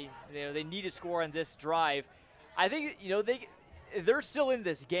that say they need to score on this drive. I think they're still in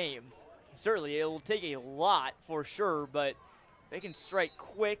this game. Certainly, it will take a lot for sure, but they can strike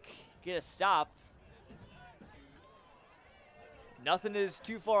quick, get a stop. Nothing is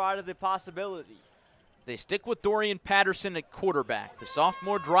too far out of the possibility. They stick with Dorian Patterson at quarterback. The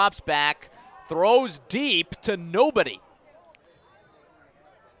sophomore drops back, throws deep to nobody.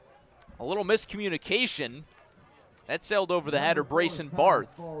 A little miscommunication. That sailed over the head of Brayson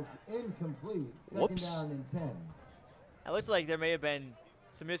Barth. Whoops. It looks like there may have been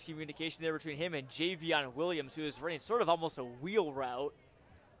some miscommunication there between him and Javion Williams, who is running sort of almost a wheel route.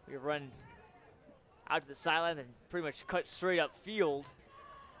 We run out to the sideline and pretty much cut straight up field.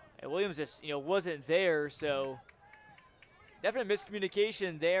 And Williams just, wasn't there, so definite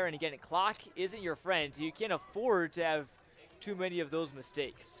miscommunication there. And again, clock isn't your friend, so you can't afford to have too many of those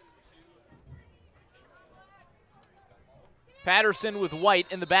mistakes. Patterson with White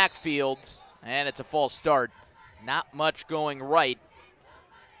in the backfield, and it's a false start. Not much going right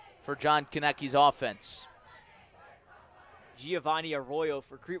for John Konecki's offense. Giovanni Arroyo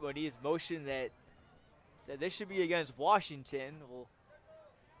for Crete-Monee's motion that said this should be against Washington. Well,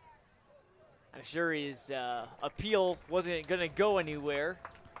 I'm sure his appeal wasn't going to go anywhere.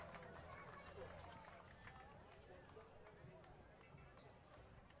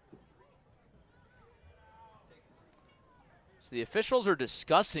 So the officials are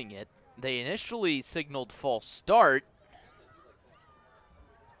discussing it. They initially signaled false start.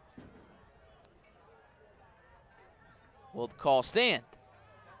 Will the call stand?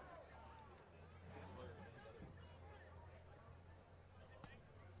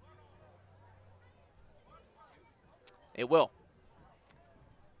 It will.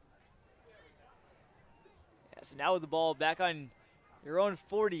 Yeah, so now with the ball back on your own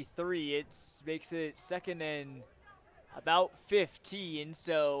 43, it makes it second and about 15.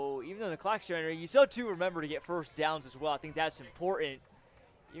 So even though the clock's running, you still to remember to get first downs as well. I think that's important.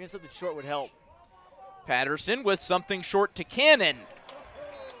 Even something short would help. Patterson with something short to Cannon.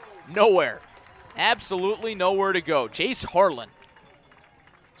 Nowhere. Absolutely nowhere to go. Jace Harlan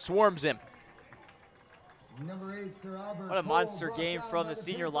swarms him. Number 8, Sir Albert. What a monster game from the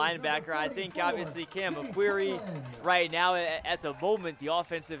senior linebacker. I think obviously Cam McQuarrie right now at the moment the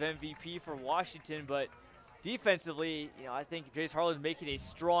offensive MVP for Washington, but defensively, I think Jace Harlan's making a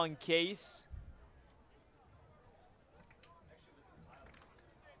strong case.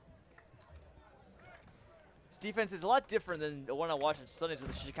 This defense is a lot different than the one I watched on Sundays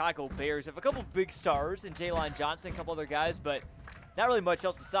with the Chicago Bears. They have a couple big stars in Jaylon Johnson, a couple other guys, but not really much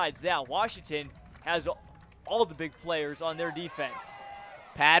else besides that. Washington has all the big players on their defense.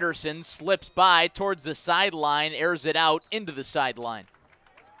 Patterson slips by towards the sideline, airs it out into the sideline.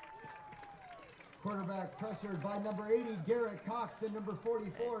 Quarterback pressured by number 80, Garrett Cox, and number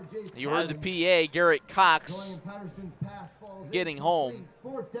 44, Jason. You heard the PA, Garrett Cox Patterson's pass falls getting home.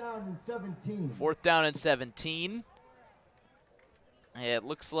 4th down and 17. 4th down and 17. It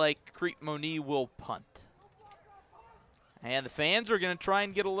looks like Crete-Monee will punt. And the fans are going to try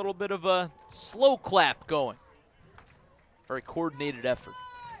and get a little bit of a slow clap going. Very coordinated effort.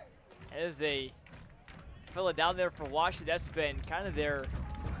 As they fill it down there for Washington, that's been kind of their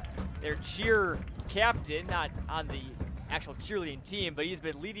cheer captain, not on the actual cheerleading team, but he's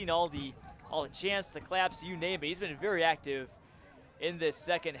been leading all the chants, the claps, you name it. He's been very active in this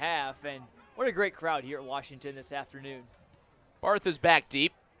second half, and what a great crowd here at Washington this afternoon. Barth is back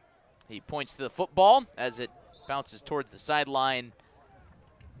deep. He points to the football as it bounces towards the sideline.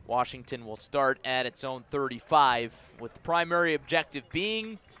 Washington will start at its own 35, with the primary objective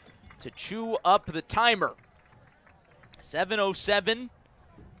being to chew up the timer. 7:07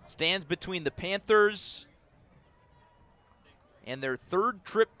 stands between the Panthers and their third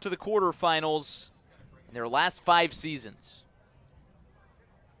trip to the quarterfinals in their last 5 seasons.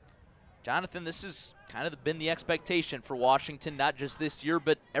 Jonathan, this has kind of been the expectation for Washington, not just this year,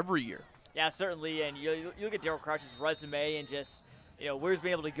 but every year. Yeah, certainly, and you look at Darryl Crouch's resume and just where's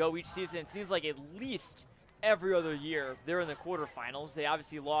been able to go each season. It seems like at least every other year they're in the quarterfinals. They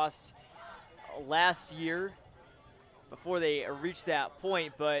obviously lost last year before they reached that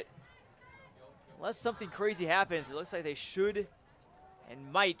point, but unless something crazy happens, it looks like they should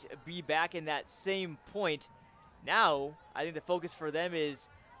and might be back in that same point. Now, I think the focus for them is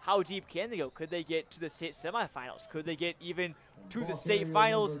how deep can they go? Could they get to the state semifinals? Could they get even to the state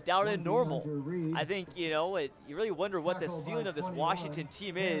finals down in Normal? I think, you really wonder what the ceiling of this Washington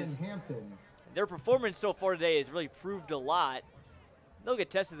team is. Their performance so far today has really proved a lot. They'll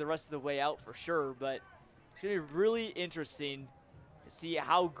get tested the rest of the way out for sure, but it's going to be really interesting to see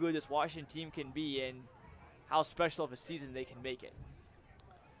how good this Washington team can be and how special of a season they can make it.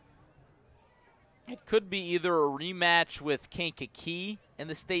 It could be either a rematch with Kankakee in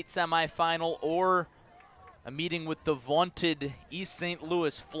the state semifinal or a meeting with the vaunted East St.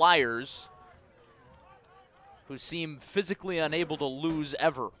 Louis Flyers, who seem physically unable to lose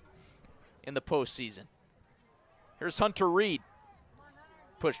ever in the postseason. Here's Hunter Reed,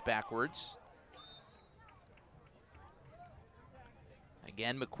 pushed backwards.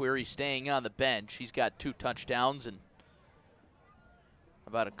 Again, McQuarrie staying on the bench. He's got 2 touchdowns and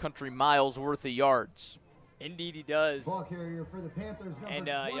about a country mile's worth of yards. Indeed he does. Ball carrier for the Panthers, and,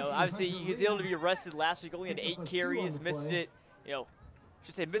 obviously he was able to be arrested last week, only had 8 carries, missed it,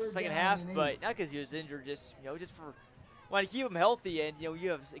 just they missed the second half, but not because he was injured, just for want to keep him healthy, and, you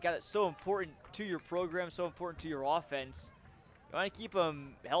have a guy that's so important to your program, so important to your offense. You want to keep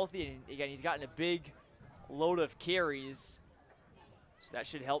him healthy, and again, he's gotten a big load of carries. So that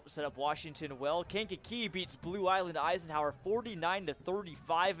should help set up Washington well. Kankakee beats Blue Island Eisenhower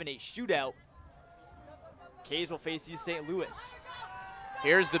 49-35 in a shootout. Kays will face East St. Louis.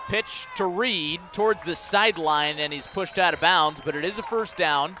 Here's the pitch to Reed towards the sideline, and he's pushed out of bounds, but it is a first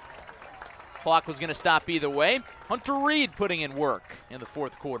down. Clock was going to stop either way. Hunter Reed putting in work in the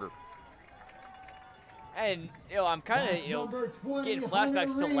 4th quarter. And, I'm kind of, getting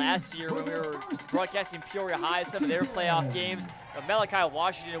flashbacks to last year when we were broadcasting Peoria High, some of their playoff games. Malachi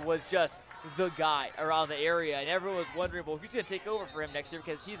Washington was just the guy around the area, and everyone was wondering, well, who's going to take over for him next year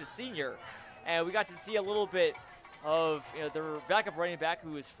because he's a senior. And we got to see a little bit of, their backup running back,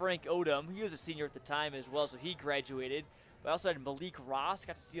 who was Frank Odom. He was a senior at the time as well, so he graduated. But I also had Malik Ross,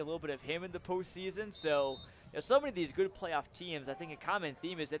 got to see a little bit of him in the postseason. So, so many of these good playoff teams, I think a common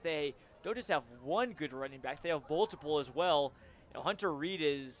theme is that they don't just have one good running back, they have multiple as well. Hunter Reed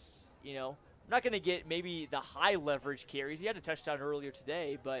is, not going to get maybe the high leverage carries. He had a touchdown earlier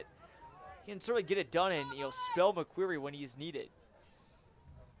today, but he can certainly get it done and, spell McQuarrie when he's needed.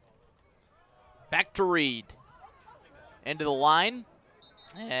 Back to Reed. Into the line,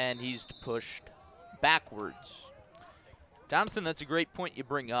 and he's pushed backwards. Jonathan, that's a great point you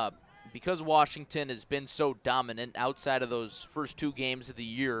bring up. Because Washington has been so dominant outside of those first 2 games of the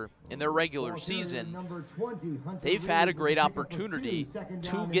year in their regular season, they've had a great opportunity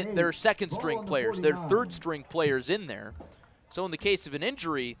to get their second-string players, their third-string players in there. So in the case of an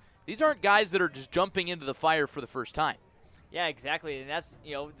injury, these aren't guys that are just jumping into the fire for the first time. Yeah, exactly, and that's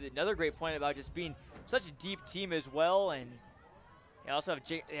another great point about just being such a deep team as well. And they also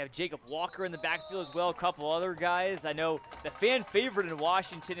have Jacob Walker in the backfield as well, a couple other guys. I know the fan favorite in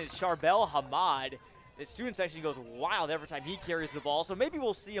Washington is Charbel Hamad. The student section goes wild every time he carries the ball, so maybe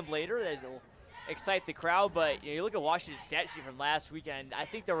we'll see him later. That'll excite the crowd, but you look at Washington's stat sheet from last weekend, I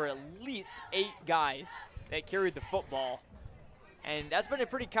think there were at least 8 guys that carried the football, and that's been a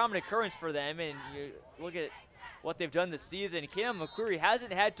pretty common occurrence for them. And you look at what they've done this season. Kanan McQuarrie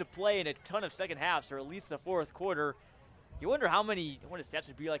hasn't had to play in a ton of second halves, or at least the 4th quarter. You wonder what his stats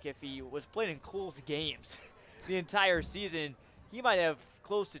would be like if he was playing in close games the entire season. He might have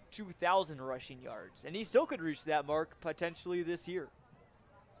close to 2,000 rushing yards, and he still could reach that mark potentially this year.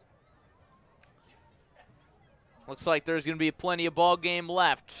 Looks like there's going to be plenty of ball game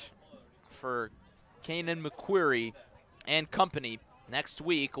left for Kanan McQuarrie and company next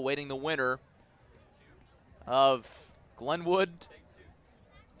week, awaiting the winner of Glenwood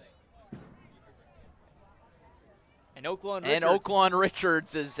and Oaklawn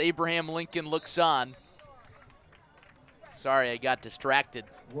Richards as Abraham Lincoln looks on. Sorry, I got distracted.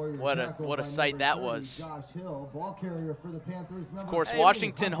 What a sight that was. Of course,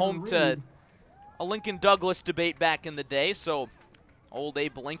 Washington home to a Lincoln Douglas debate back in the day, so old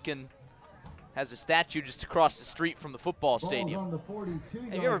Abe Lincoln has a statue just across the street from the football stadium.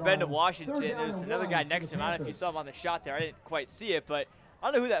 Have you ever been to Washington? There's another guy next to him. I don't know if you saw him on the shot there. I didn't quite see it, but I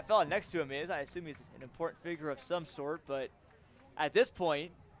don't know who that fella next to him is. I assume he's an important figure of some sort, but at this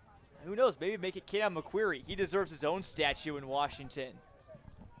point, who knows? Maybe make it Kanan McQuarrie. He deserves his own statue in Washington.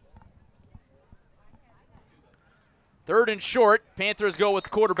 3rd and short. Panthers go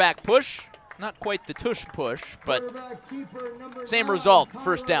with quarterback push. Not quite the tush push, but same result,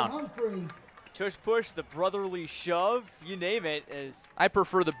 first down. Tush push, the brotherly shove, you name it. I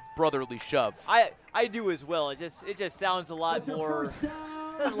prefer the brotherly shove. I do as well. It just sounds a lot more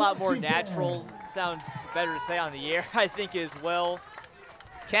natural. Sounds better to say on the air, I think, as well.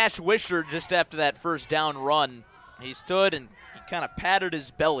 Cash Wisher, just after that first down run, he stood and he kind of patted his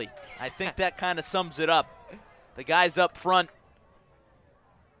belly. I think that kind of sums it up. The guys up front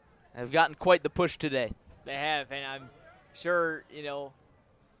have gotten quite the push today. They have, and I'm sure,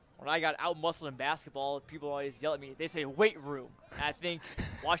 when I got out-muscled in basketball, people always yell at me. They say weight room. And I think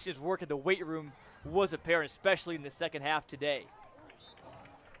Washington's work at the weight room was apparent, especially in the second half today.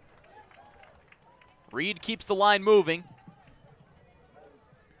 Reed keeps the line moving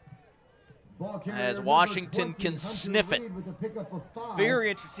as Washington can sniff it. Very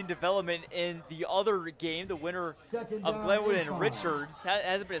interesting development in the other game. The winner of Glenwood and Richards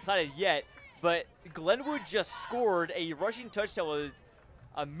hasn't been decided yet, but Glenwood just scored a rushing touchdown with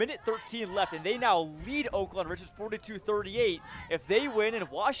a minute 13 left, and they now lead Oakland Richards 42-38. If they win and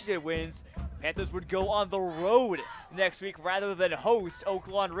Washington wins, Panthers would go on the road next week rather than host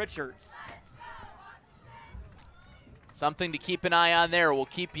Oakland Richards. Something to keep an eye on there. We'll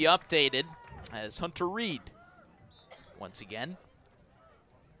keep you updated as Hunter Reed, once again,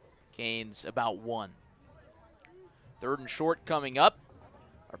 gains about 1. 3rd and short coming up,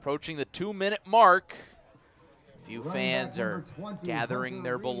 approaching the 2-minute mark. A few fans are gathering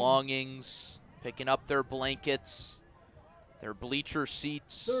their belongings, picking up their blankets, their bleacher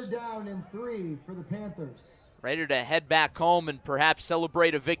seats. 3rd down and 3 for the Panthers. Ready to head back home and perhaps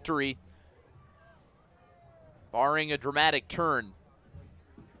celebrate a victory, barring a dramatic turn.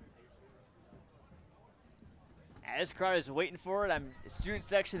 This crowd is waiting for it. Student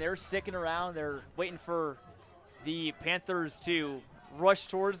section, they're sticking around. They're waiting for the Panthers to rush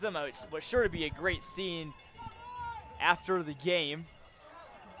towards them. It was sure to be a great scene after the game.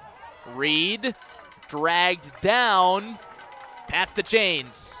 Reed dragged down past the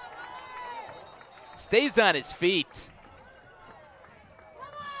chains. Stays on his feet.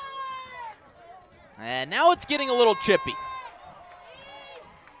 And now it's getting a little chippy.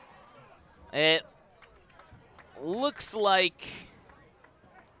 It looks like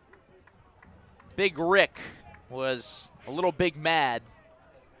Big Rick was a little big mad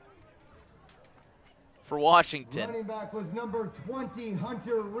for Washington. Running back was number 20,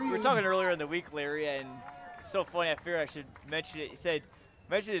 Hunter Reed. We were talking earlier in the week, Larry, and it's so funny. I figured I should mention it. He said,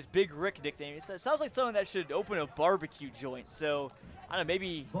 mention his Big Rick nickname. He said, it sounds like someone that should open a barbecue joint. So, I don't know,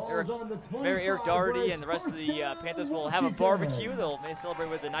 maybe Eric Doherty and the rest of the Panthers will have a barbecue. They'll maybe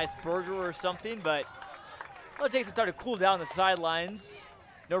celebrate with a nice burger or something, but it'll take some time to cool down the sidelines.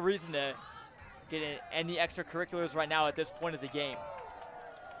 No reason to get any extracurriculars right now at this point of the game.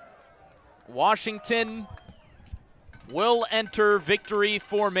 Washington will enter victory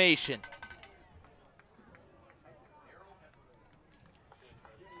formation.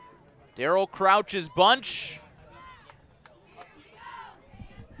 Darryl Crouch's bunch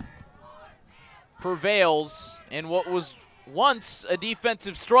prevails in what was once a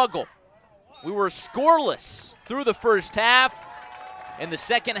defensive struggle. We were scoreless through the first half. In the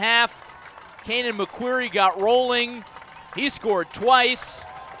second half, Kanan McQuarrie got rolling. He scored twice.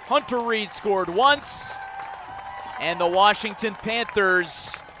 Hunter Reed scored once. And the Washington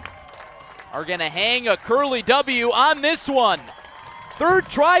Panthers are going to hang a curly W on this one. 3rd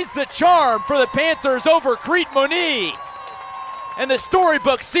tries the charm for the Panthers over Crete-Monee. And the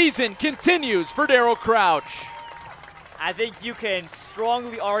storybook season continues for Darryl Crouch. I think you can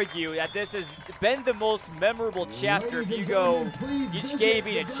strongly argue that this has been the most memorable chapter. If you go each game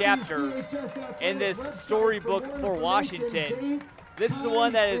being a chapter in this storybook for Washington, this is the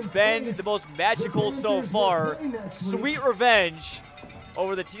one that has been the most magical so far. Sweet revenge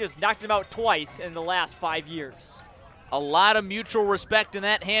over the team that's knocked them out twice in the last 5 years. A lot of mutual respect in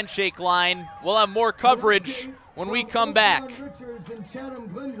that handshake line. We'll have more coverage when we come back. Richards and Chatham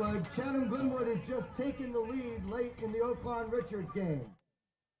Glenwood. Chatham Glenwood has just taken the lead late in the Oakland Richards game.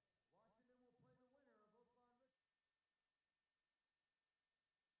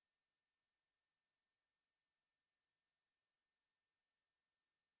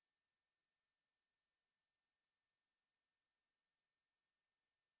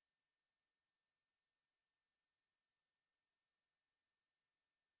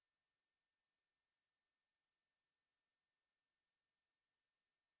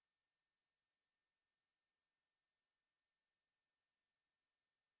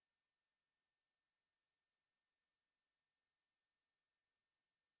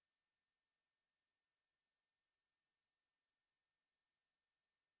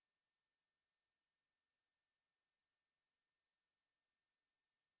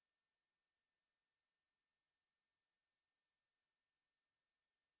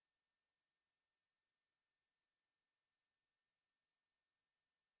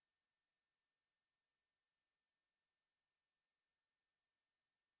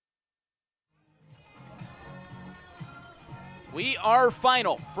 We are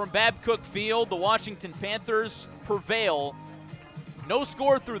final from Babcock Field. The Washington Panthers prevail. No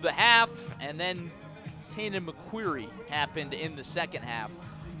score through the half, and then Kanan McQuarrie happened in the second half.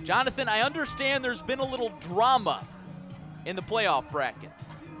 Jonathan, I understand there's been a little drama in the playoff bracket.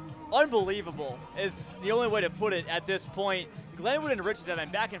 Unbelievable is the only way to put it at this point. Glenwood and Richards have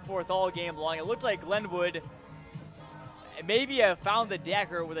been back and forth all game long. It looked like Glenwood maybe found the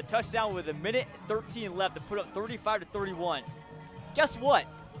dagger with a touchdown with 1:13 left to put up 35-31. Guess what?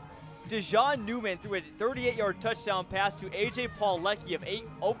 Dejon Newman threw a 38-yard touchdown pass to A.J. Paulecki of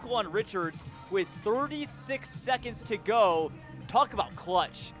Oaklawn Richards with 36 seconds to go. Talk about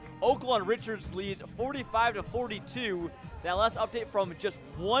clutch. Oaklawn Richards leads 45-42. That last update from just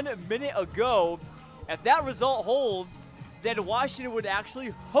 1 minute ago. If that result holds, then Washington would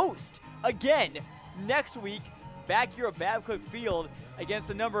actually host again next week back here at Babcock Field against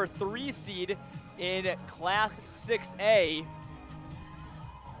the number 3 seed in Class 6A.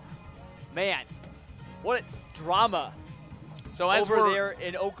 Man, what drama so as over there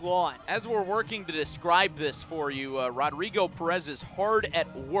in Oaklawn. As we're working to describe this for you, Rodrigo Perez is hard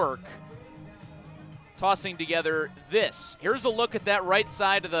at work tossing together this. Here's a look at that right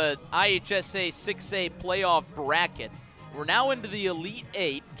side of the IHSA 6A playoff bracket. We're now into the Elite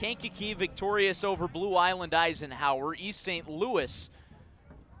 8. Kankakee victorious over Blue Island Eisenhower. East St. Louis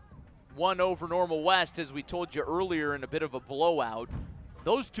won over Normal West, as we told you earlier, in a bit of a blowout.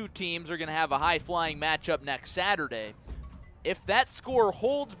 Those two teams are going to have a high-flying matchup next Saturday. If that score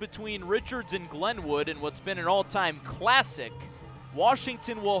holds between Richards and Glenwood in what's been an all-time classic,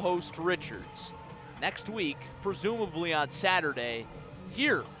 Washington will host Richards next week, presumably on Saturday,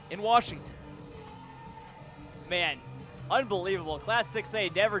 here in Washington. Man, unbelievable. Class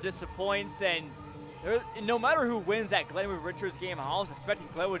 6A never disappoints, and no matter who wins that Glenwood-Richards game, I was expecting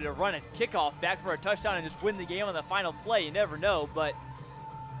Glenwood to run a kickoff back for a touchdown and just win the game on the final play. You never know, but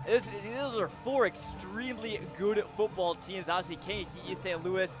those are 4 extremely good football teams. Obviously, Kankakee, East St.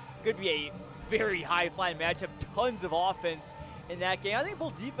 Louis could be a very high-flying matchup. Tons of offense in that game. I think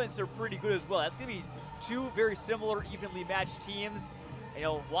both defenses are pretty good as well. That's going to be 2 very similar, evenly matched teams. You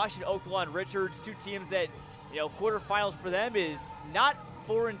know, Washington, Oaklawn, Richards, 2 teams that, you know, quarterfinals for them is not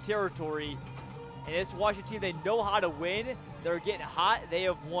foreign territory. And this Washington team, they know how to win. They're getting hot. They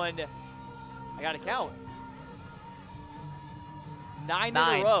have won, I got to count, 9 in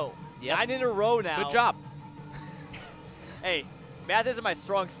a row. Yep. 9 in a row now. Good job. Hey, math isn't my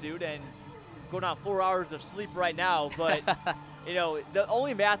strong suit, and going on 4 hours of sleep right now. But, you know, the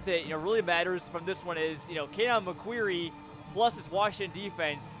only math that, you know, really matters from this one is, you know, Kanan McQuarrie plus this Washington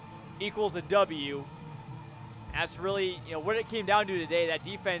defense equals a W. That's really, you know, what it came down to today. That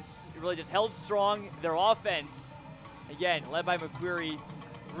defense really just held strong. Their offense, again, led by McQuarrie,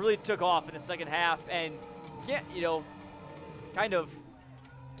 really took off in the second half. And, can't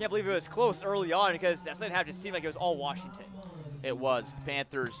believe it was close early on, because that second half just seemed like it was all Washington. It was. The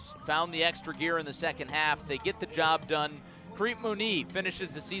Panthers found the extra gear in the second half. They get the job done. Crete-Monee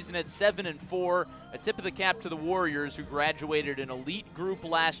finishes the season at 7-4. A tip of the cap to the Warriors, who graduated an elite group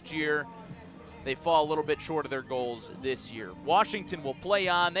last year. They fall a little bit short of their goals this year. Washington will play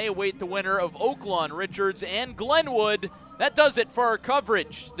on. They await the winner of Oaklawn, Richards, and Glenwood. That does it for our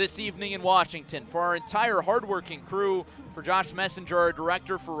coverage this evening in Washington. For our entire hardworking crew, for Josh Messenger, our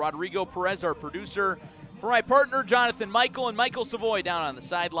director, for Rodrigo Perez, our producer, for my partner, Jonathan Michael, and Michael Savoy down on the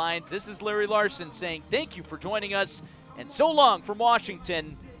sidelines, this is Larry Larson saying thank you for joining us, and so long from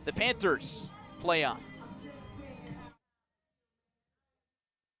Washington. The Panthers play on.